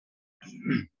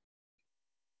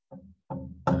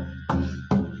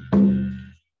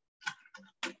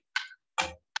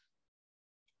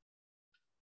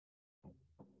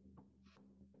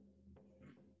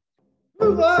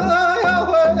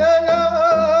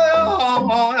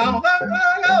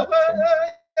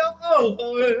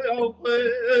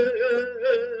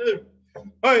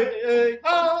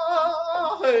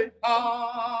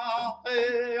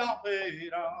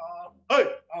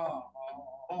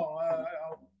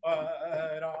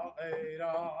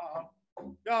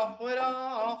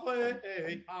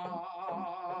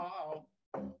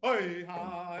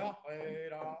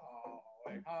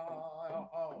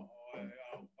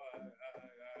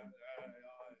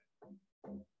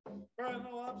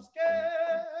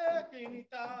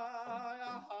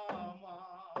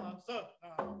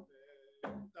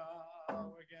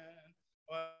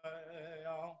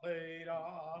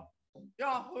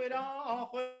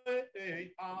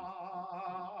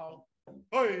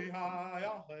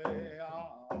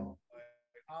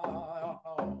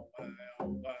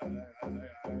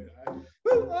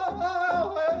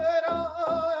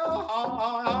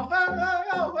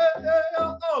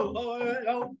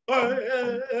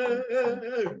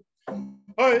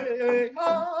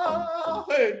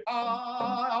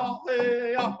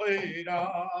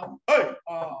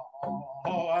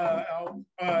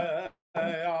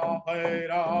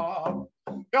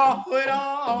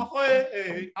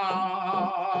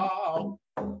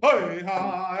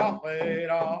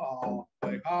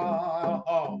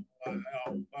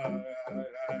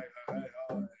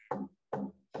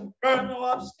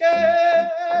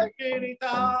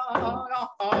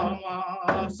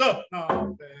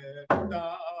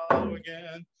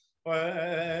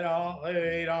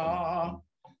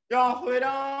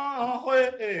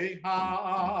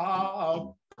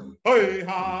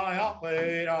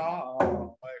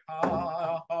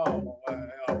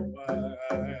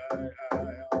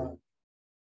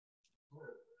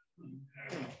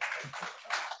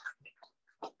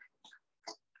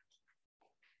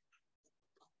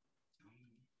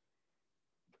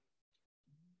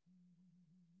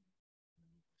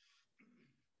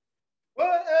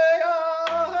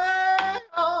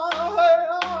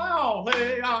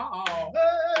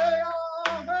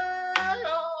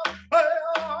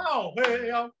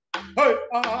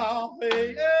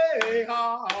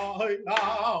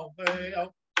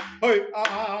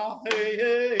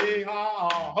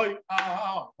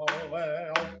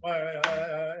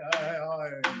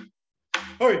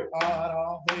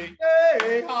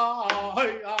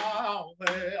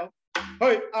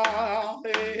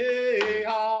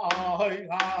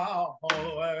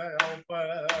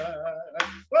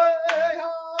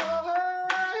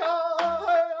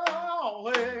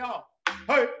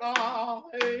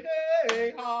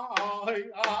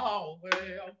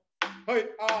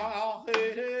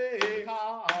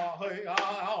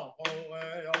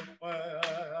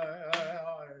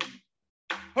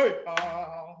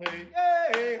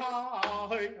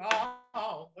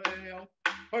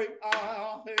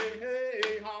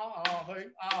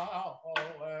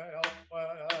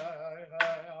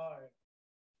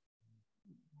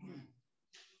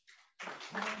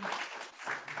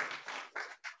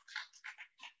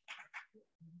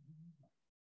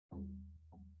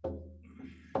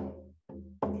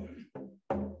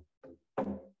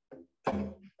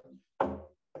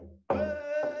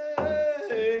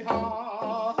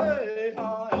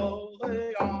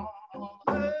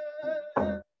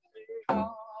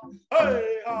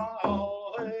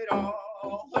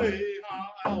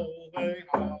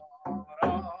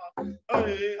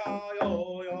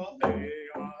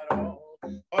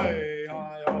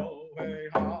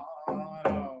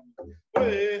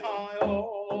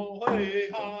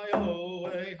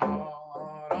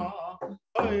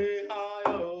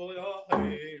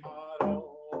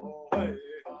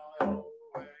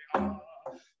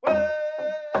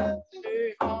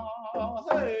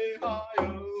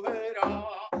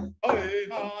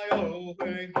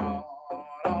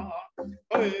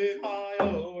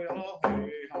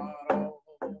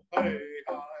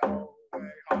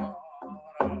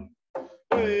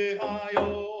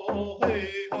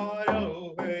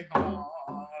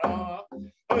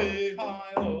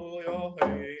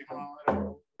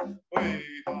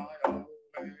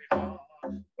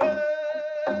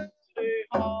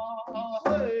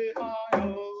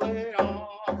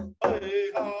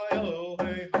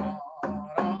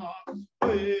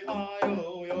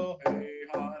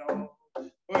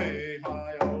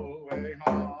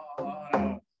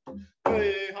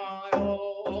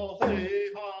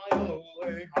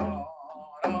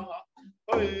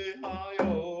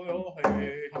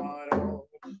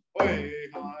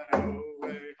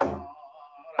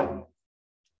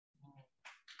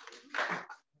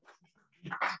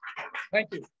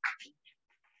 Thank you.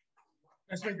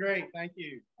 That's been great. Thank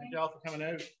you. Thank you all for coming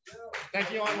out.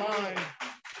 Thank you online.